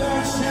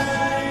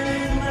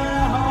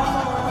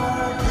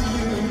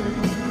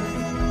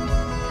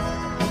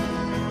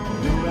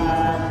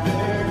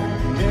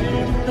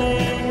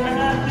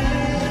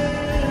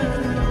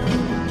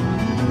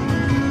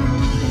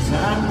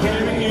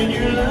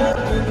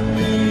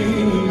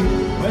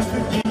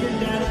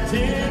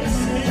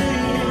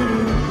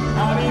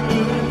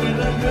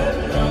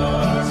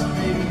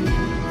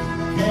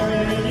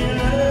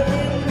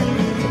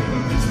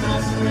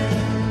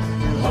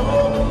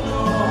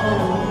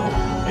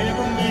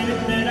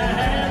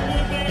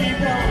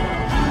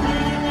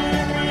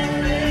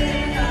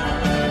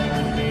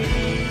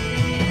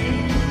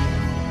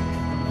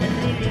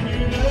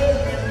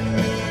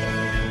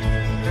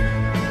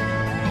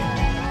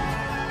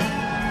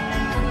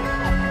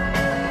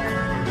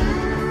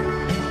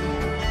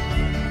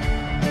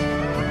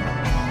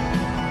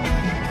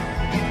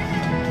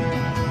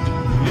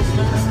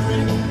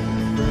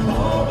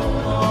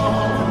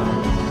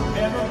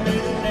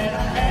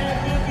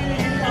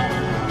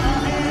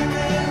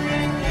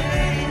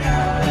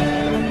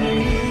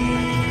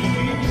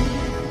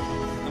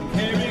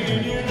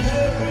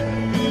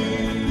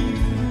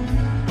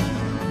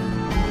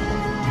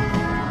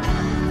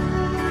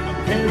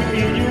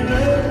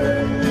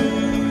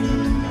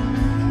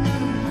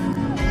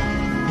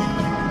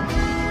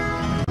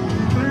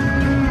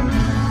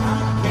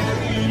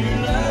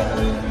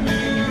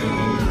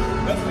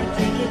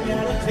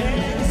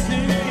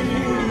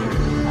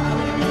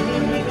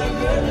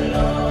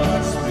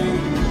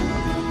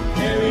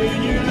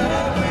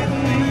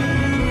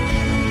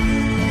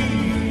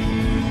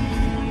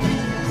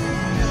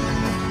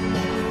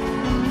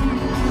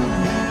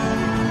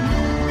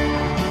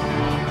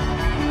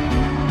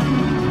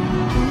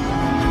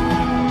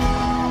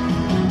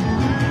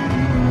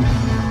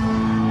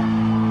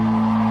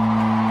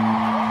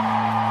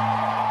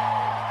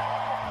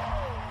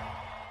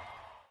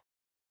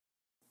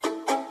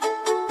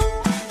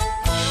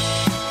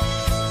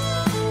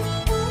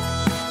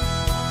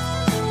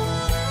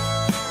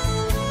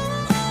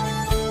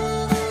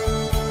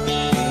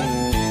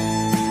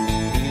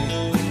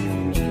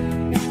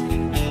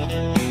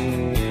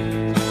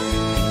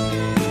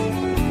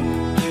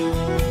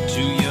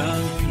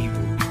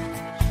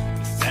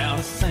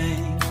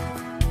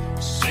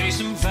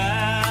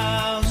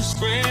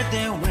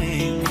 their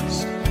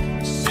wings,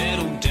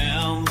 settle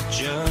down with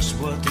just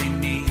what they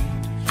need,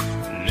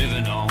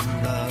 living on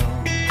love.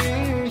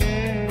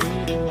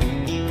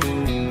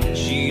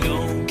 She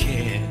don't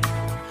care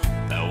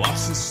about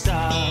what's in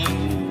style,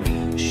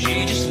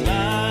 she just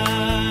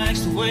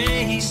likes the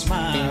way he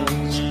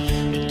smiles.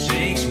 It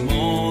takes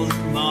more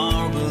than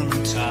marble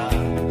and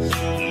tile,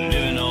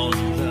 living on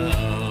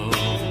love.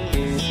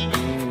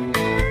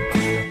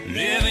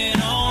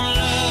 Living on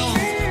love,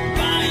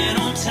 buying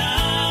on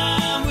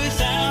time.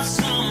 Without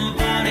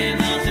somebody,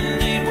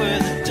 nothing ain't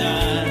worth a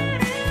dime.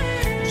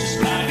 Just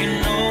like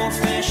an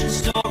old-fashioned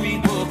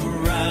storybook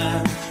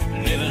ride,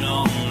 living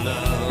on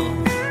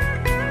love.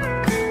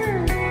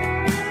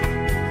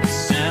 It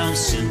sounds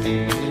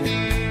simple,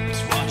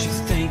 it's what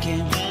you're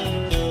thinking.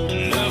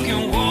 Look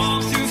and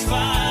walk through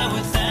fire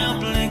without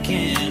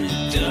blinking.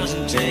 It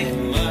doesn't take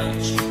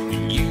much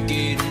when you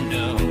get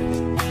enough,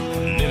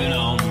 living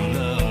on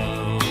love.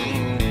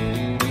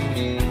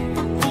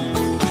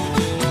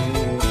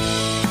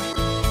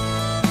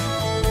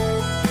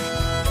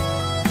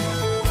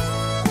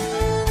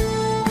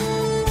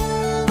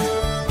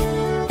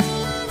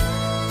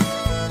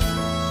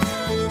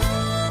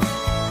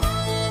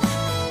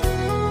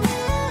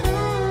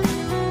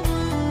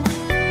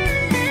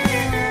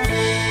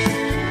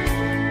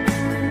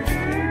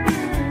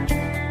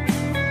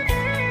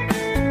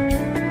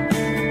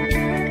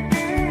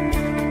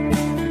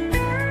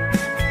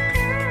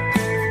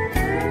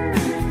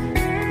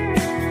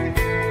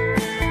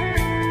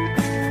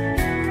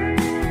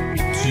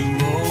 Two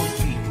old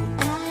people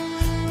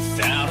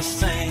without a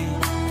thing,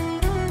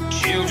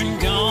 children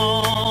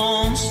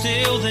gone,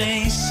 still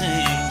they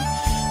sing,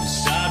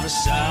 side by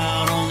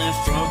side on that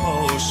front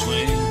porch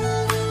swing,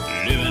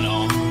 living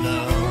on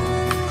love.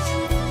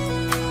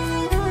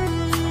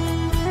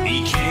 He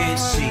can't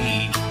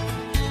see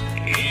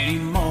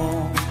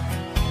anymore,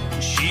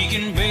 she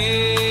can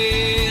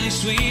barely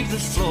sweep the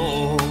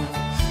floor,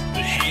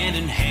 but hand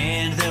in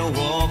hand they'll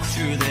walk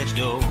through that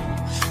door,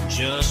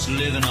 just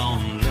living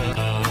on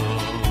love.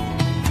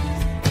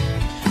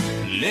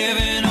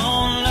 Living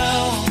on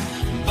love,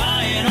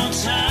 buying on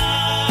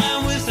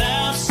time.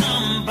 Without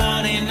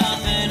somebody,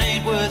 nothing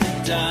ain't worth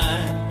a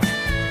dime.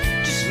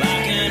 Just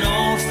like an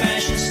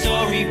old-fashioned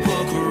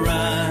storybook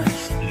ride,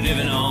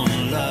 living on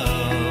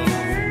love.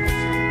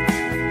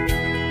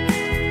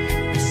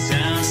 It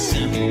sounds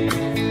simple,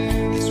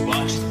 it's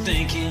what you're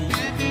thinking.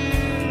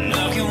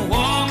 Look and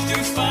walk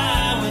through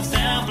fire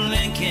without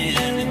blinking.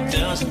 It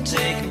doesn't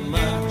take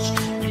much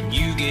when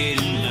you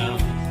get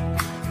enough,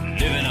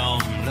 living on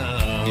love.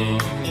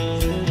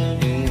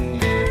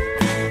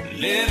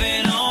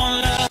 Living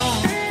on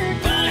love,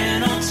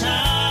 buying on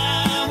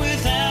time.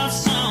 Without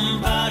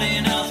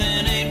somebody,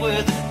 nothing ain't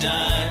worth a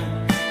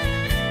dime.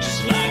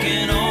 Just like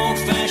an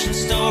old-fashioned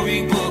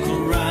storybook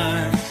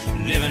ride,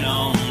 living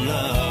on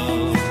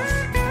love.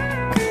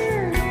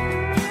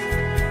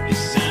 It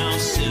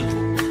sounds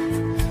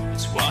simple,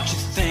 it's what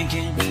you're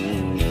thinking.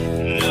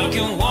 Look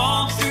and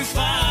walk through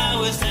fire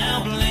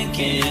without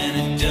blinking.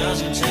 It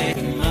doesn't take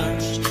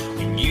much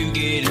when you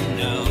get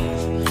enough,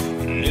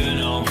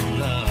 living on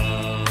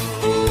love.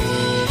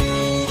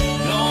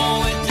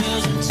 No, it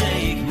doesn't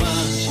take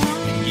much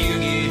when you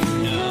get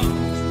enough,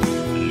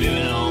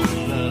 living on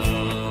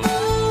love.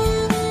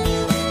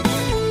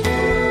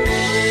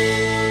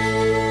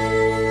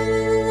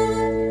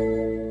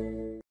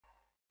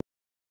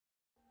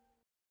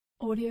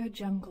 Audio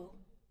Jungle.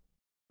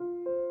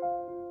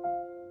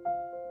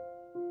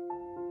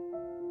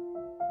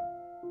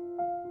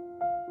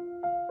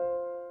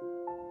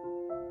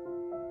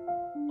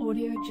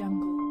 Audio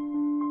Jungle.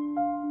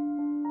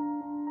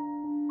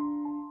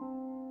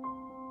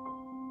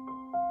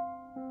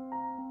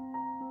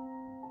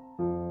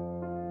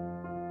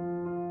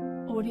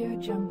 Audio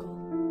Jungle.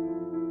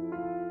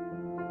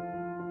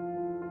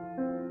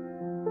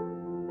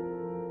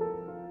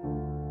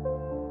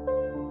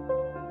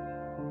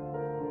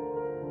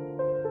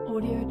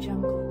 Audio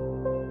Jungle.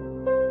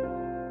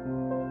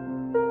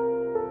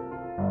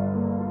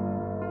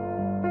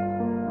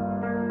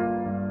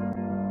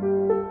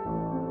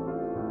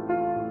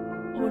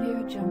 Audio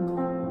Jungle.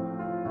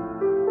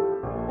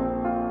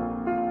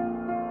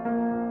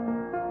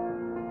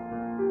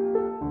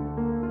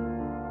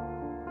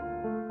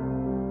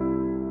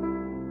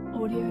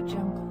 Audio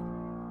Jungle.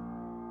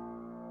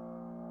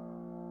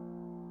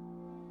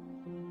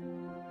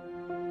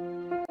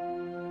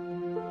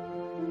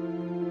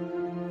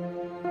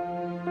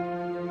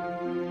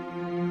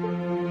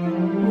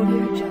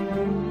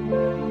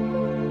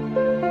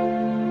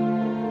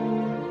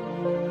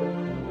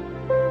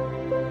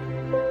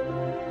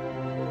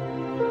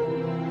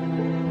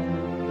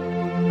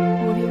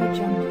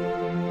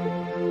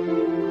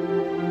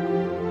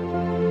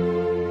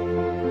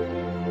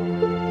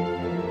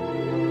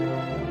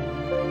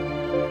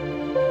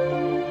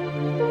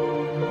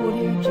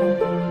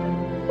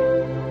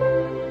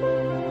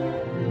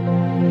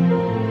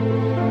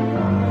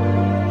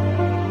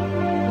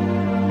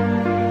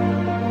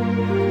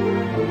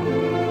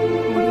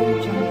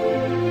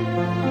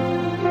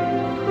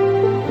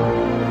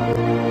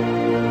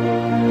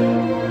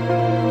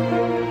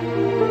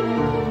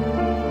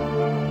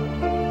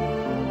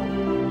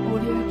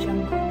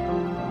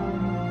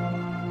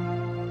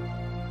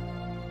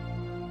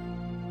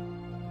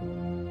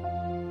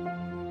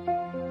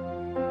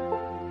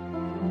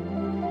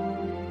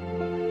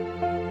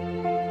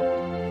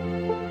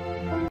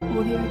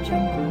 Audio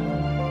Jungle.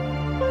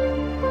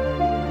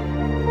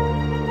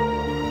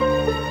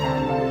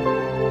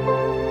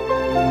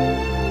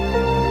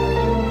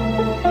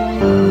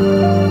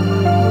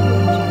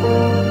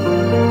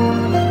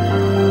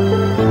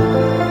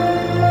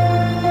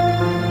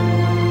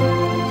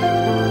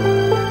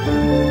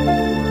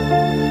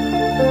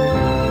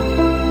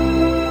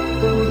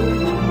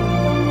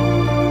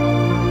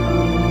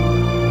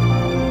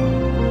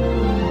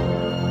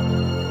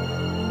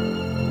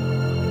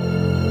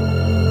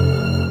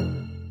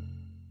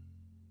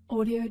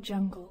 Audio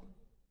Jungle.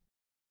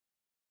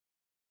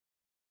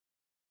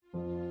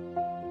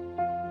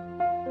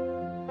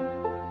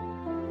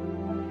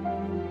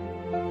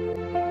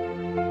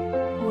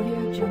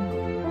 Audio Jungle.